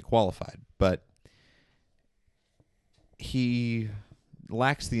 He's certainly qualified. But he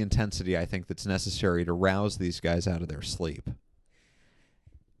lacks the intensity, I think, that's necessary to rouse these guys out of their sleep.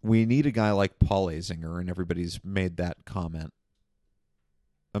 We need a guy like Paul Azinger, and everybody's made that comment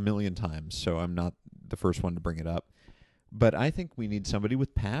a million times, so I'm not the first one to bring it up. But I think we need somebody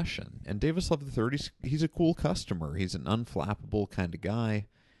with passion. And Davis Love III, he's a cool customer. He's an unflappable kind of guy.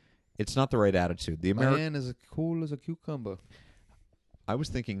 It's not the right attitude. The Man is as cool as a cucumber. I was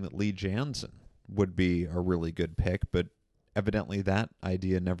thinking that Lee Janzen would be a really good pick, but evidently that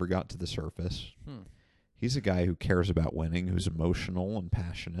idea never got to the surface. He's a guy who cares about winning, who's emotional and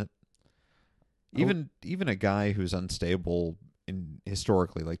passionate. Even a guy who's unstable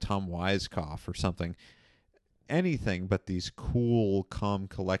historically, like Tom Weiskopf or something. Anything but these cool, calm,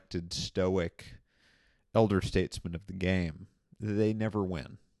 collected, stoic elder statesmen of the game. They never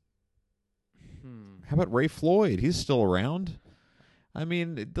win. How about Ray Floyd? He's still around. I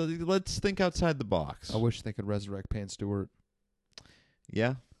mean, let's think outside the box. I wish they could resurrect Payne Stewart.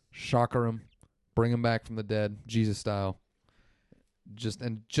 Yeah. Shocker him. Bring him back from the dead, Jesus style. Just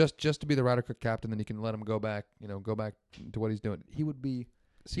to be the Ryder Cup captain, then you can let him go back to what he's doing. He would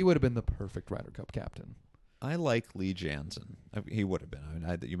have been the perfect Ryder Cup captain. I like Lee Janzen. He would have been.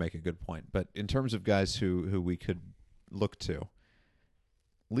 I mean, you make a good point. But in terms of guys who we could look to,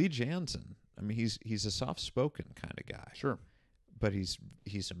 Lee Janzen. I mean, he's a soft-spoken kind of guy. Sure. But he's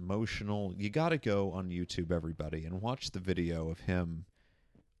emotional. You got to go on YouTube, everybody, and watch the video of him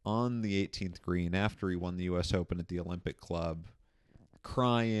on the 18th green after he won the U.S. Open at the Olympic Club,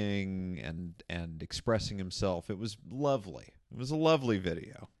 crying and expressing himself. It was lovely. It was a lovely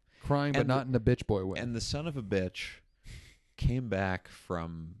video. Crying, but not in a bitch boy way. And the son of a bitch came back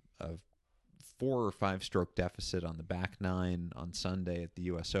from a 4 or 5 stroke deficit on the back nine on Sunday at the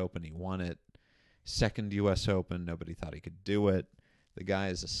U.S. Open. He won it. Second U.S. Open. Nobody thought he could do it. The guy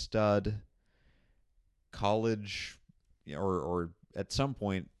is a stud. College, or at some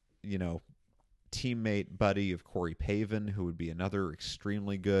point, teammate, buddy of Corey Pavin, who would be another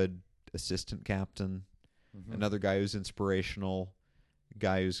extremely good assistant captain. Mm-hmm. Another guy who's inspirational.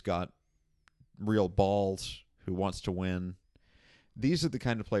 Guy who's got real balls, who wants to win. These are the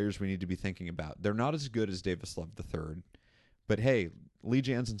kind of players we need to be thinking about. They're not as good as Davis Love III, but hey, Lee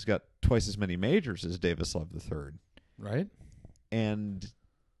Janzen's got twice as many majors as Davis Love III. Right. And,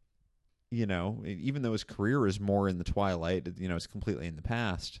 even though his career is more in the twilight, it's completely in the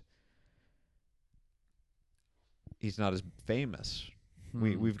past, he's not as famous.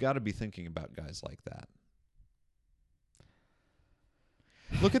 We've got to be thinking about guys like that.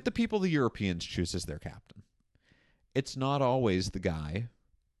 Look at the people the Europeans choose as their captain. It's not always the guy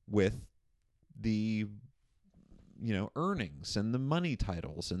with the, earnings and the money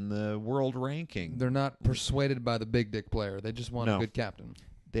titles and the world ranking. They're not persuaded by the big dick player. They just want a good captain.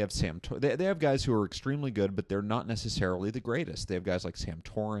 They have they have guys who are extremely good, but they're not necessarily the greatest. They have guys like Sam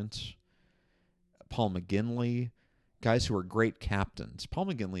Torrance, Paul McGinley, guys who are great captains. Paul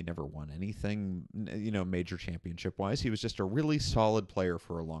McGinley never won anything, major championship-wise. He was just a really solid player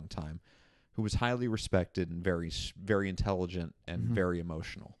for a long time who was highly respected and very, very intelligent and very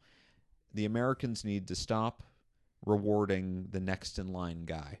emotional. The Americans need to stop rewarding the next-in-line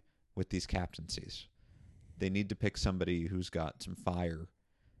guy with these captaincies. They need to pick somebody who's got some fire,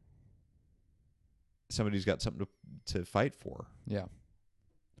 somebody who's got something to fight for. Yeah.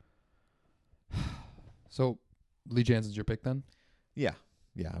 So Lee Janzen's your pick then? Yeah,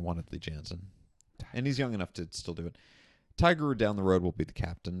 I wanted Lee Janzen. And he's young enough to still do it. Tiger down the road will be the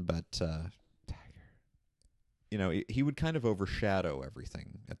captain, but he would kind of overshadow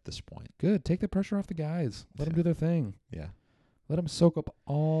everything at this point. Good. Take the pressure off the guys. Let them do their thing. Yeah. Let them soak up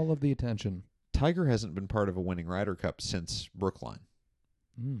all of the attention. Tiger hasn't been part of a winning Ryder Cup since Brookline.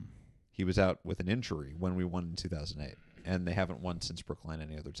 He was out with an injury when we won in 2008, and they haven't won since Brookline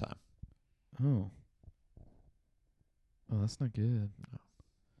any other time. Oh, that's not good. No.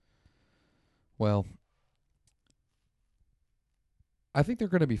 Well, I think they're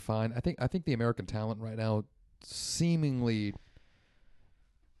going to be fine. I think the American talent right now seemingly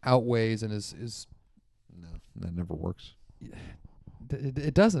outweighs and is no, that never works.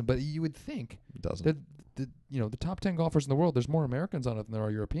 It doesn't, but you would think it doesn't. That the top 10 golfers in the world, there's more Americans on it than there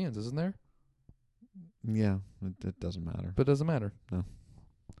are Europeans, isn't there? Yeah, it doesn't matter. But it doesn't matter. No.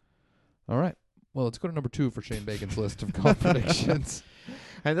 All right. Well, let's go to number 2 for Shane Bacon's list of golf predictions.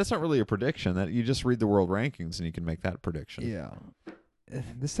 Hey, that's not really a prediction. That you just read the world rankings and you can make that prediction. Yeah.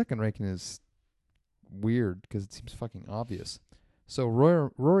 The second ranking is weird because it seems fucking obvious. So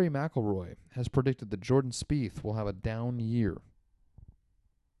Rory McIlroy has predicted that Jordan Spieth will have a down year.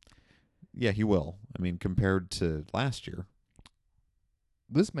 Yeah, he will. I mean, compared to last year.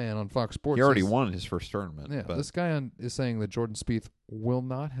 This man on Fox Sports... He already won his first tournament. Yeah, but this guy is saying that Jordan Spieth will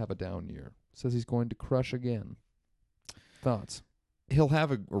not have a down year. Says he's going to crush again. Thoughts? He'll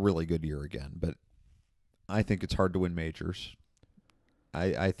have a really good year again, but I think it's hard to win majors.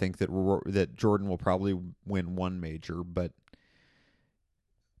 I think that Jordan will probably win one major, but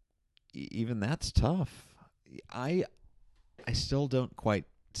even that's tough. I still don't quite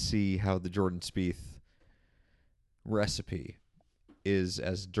see how the Jordan Spieth recipe is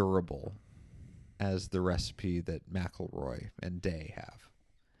as durable as the recipe that McIlroy and Day have.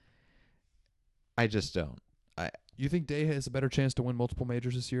 I just don't. You think Day has a better chance to win multiple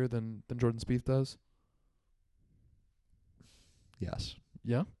majors this year than Jordan Spieth does? Yes.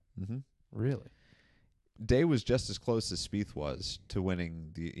 Yeah? Mm-hmm. Really? Day was just as close as Spieth was to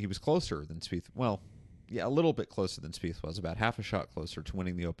winning he was closer than Spieth. Well, yeah, a little bit closer than Spieth was, about half a shot closer to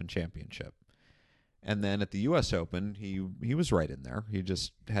winning the Open Championship. And then at the U.S. Open, he was right in there. He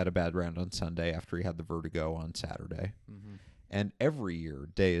just had a bad round on Sunday after he had the vertigo on Saturday. Mm-hmm. And every year,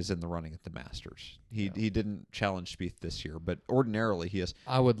 Day is in the running at the Masters. He didn't challenge Spieth this year, but ordinarily he is.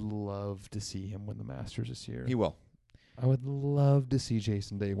 I would love to see him win the Masters this year. He will. I would love to see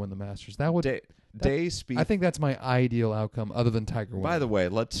Jason Day win the Masters. That would Day Spieth. I think that's my ideal outcome, other than Tiger winning. By the way,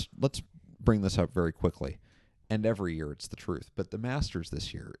 let's bring this up very quickly. And every year it's the truth. But the Masters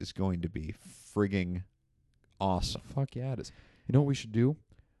this year is going to be frigging awesome. Fuck yeah, it is. You know what we should do?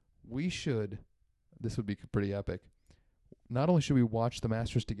 This would be pretty epic. Not only should we watch the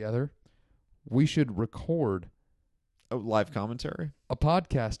Masters together, we should record Live commentary? a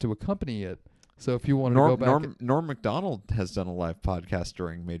podcast to accompany it. So if you want to go back... Norm Macdonald has done a live podcast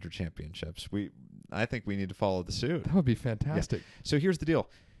during major championships. I think we need to follow the suit. That would be fantastic. Yeah. So here's the deal.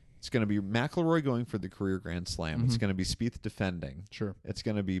 It's going to be McIlroy going for the career Grand Slam. Mm-hmm. It's going to be Spieth defending. Sure. It's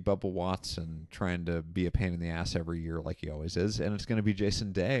going to be Bubba Watson trying to be a pain in the ass every year like he always is. And it's going to be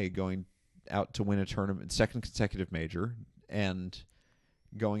Jason Day going out to win a tournament, second consecutive major, and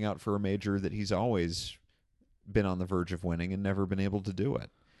going out for a major that he's always been on the verge of winning and never been able to do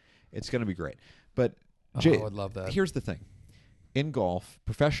it. It's going to be great. But I would love that. Here's the thing. In golf,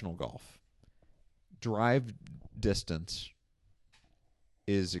 professional golf, drive distance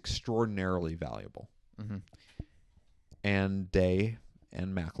is extraordinarily valuable. Mm-hmm. And Day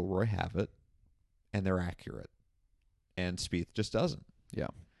and McIlroy have it, and they're accurate. And Spieth just doesn't. Yeah.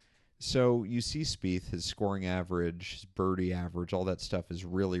 So you see Spieth, his scoring average, his birdie average, all that stuff is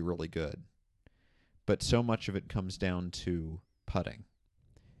really, really good. But so much of it comes down to putting.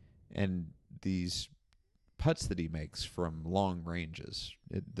 And these putts that he makes from long ranges,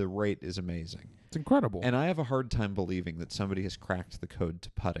 the rate is amazing. It's incredible. And I have a hard time believing that somebody has cracked the code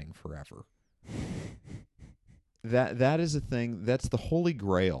to putting forever. That is a thing. That's the holy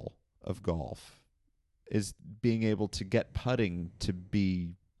grail of golf, is being able to get putting to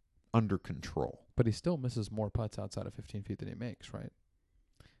be under control. But he still misses more putts outside of 15 feet than he makes, right?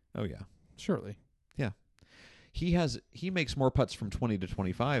 Oh yeah, surely. Yeah, he makes more putts from 20 to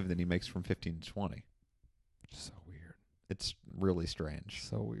 25 than he makes from 15 to 20. So weird. It's really strange.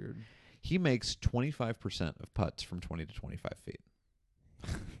 So weird. He makes 25% of putts from 20 to 25 feet.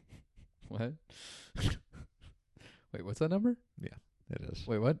 What? Wait, what's that number? Yeah, it is.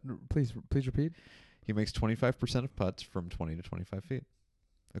 Wait, what? Please repeat. He makes 25% of putts from 20 to 25 feet.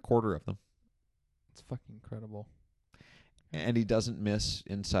 A quarter of them. It's fucking incredible. And he doesn't miss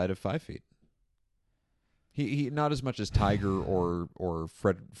inside of 5 feet. He not as much as Tiger or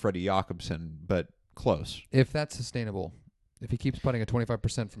Freddie Jacobsen, but close. If that's sustainable, if he keeps putting at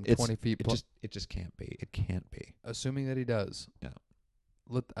 25% from 20 feet, it just can't be. It can't be. Assuming that he does. Yeah.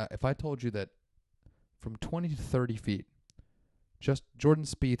 If I told you that from 20 to 30 feet, just Jordan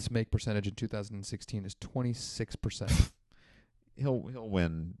Spieth's make percentage in 2016 is 26%. He'll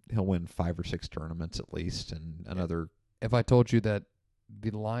win 5 or 6 tournaments at least, and another. If I told you that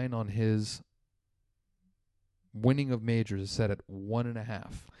the line on his winning of majors is set at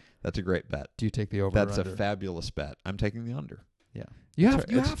 1.5, that's a great bet. do you take the over? That's or a under? Fabulous bet. I'm taking the under. Yeah, you have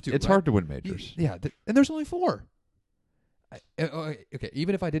to. It's right? hard to win majors. Yeah, and there's only 4. Okay,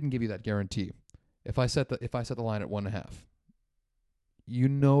 even if I didn't give you that guarantee, if I set the line at 1.5, you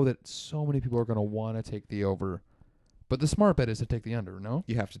know that so many people are going to want to take the over. But the smart bet is to take the under, no?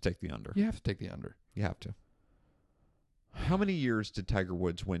 You have to take the under. You have to take the under. You have to. How many years did Tiger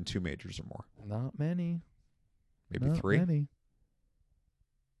Woods win 2 majors or more? Not many. Maybe Not 3? many.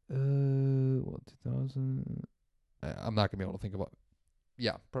 2000. I'm not going to be able to think about.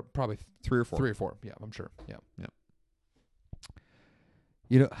 Yeah, probably 3 or 4. 3 or 4. Yeah, I'm sure. Yeah. Yeah.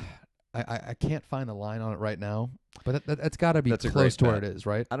 You know, I can't find a line on it right now, but that's got to be That's a close great to where bet. it is,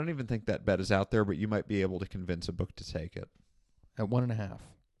 right? I don't even think that bet is out there, but you might be able to convince a book to take it. At 1.5.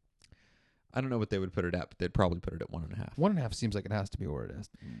 I don't know what they would put it at, but they'd probably put it at 1.5. 1.5 seems like it has to be where it is.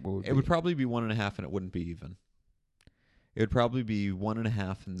 It would probably be 1.5, and it wouldn't be even. It would probably be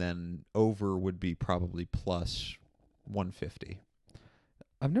 1.5, and then over would be probably plus 150.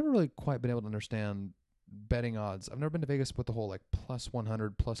 I've never really quite been able to understand betting odds. I've never been to Vegas with the whole like plus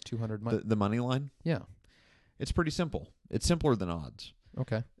 100, plus 200. The money line? Yeah. It's pretty simple. It's simpler than odds.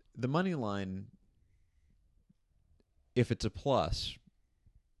 Okay. The money line, if it's a plus,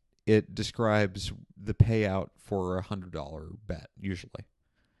 it describes the payout for a $100 bet, usually.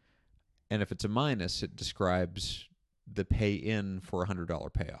 And if it's a minus, it describes the pay in for a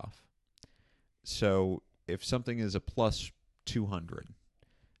 $100 payoff. So if something is a plus 200.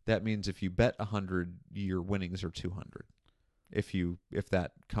 That means if you bet 100, your winnings are 200. If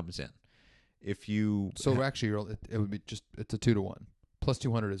that comes in. If you actually it would be it's a 2-to-1. Plus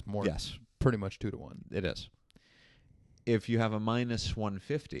 200 is more. Yes. Pretty much 2-to-1. It is. If you have a minus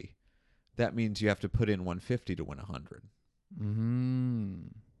 150, that means you have to put in 150 to win 100.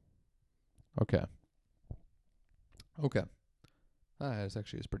 Okay. This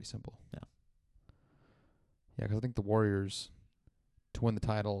actually is pretty simple. Yeah. Yeah, because I think the Warriors, to win the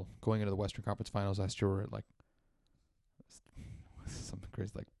title going into the Western Conference Finals last year, were at like something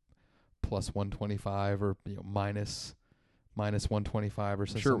crazy, like plus 125 or minus 125 or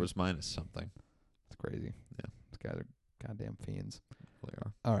something. I'm sure it was minus something. It's crazy. Yeah. These guys are goddamn fiends. They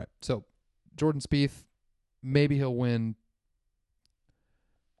are. All right. So, Jordan Spieth, maybe he'll win.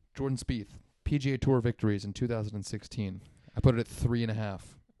 Jordan Spieth, PGA Tour victories in 2016. I put it at 3.5.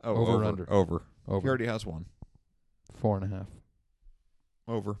 Oh, over or under? Over. He Over. already has one. 4.5.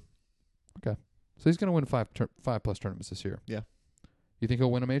 Over. So he's going to win 5+ tournaments this year. Yeah. You think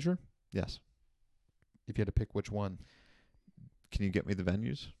he'll win a major? Yes. If you had to pick which one. Can you get me the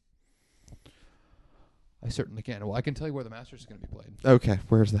venues? I certainly can. Well, I can tell you where the Masters is going to be played. Okay.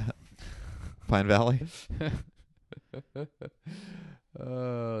 Where's that? Pine Valley?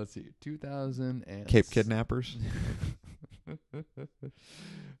 Let's see. 2000 and... Cape Kidnappers?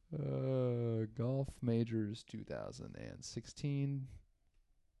 Golf Majors 2016.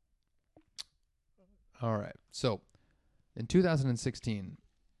 All right. So, in 2016,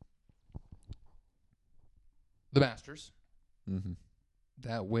 the Masters, Mm-hmm.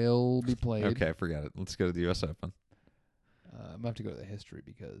 that will be played. Okay, forget it. Let's go to the U.S. Open. I'm going to have to go to the history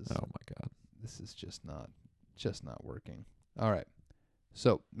because Oh, my God. this is just not working. All right.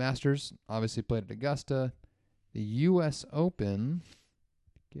 So, Masters obviously played at Augusta. The U.S. Open,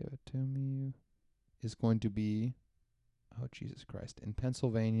 give it to me, is going to be, oh, Jesus Christ, in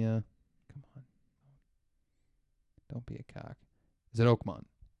Pennsylvania. Come on. Don't be a cock. Is it Oakmont?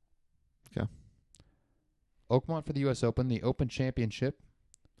 Okay. Oakmont for the U.S. Open. The Open Championship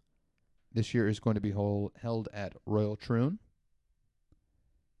this year is going to be held at Royal Troon.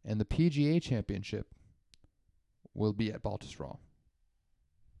 And the PGA Championship will be at Baltusrol.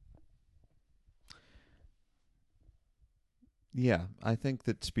 Yeah, I think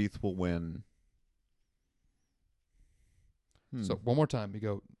that Spieth will win. So, one more time. We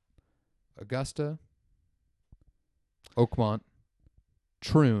go Augusta, Oakmont,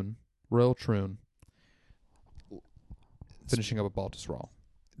 Troon, Royal Troon, finishing up at Baltusrol.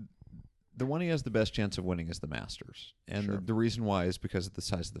 The one he has the best chance of winning is the Masters. And Sure. the reason why is because of the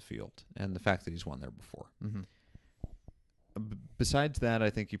size of the field and the fact that he's won there before. Mm-hmm. Besides that, I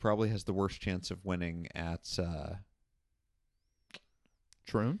think he probably has the worst chance of winning at...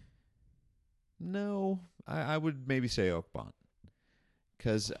 Troon? No, I would maybe say Oakmont.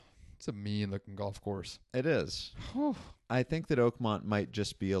 Because It's a mean-looking golf course. it is. I think that Oakmont might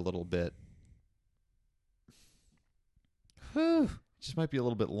just be a little bit... just might be a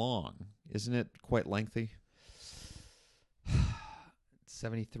little bit long. Isn't it quite lengthy?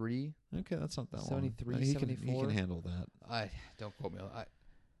 73? Okay, that's not that 73, long. He 74? can handle that. Don't quote me on that.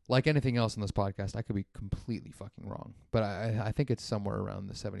 Like anything else in this podcast, I could be completely fucking wrong. But I think it's somewhere around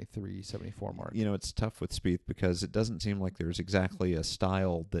the 73, 74 mark. You know, it's tough with Spieth because it doesn't seem like there's exactly a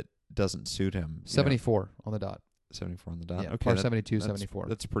style that doesn't suit him. 74 on the dot. 74 on the dot. Yeah, Okay, par 72, 74.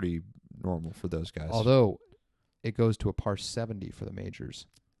 That's pretty normal for those guys. Although, it goes to a par 70 for the majors.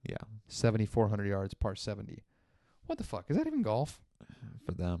 Yeah, 7,400 yards, par 70. What the fuck? Is that even golf?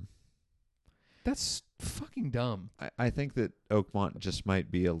 for them. That's fucking dumb. I think that Oakmont just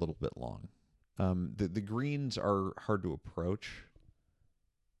might be a little bit long. The greens are hard to approach.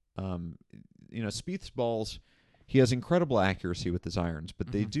 Spieth's balls, he has incredible accuracy with his irons,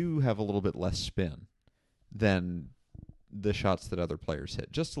 but they do have a little bit less spin than the shots that other players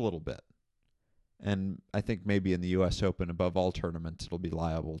hit, just a little bit. And I think maybe in the U.S. Open, above all tournaments, it'll be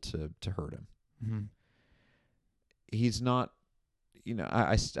liable to hurt him. Mm-hmm. He's not,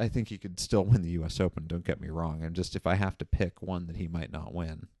 I think he could still win the U.S. Open, don't get me wrong. And just if I have to pick one that he might not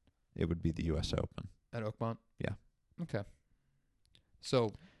win, it would be the U.S. Open. At Oakmont? Yeah. Okay.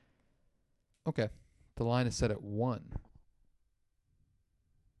 So, the line is set at 1.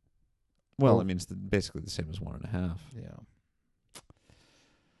 Well, Oh. I mean, it's basically the same as 1.5. Yeah.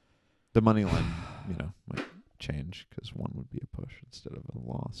 The money line, might change because 1 would be a push instead of a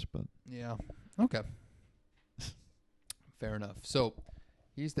loss. But Yeah. Okay. Fair enough. So,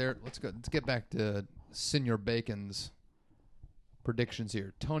 he's there. Let's get back to Senior Bacon's predictions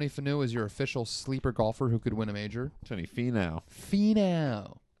here. Tony Finau is your official sleeper golfer who could win a major. Tony Finau.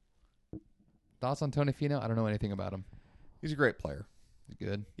 Finau. Thoughts on Tony Finau? I don't know anything about him. He's a great player.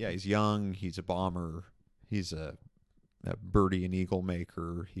 Good. Yeah, he's young. He's a bomber. He's a birdie and eagle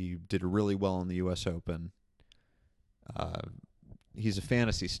maker. He did really well in the U.S. Open. He's a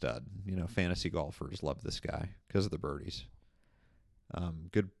fantasy stud. Fantasy golfers love this guy because of the birdies.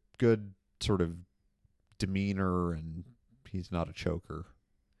 Good sort of demeanor, and he's not a choker.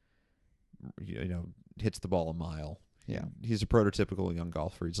 Hits the ball a mile. Yeah. He's a prototypical young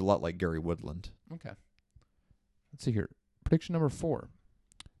golfer. He's a lot like Gary Woodland. Okay. Let's see here. Prediction number 4.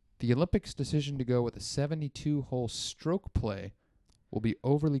 The Olympics' decision to go with a 72-hole stroke play will be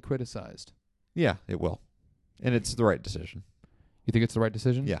overly criticized. Yeah, it will. And it's the right decision. You think it's the right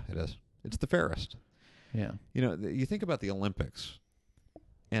decision? Yeah, it is. It's the fairest. Yeah. You think about the Olympics,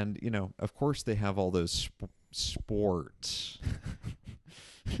 and, of course they have all those sports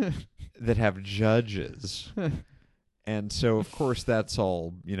that have judges. And so, of course, that's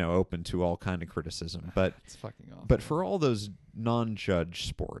all, open to all kind of criticism. But it's fucking awful. But for all those non-judge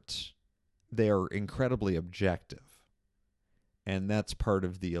sports, they are incredibly objective. And that's part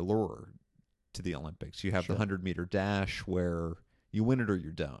of the allure to the Olympics. You have Sure. the 100-meter dash where you win it or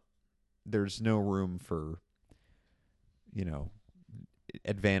you don't. There's no room for,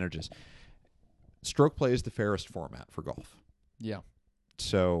 advantages. Stroke play is the fairest format for golf. Yeah.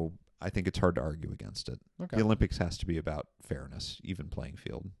 So I think it's hard to argue against it. Okay. The Olympics has to be about fairness, even playing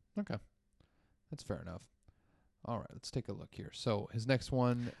field. Okay. That's fair enough. All right, let's take a look here. So his next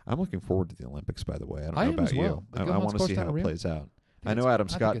one, I'm looking forward to the Olympics, by the way. I don't I know am about as well. you. The I Gilmont's want to course see down how in it Rio? plays out. I it's- know Adam I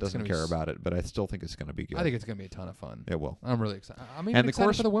think Scott it's doesn't gonna be care about it, but I still think it's going to be good. I think it's going to be a ton of fun. It will. I'm really excited. I'm even And the excited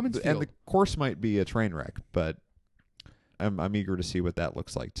course for the women's field. and the course might be a train wreck, but I'm eager to see what that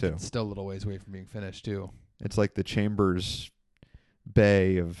looks like too. It's still a little ways away from being finished too. It's like the Chambers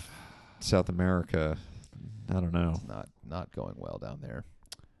Bay of South America. I don't know. It's not going well down there.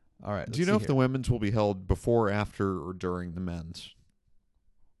 All right. Do you know if the women's will be held before, after, or during the men's?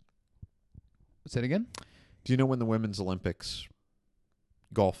 Say it again? Do you know when the women's Olympics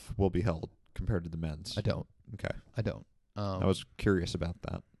golf will be held compared to the men's? I don't. Okay. I don't. I was curious about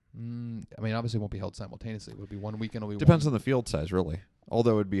that. Obviously it won't be held simultaneously. It'll be one weekend. It'll be Depends on the field size, really.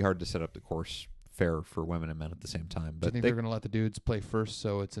 Although it'd be hard to set up the course fair for women and men at the same time. Do you But think they're going to let the dudes play first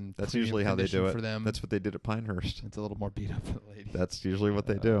so it's in that's premium usually how they condition do it. for them? That's what they did at Pinehurst. It's a little more beat up for the ladies. That's usually what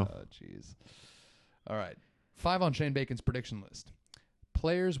they do. Jeez. All right. 5 on Shane Bacon's prediction list.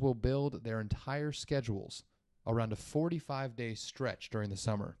 Players will build their entire schedules around a 45-day stretch during the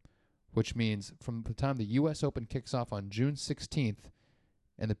summer, which means from the time the U.S. Open kicks off on June 16th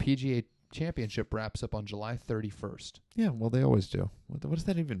and the PGA Championship wraps up on July 31st. Yeah, well, they always do. What does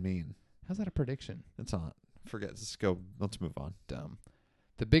that even mean? How's that a prediction? It's not. Forget. Let's go. Let's move on. Dumb.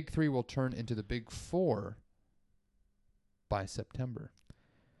 The Big Three will turn into the Big Four by September.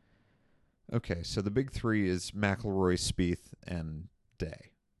 Okay, so the big three is McIlroy, Spieth, and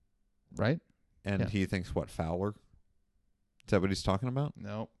Day. Right? And Yeah. he thinks, what, Fowler? Is that what he's talking about?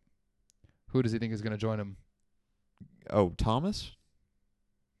 No. Who does he think is going to join him? Oh, Thomas?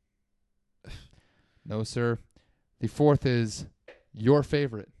 No, sir. The fourth is your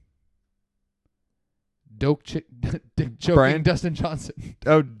favorite. Dick choking Brian? Dustin Johnson.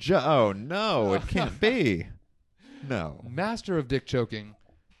 Oh, no, it can't be. No. Master of dick choking,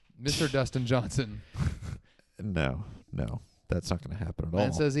 Mr. Dustin Johnson. No. That's not going to happen at all.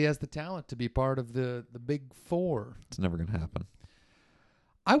 Man says he has the talent to be part of the Big Four. It's never going to happen.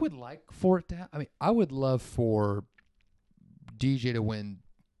 I would like for it to I would love for DJ to win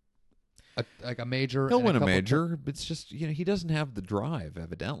a major. He'll and win a couple major, but it's just, he doesn't have the drive,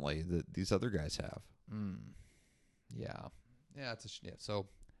 evidently, that these other guys have. Yeah. So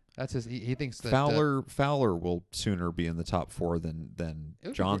that's his. He thinks that Fowler will sooner be in the top four than it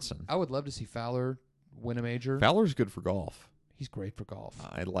would be Johnson. great. I would love to see Fowler win a major. Fowler's good for golf. He's great for golf.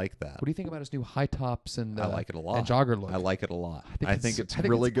 I like that. What do you think about his new high tops and I like it a lot. and jogger look? I like it a lot. I I think it's I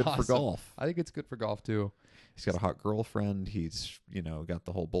think really it's good awesome. for golf. I think it's good for golf too. He's got a hot girlfriend. He's, got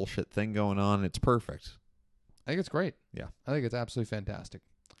the whole bullshit thing going on. It's perfect. I think it's great. Yeah. I think it's absolutely fantastic.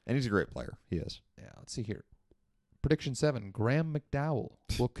 And he's a great player. He is. Yeah, let's see here. Prediction 7, Graham McDowell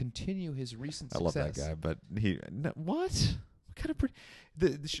will continue his recent I success. love that guy, but what? What kind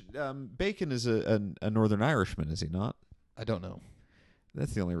of Bacon is a Northern Irishman, is he not? I don't know.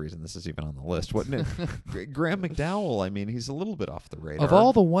 That's the only reason this is even on the list. What? Graham McDowell, I mean, he's a little bit off the radar. Of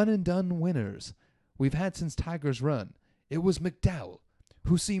all the one-and-done winners we've had since Tiger's run, it was McDowell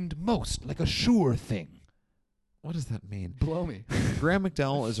who seemed most like a sure thing. What does that mean? Blow me. Graham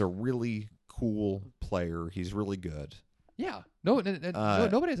McDowell is a really cool player. He's really good. Yeah. No,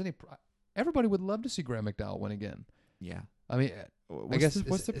 nobody has any... Everybody would love to see Graham McDowell win again. Yeah. I mean, What's I guess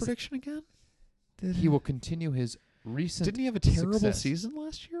what's the prediction again? he will continue his recent Didn't he have a terrible success. season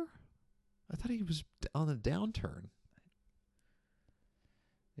last year? I thought he was on a downturn.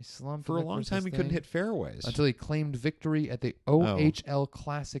 They slumped For in a the long course of time, this he couldn't thing hit fairways. until he claimed victory at the OHL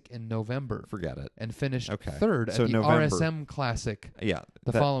Classic in November Forget it. and finished Okay. third So at the November. RSM Classic Yeah.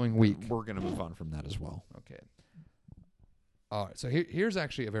 the following week. We're going to move on from that as well. Okay. All right. So here's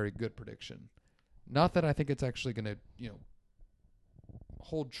actually a very good prediction. Not that I think it's actually going to,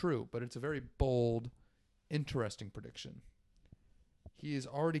 hold true, but it's a very bold, interesting prediction. He is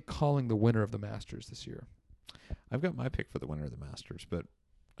already calling the winner of the Masters this year. I've got my pick for the winner of the Masters, but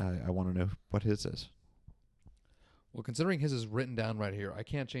I want to know what his is. Well, considering his is written down right here, I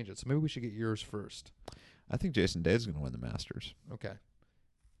can't change it. So maybe we should get yours first. I think Jason Day is going to win the Masters. Okay.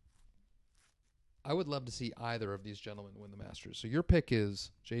 I would love to see either of these gentlemen win the Masters. So your pick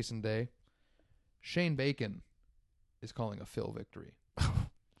is Jason Day. Shane Bacon is calling a Phil victory.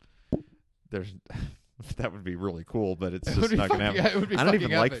 That would be really cool, but it's It would just be not going to fucking- happen. it would be I don't even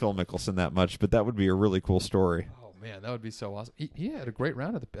fucking like epic. Phil Mickelson that much, but that would be a really cool story. Oh man, that would be so awesome. He had a great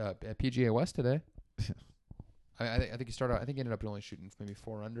round at the at PGA West today. I think he started out. I think he ended up only shooting maybe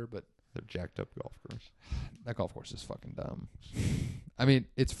 4 under, but They're jacked up golf course. that golf course is fucking dumb. I mean,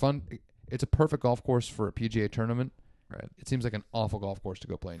 it's fun. It's a perfect golf course for a PGA tournament. Right. It seems like an awful golf course to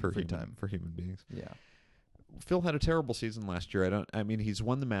go play in For free human, time. for human beings. Yeah. Phil had a terrible season last year. He's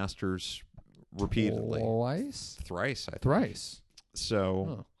won the Masters repeatedly. Thrice, I think. Thrice. So,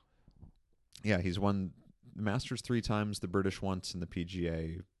 Huh. yeah, he's won the Masters 3 times, the British once, and the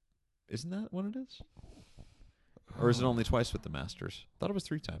PGA. Isn't that what it is? Or is it only twice with the Masters? Thought it was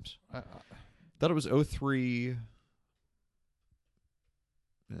 3 times. Thought it was 03.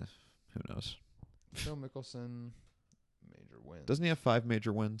 Who knows? Phil Mickelson, major wins. Doesn't he have 5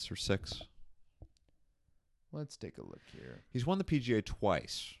 major wins or 6? Let's take a look here. He's won the PGA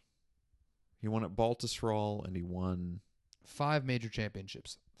twice. He won at Baltusrol and he won. 5 major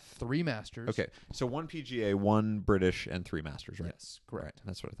championships, 3 Masters. Okay, so 1 PGA, 1 British, and 3 Masters, right? Yes, correct. Right,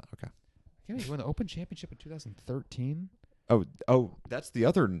 that's what I thought. Okay. Can't believe he won the Open Championship in 2013. Oh, that's the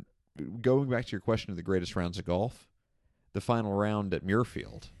other. Going back to your question of the greatest rounds of golf, the final round at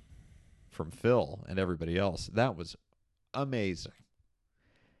Muirfield from Phil and everybody else, that was amazing.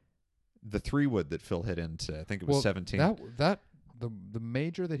 The 3-wood that Phil hit into, I think it was 17. The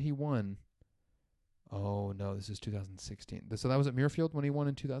major that he won. Oh no, this is 2016. So that was at Muirfield when he won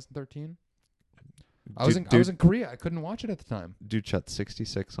in 2013. I was in Korea. I couldn't watch it at the time. Dude shot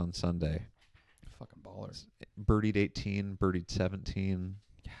 66 on Sunday. Fucking ballers. Birdied 18, birdied 17.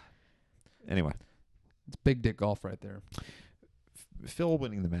 Yeah. Anyway, It's big dick golf right there. Phil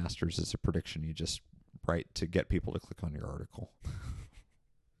winning the Masters is a prediction you just write to get people to click on your article.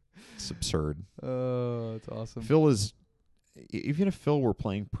 It's absurd. Oh, it's awesome. Phil is, even if Phil were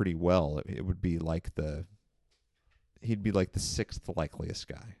playing pretty well, it would be like he'd be like the 6th likeliest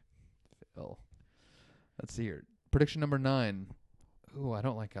guy. Phil. Let's see here. Prediction number 9. Ooh, I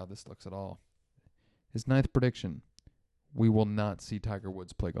don't like how this looks at all. His 9th prediction. We will not see Tiger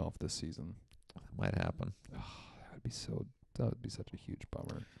Woods play golf this season. That might happen. That would be such a huge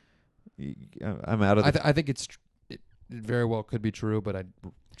bummer. I'm out of the I think it very well could be true, but I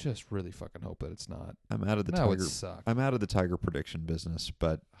just really fucking hope that it's not. I'm out of the That would Tiger. suck. I'm out of the Tiger prediction business,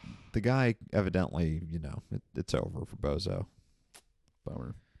 but the guy evidently, it's over for Bozo.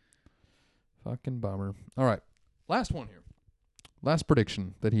 Bummer. Fucking bummer. All right. Last one here. Last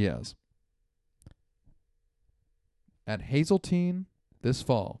prediction that he has. At Hazeltine this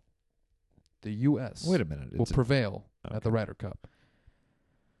fall, the U.S. Wait a minute. will prevail at the Okay. Ryder Cup.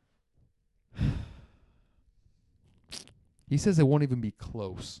 He says it won't even be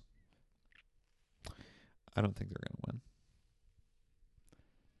close. I don't think they're going to win.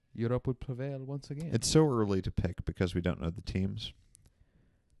 Europe would prevail once again. It's so early to pick because we don't know the teams.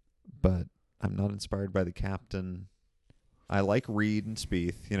 But I'm not inspired by the captain. I like Reed and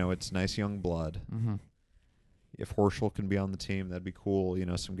Spieth. It's nice young blood. Mm-hmm. If Horschel can be on the team, that'd be cool.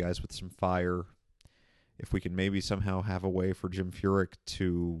 Some guys with some fire. If we can maybe somehow have a way for Jim Furyk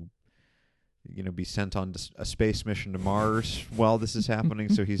to, be sent on a space mission to Mars while this is happening,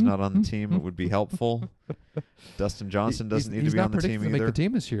 so he's not on the team, it would be helpful. Dustin Johnson doesn't need to be on the team He's not predicted to either. make the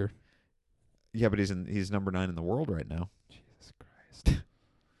team this year. Yeah, but he's number 9 in the world right now. Jesus Christ.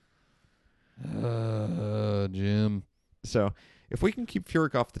 Jim. So if we can keep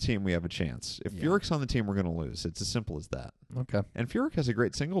Furyk off the team, we have a chance. If Yeah. Furyk's on the team, we're going to lose. It's as simple as that. Okay. And Furyk has a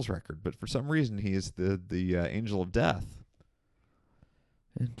great singles record, but for some reason he is the angel of death.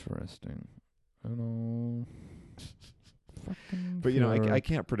 Interesting. I don't know. But I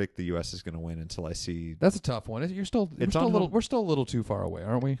can't predict the U.S. is going to win until I see That's a tough one. We're still a little too far away,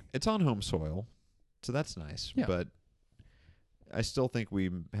 aren't we? it's on home soil. So that's nice. Yeah. But I still think we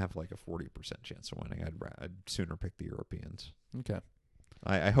have like a 40% chance of winning. I'd sooner pick the Europeans. Okay.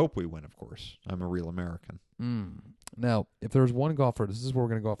 I hope we win, of course. I'm a real American. Now, if there's one golfer, this is where we're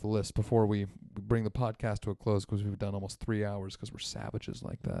going to go off the list before we bring the podcast to a close because we've done almost 3 hours because we're savages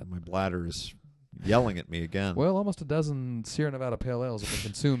like that. My bladder is yelling at me again. Well, almost a dozen Sierra Nevada Pale Ales have been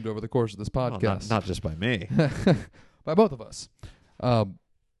consumed over the course of this Well, podcast. not just by me. By both of us.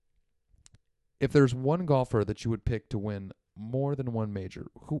 If there's one golfer that you would pick to win more than one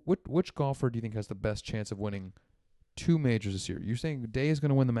major, which golfer do you think has the best chance of winning 2 majors this year? You're saying Day is going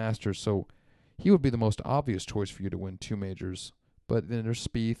to win the Masters, so he would be the most obvious choice for you to win 2 majors. But then there's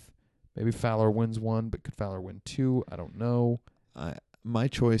Spieth. Maybe Fowler wins 1, but could Fowler win 2? I don't know. My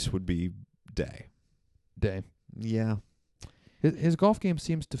choice would be Day. Day. Yeah. His golf game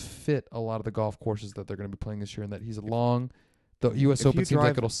seems to fit a lot of the golf courses that they're going to be playing this year, in that he's long. The U.S. Open seems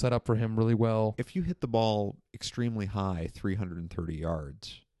like it'll set up for him really well. If you hit the ball extremely high, 330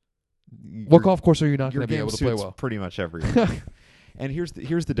 yards, what golf course are you not going to be able to play well? Pretty much everywhere. And here's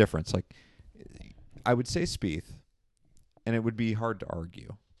the difference. Like, I would say Spieth, and it would be hard to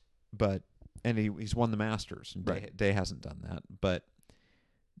argue, and he's won the Masters. And Right. Day hasn't done that, but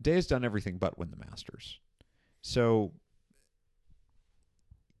Day has done everything but win the Masters. So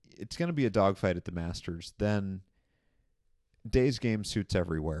it's going to be a dogfight at the Masters. Then Day's game suits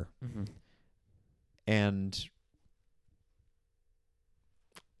everywhere, and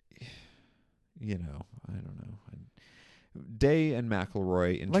I don't know. Day and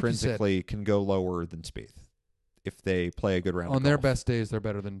McIlroy intrinsically can go lower than Spieth if they play a good round. On their best days, they're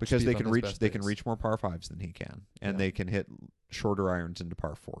better than because Spieth they on can his reach best they days. can reach more par 5s than he can, and they can hit shorter irons into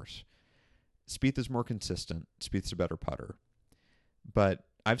par 4s. Spieth is more consistent. Spieth's a better putter, but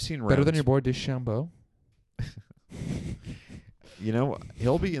I've seen Better rounds, than your boy DeChambeau.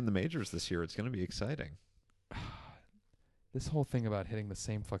 He'll be in the majors this year. It's going to be exciting. This whole thing about hitting the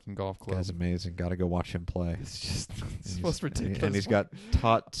same fucking golf club. Guy's amazing. Got to go watch him play. It's the most ridiculous. And he's got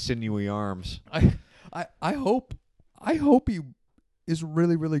taut, sinewy arms. I hope he is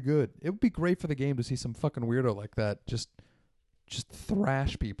really, really good. It would be great for the game to see some fucking weirdo like that just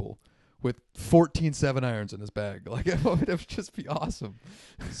thrash people with 14 7-irons in his bag. Like, it would just be awesome.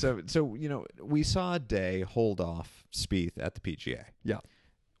 So we saw Day hold off Spieth at the PGA. Yeah.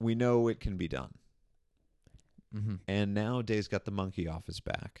 We know it can be done. Mm-hmm. And now Day's got the monkey off his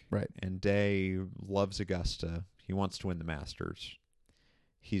back. Right. And Day loves Augusta. He wants to win the Masters.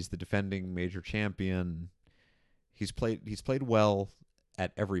 He's the defending major champion. He's played well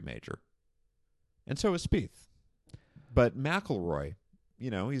at every major. And so is Spieth. But McIlroy,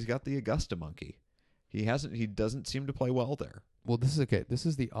 he's got the Augusta monkey. He doesn't seem to play well there. Well, this is okay. This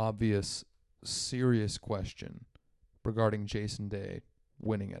is the obvious, serious question regarding Jason Day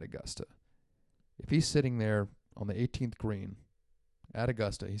winning at Augusta. If he's sitting there on the 18th green at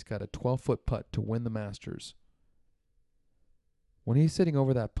Augusta, he's got a 12-foot putt to win the Masters. When he's sitting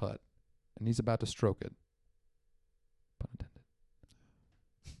over that putt and he's about to stroke it, pun intended,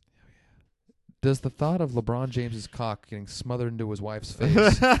 does the thought of LeBron James's cock getting smothered into his wife's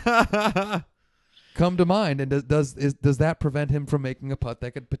face come to mind? And does that prevent him from making a putt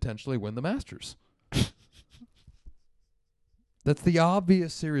that could potentially win the Masters? That's the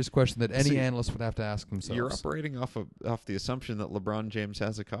obvious, serious question that any analyst would have to ask themselves. You're operating off the assumption that LeBron James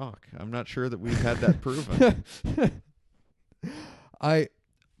has a cock. I'm not sure that we've had that proven.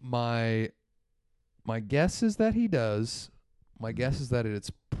 My guess is that he does. My guess is that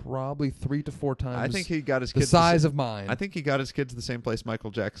it's probably 3 to 4 times. I think he got his the kids size of mine. I think he got his kids the same place Michael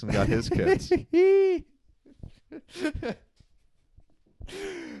Jackson got his kids.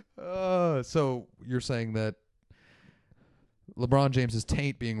 So you're saying that LeBron James's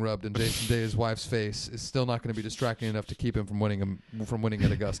taint being rubbed in Jason Day's wife's face is still not going to be distracting enough to keep him from winning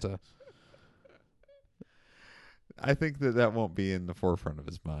at Augusta. I think that won't be in the forefront of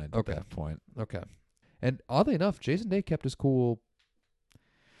his mind at that point. Okay. And oddly enough, Jason Day kept his cool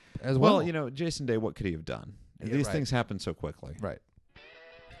as well. Well, Jason Day, what could he have done? Yeah, These right. things happen so quickly. Right.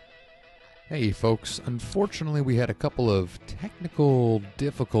 Hey, folks. Unfortunately, we had a couple of technical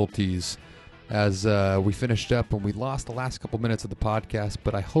difficulties as we finished up, and we lost the last couple minutes of the podcast,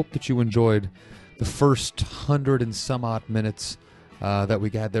 but I hope that you enjoyed the first 100 and some odd minutes that we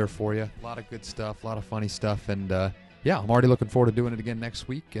had there for you. A lot of good stuff, a lot of funny stuff, and I'm already looking forward to doing it again next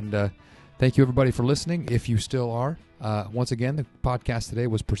week, and thank you, everybody, for listening, if you still are. Once again, the podcast today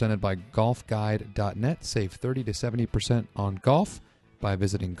was presented by golfguide.net. Save 30 to 70% on golf by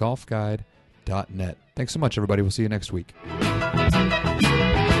visiting golfguide.net. Thanks so much, everybody. We'll see you next week.